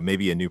 You know,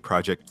 maybe a new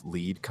project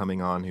lead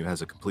coming on who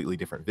has a completely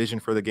different vision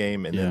for the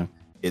game, and then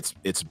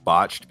it's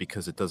botched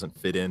because it doesn't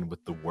fit in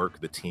with the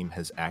work the team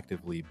has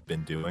actively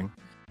been doing.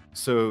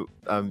 So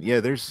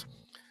there's,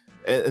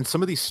 and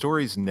some of these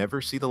stories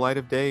never see the light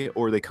of day,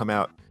 or they come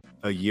out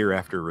a year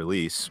after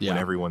release when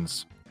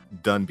everyone's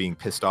done being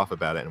pissed off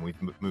about it and we've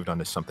moved on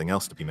to something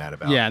else to be mad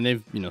about. Yeah, and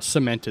they've, you know,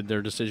 cemented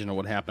their decision of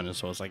what happened, and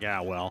so it's like,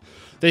 well,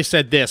 they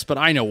said this, but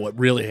I know what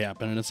really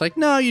happened, and it's like,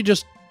 no, you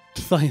just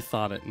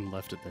thought it and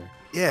left it there.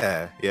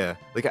 Yeah.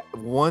 Like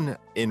one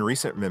in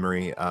recent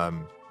memory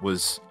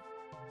was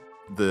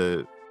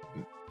the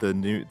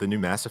new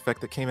Mass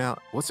Effect that came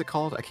out. What's it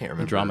called? I can't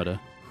remember.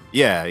 Andromeda.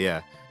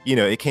 Yeah. You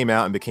know, it came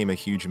out and became a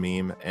huge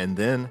meme, and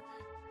then,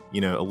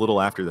 you know, a little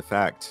after the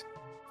fact,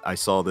 I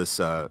saw this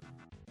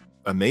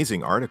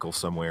amazing article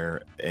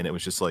somewhere, and it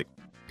was just like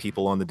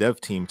people on the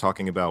dev team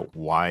talking about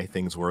why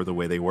things were the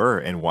way they were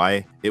and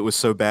why it was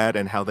so bad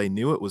and how they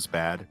knew it was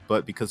bad,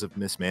 but because of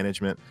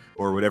mismanagement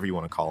or whatever you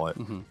want to call it,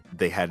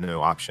 they had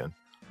no option.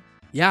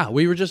 Yeah,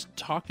 we were just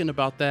talking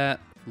about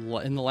that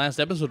in the last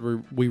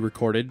episode we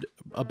recorded,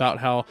 about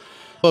how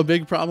a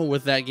big problem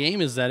with that game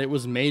is that it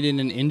was made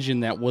in an engine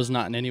that was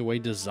not in any way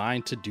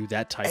designed to do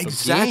that type of game.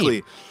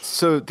 Exactly.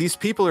 So these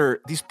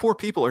poor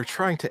people are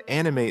trying to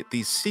animate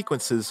these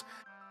sequences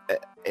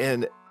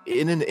and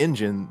in an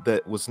engine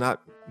that was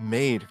not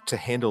made to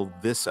handle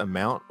this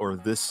amount or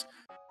this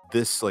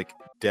like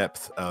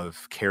depth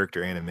of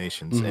character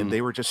animations, and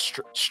they were just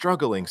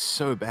struggling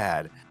so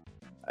bad.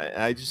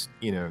 I just,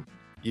 you know,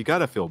 you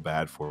gotta feel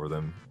bad for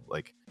them.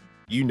 Like,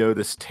 you know,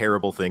 this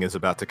terrible thing is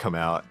about to come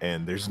out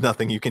and there's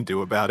nothing you can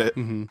do about it.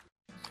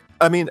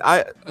 I mean,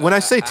 when I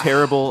say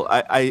terrible,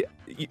 I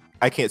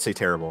can't say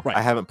terrible. Right.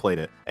 I haven't played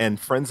it, and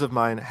friends of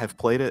mine have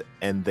played it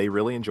and they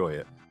really enjoy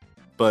it.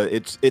 But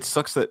it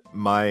sucks that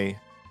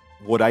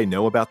what I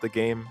know about the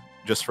game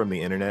just from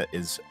the internet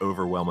is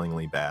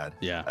overwhelmingly bad.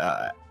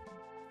 Yeah.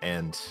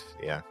 And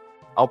yeah,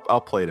 I'll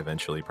play it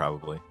eventually,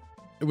 probably.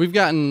 We've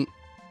gotten,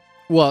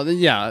 well,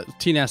 yeah,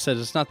 TNAS says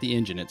it's not the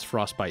engine, it's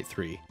Frostbite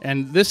 3.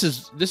 And this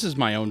is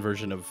my own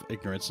version of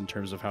ignorance in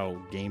terms of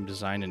how game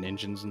design and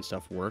engines and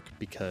stuff work,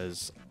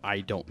 because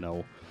I don't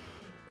know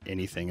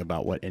anything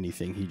about what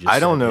anything he just I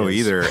don't know is.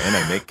 either, and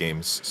I make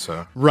games,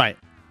 so. Right.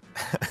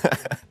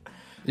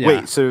 Yeah.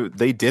 Wait, so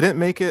they didn't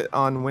make it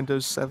on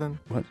Windows 7?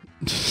 What?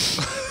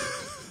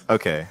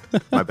 Okay,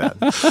 my bad.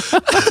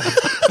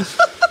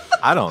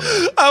 I don't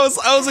know.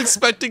 I was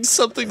expecting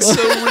something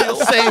so real.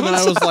 Same, and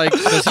I was like,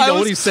 does he know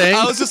what he's saying?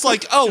 I was just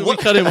like, oh, what,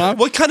 cut him off?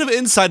 What kind of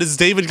insight is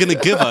David going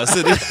to give us?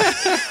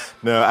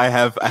 No, I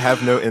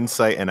have no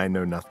insight, and I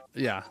know nothing.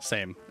 Yeah,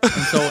 same.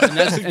 And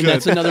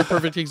that's another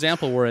perfect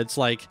example where it's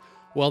like,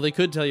 well, they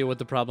could tell you what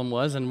the problem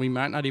was, and we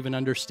might not even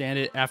understand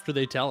it after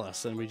they tell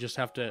us, and we just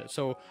have to.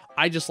 So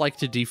I just like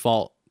to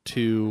default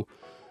to.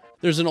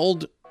 There's an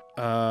old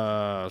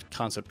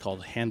concept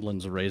called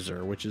Handlin's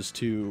razor, which is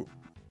to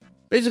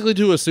basically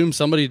to assume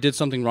somebody did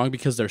something wrong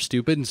because they're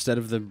stupid instead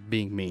of them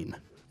being mean.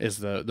 Is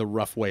the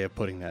rough way of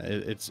putting that.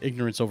 It's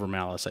ignorance over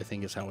malice, I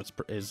think, is how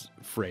is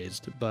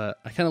phrased. But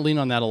I kind of lean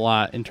on that a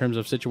lot in terms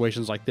of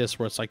situations like this,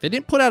 where it's like they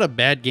didn't put out a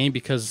bad game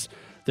because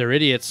they're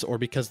idiots or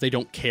because they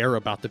don't care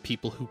about the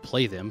people who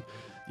play them.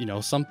 You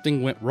know,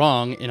 something went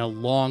wrong in a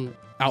long,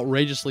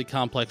 outrageously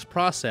complex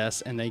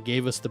process, and they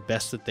gave us the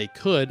best that they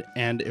could.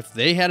 And if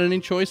they had any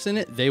choice in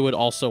it, they would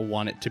also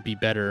want it to be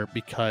better,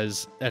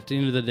 because at the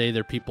end of the day,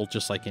 they're people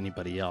just like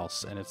anybody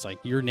else. And it's like,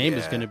 your name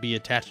is going to be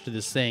attached to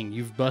this thing.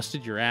 You've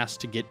busted your ass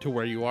to get to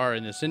where you are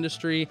in this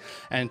industry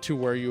and to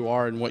where you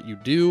are in what you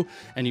do.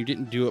 And you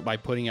didn't do it by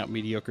putting out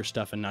mediocre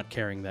stuff and not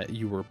caring that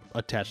you were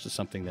attached to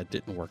something that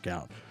didn't work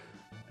out.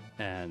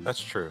 And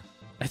that's true.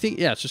 I think,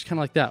 yeah, it's just kind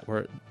of like that,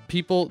 where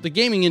the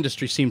gaming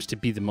industry seems to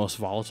be the most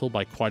volatile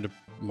by quite a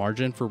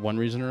margin for one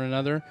reason or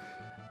another,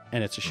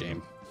 and it's a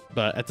shame.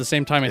 But at the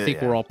same time, I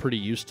think we're all pretty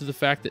used to the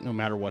fact that no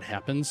matter what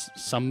happens,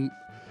 some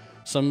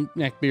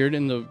neckbeard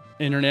in the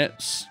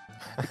internet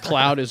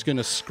cloud is going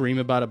to scream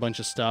about a bunch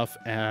of stuff,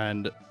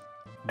 and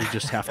we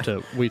just have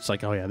to. It's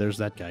like, oh yeah, there's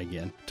that guy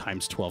again,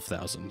 times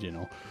 12,000. You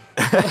know,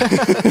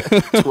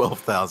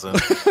 12,000.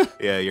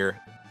 Yeah, you're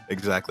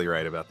exactly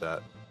right about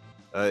that.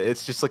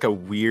 It's just like a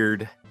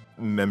weird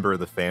member of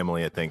the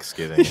family at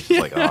Thanksgiving. It's just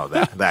like, oh,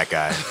 that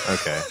guy.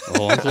 Okay.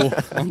 Oh,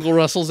 Uncle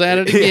Russell's at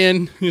it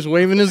again. He's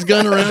waving his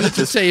gun around at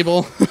the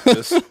table.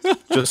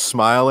 just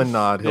smile and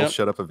nod. He'll Yep.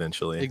 shut up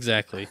eventually.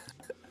 Exactly.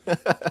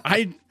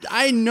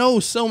 I know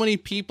so many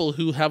people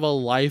who have a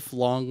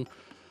lifelong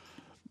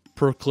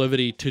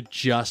proclivity to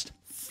just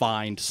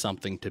find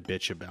something to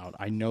bitch about.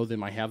 I know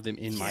them. I have them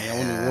in my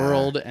own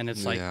world, and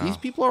it's like, Yeah. these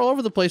people are all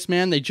over the place,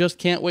 man. They just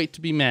can't wait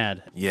to be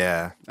mad.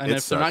 Yeah. And it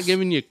if they're not sucks.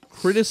 giving you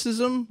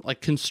criticism, like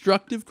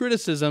constructive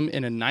criticism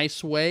in a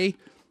nice way,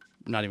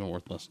 not even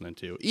worth listening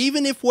to.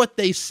 Even if what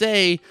they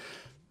say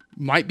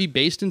might be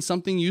based in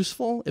something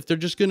useful, if they're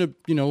just gonna,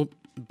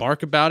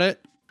 bark about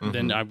it,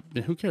 then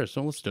who cares?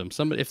 Don't listen to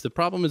them. If the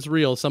problem is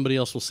real, somebody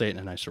else will say it in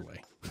a nicer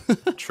way.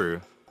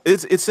 True.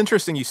 It's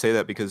interesting you say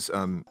that because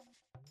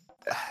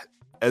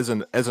as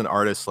an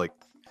artist, like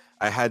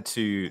I had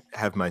to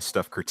have my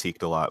stuff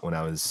critiqued a lot when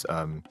I was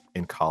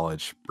in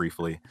college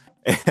briefly,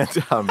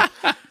 and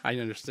I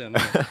understand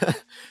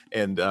that.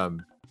 and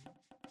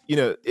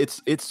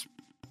it's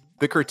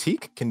the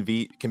critique can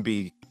be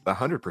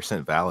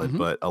 100% valid,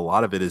 but a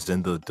lot of it is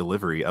in the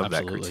delivery of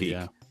that Absolutely, critique.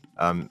 yeah.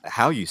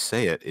 How you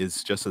say it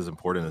is just as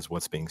important as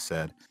what's being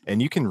said,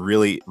 and you can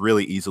really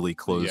easily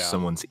close Yeah.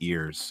 someone's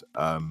ears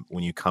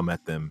when you come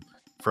at them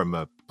from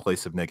a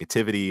place of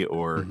negativity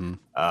or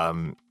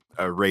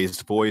a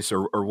raised voice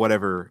or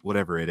whatever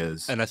it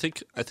is. And I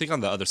think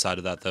on the other side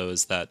of that though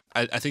is that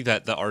I think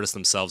that the artists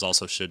themselves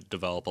also should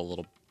develop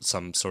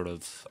some sort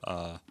of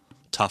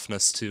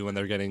toughness too when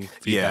they're getting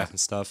feedback and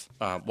stuff.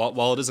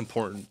 While it is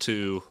important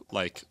to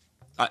like.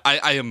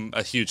 I am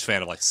a huge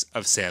fan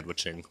of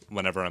sandwiching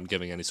whenever I'm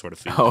giving any sort of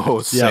feedback.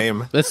 Oh, same.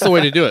 Yeah, that's the way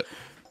to do it.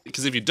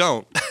 Because if you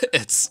don't,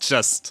 it's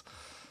just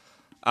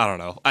I don't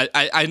know.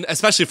 I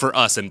especially for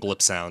us in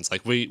Blip Sounds,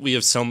 like we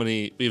have so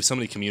many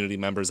community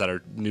members that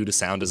are new to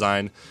sound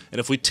design, and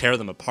if we tear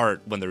them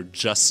apart when they're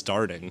just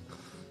starting,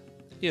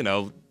 they're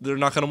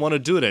not going to want to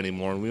do it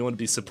anymore. And we want to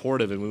be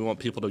supportive, and we want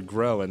people to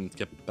grow and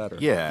get better.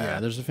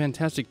 Yeah, there's a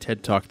fantastic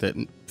TED Talk that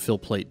Phil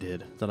Plait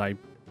did that I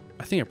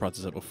think I brought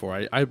this up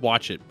before. I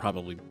watch it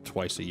probably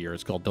twice a year.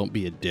 It's called Don't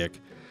Be a Dick.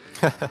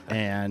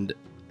 And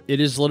it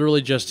is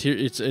literally just here.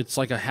 It's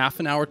like a half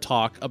an hour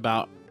talk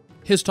about,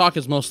 his talk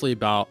is mostly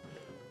about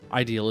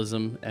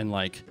idealism and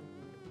like,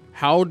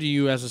 how do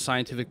you as a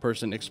scientific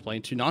person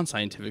explain to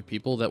non-scientific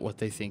people that what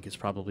they think is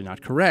probably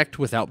not correct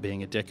without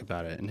being a dick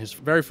about it? And his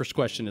very first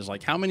question is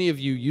like, how many of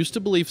you used to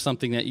believe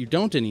something that you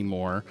don't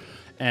anymore,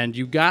 and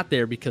you got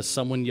there because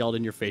someone yelled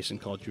in your face and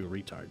called you a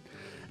retard?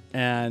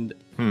 And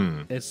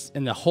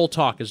the whole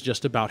talk is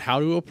just about how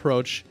to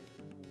approach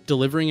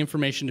delivering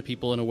information to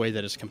people in a way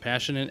that is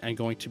compassionate and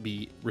going to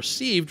be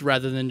received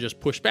rather than just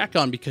pushed back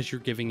on because you're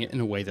giving it in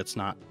a way that's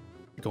not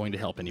going to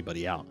help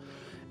anybody out.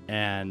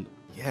 And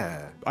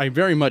Yeah. I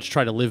very much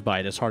try to live by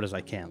it as hard as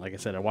I can. Like I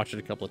said, I watch it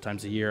a couple of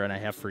times a year, and I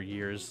have for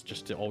years,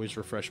 just to always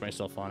refresh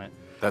myself on it.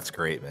 That's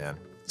great, man.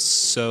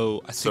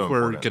 So I think So we're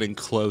important. getting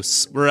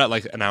close. We're at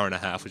like an hour and a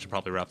half. We should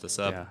probably wrap this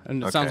up. Yeah,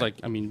 and it Okay. sounds like,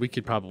 we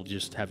could probably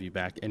just have you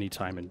back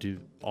anytime and do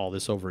all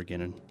this over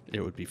again, and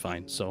it would be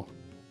fine. So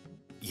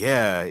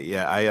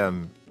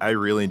Yeah. I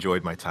really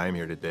enjoyed my time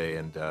here today,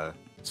 and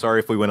sorry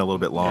if we went a little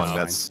bit long.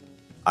 That's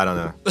I don't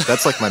know.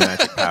 That's like my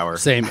magic power.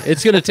 same.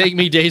 It's gonna take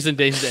me days and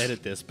days to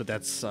edit this, but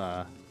that's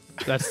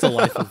the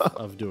life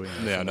of doing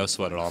this. Yeah, no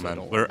sweat at all, So man.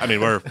 don't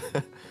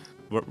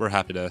We're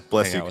happy to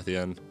Bless hang you. out with you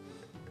and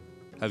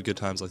have good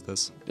times like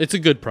this. It's a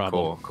good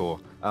problem.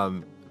 Cool.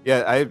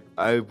 Yeah,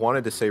 I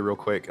wanted to say real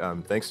quick,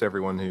 thanks to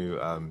everyone who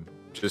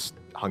just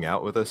hung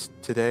out with us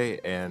today.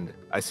 And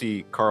I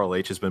see Carl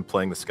H has been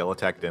playing the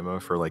Skeletak demo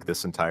for like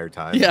this entire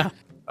time. Yeah.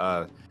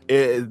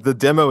 The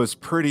demo is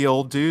pretty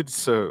old, dude.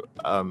 So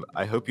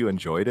I hope you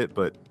enjoyed it.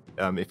 But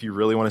if you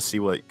really want to see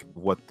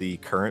what the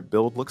current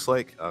build looks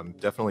like,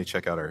 definitely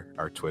check out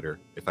our Twitter.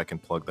 If I can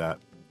plug that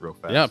real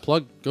fast. Yeah,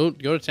 go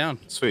to town.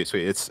 Sweet.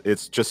 It's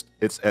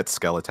at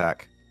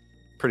Skeletak.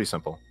 Pretty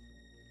simple.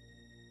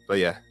 But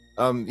yeah.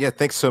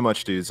 Thanks so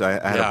much, dudes. I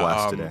had a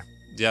blast today.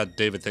 Yeah,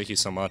 David, thank you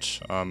so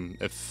much.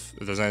 If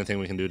there's anything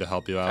we can do to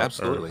help you out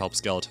Absolutely. or help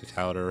Skeletak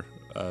out or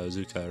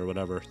Zuka or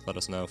whatever, let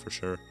us know for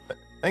sure.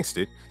 Thanks,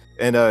 dude.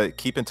 And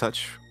keep in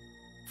touch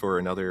for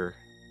another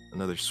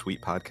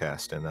sweet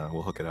podcast, and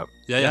we'll hook it up.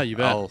 Yeah, you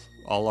bet.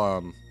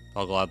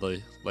 I'll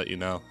gladly let you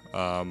know.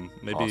 Awesome.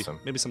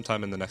 Maybe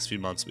sometime in the next few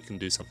months we can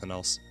do something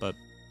else. But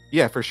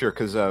Yeah, for sure.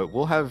 Because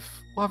we'll have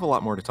a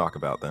lot more to talk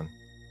about then.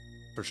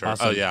 for sure.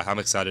 Awesome. Oh yeah, I'm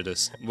excited to.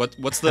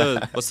 What's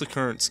the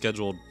current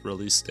scheduled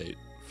release date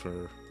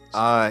for?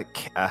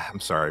 I'm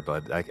sorry,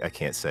 bud. I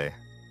can't say.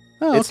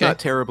 Oh, It's okay. not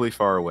terribly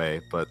far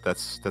away, but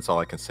that's all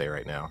I can say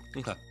right now.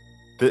 Okay.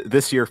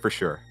 This year for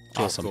sure.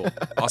 Awesome. Cool.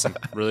 Awesome.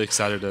 Really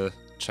excited to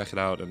check it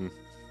out and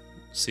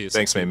see it.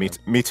 Thanks, man.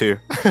 succeed, Me too.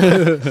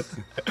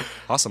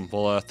 Awesome.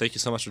 Well, thank you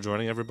so much for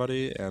joining,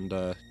 everybody, and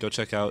go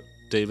check out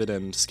David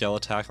and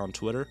Skeletak on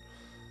Twitter.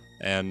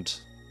 And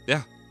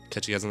yeah,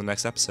 catch you guys in the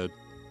next episode.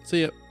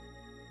 See ya.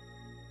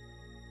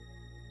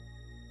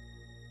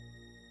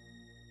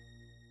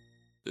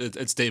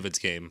 It's David's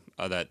game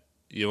that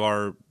you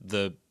are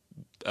the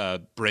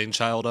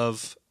brainchild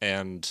of,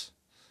 and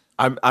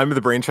I'm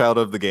the brainchild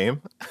of the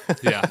game.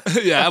 yeah,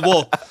 yeah.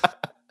 Well,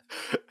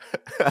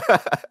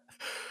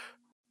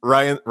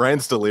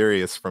 Ryan's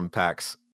delirious from PAX.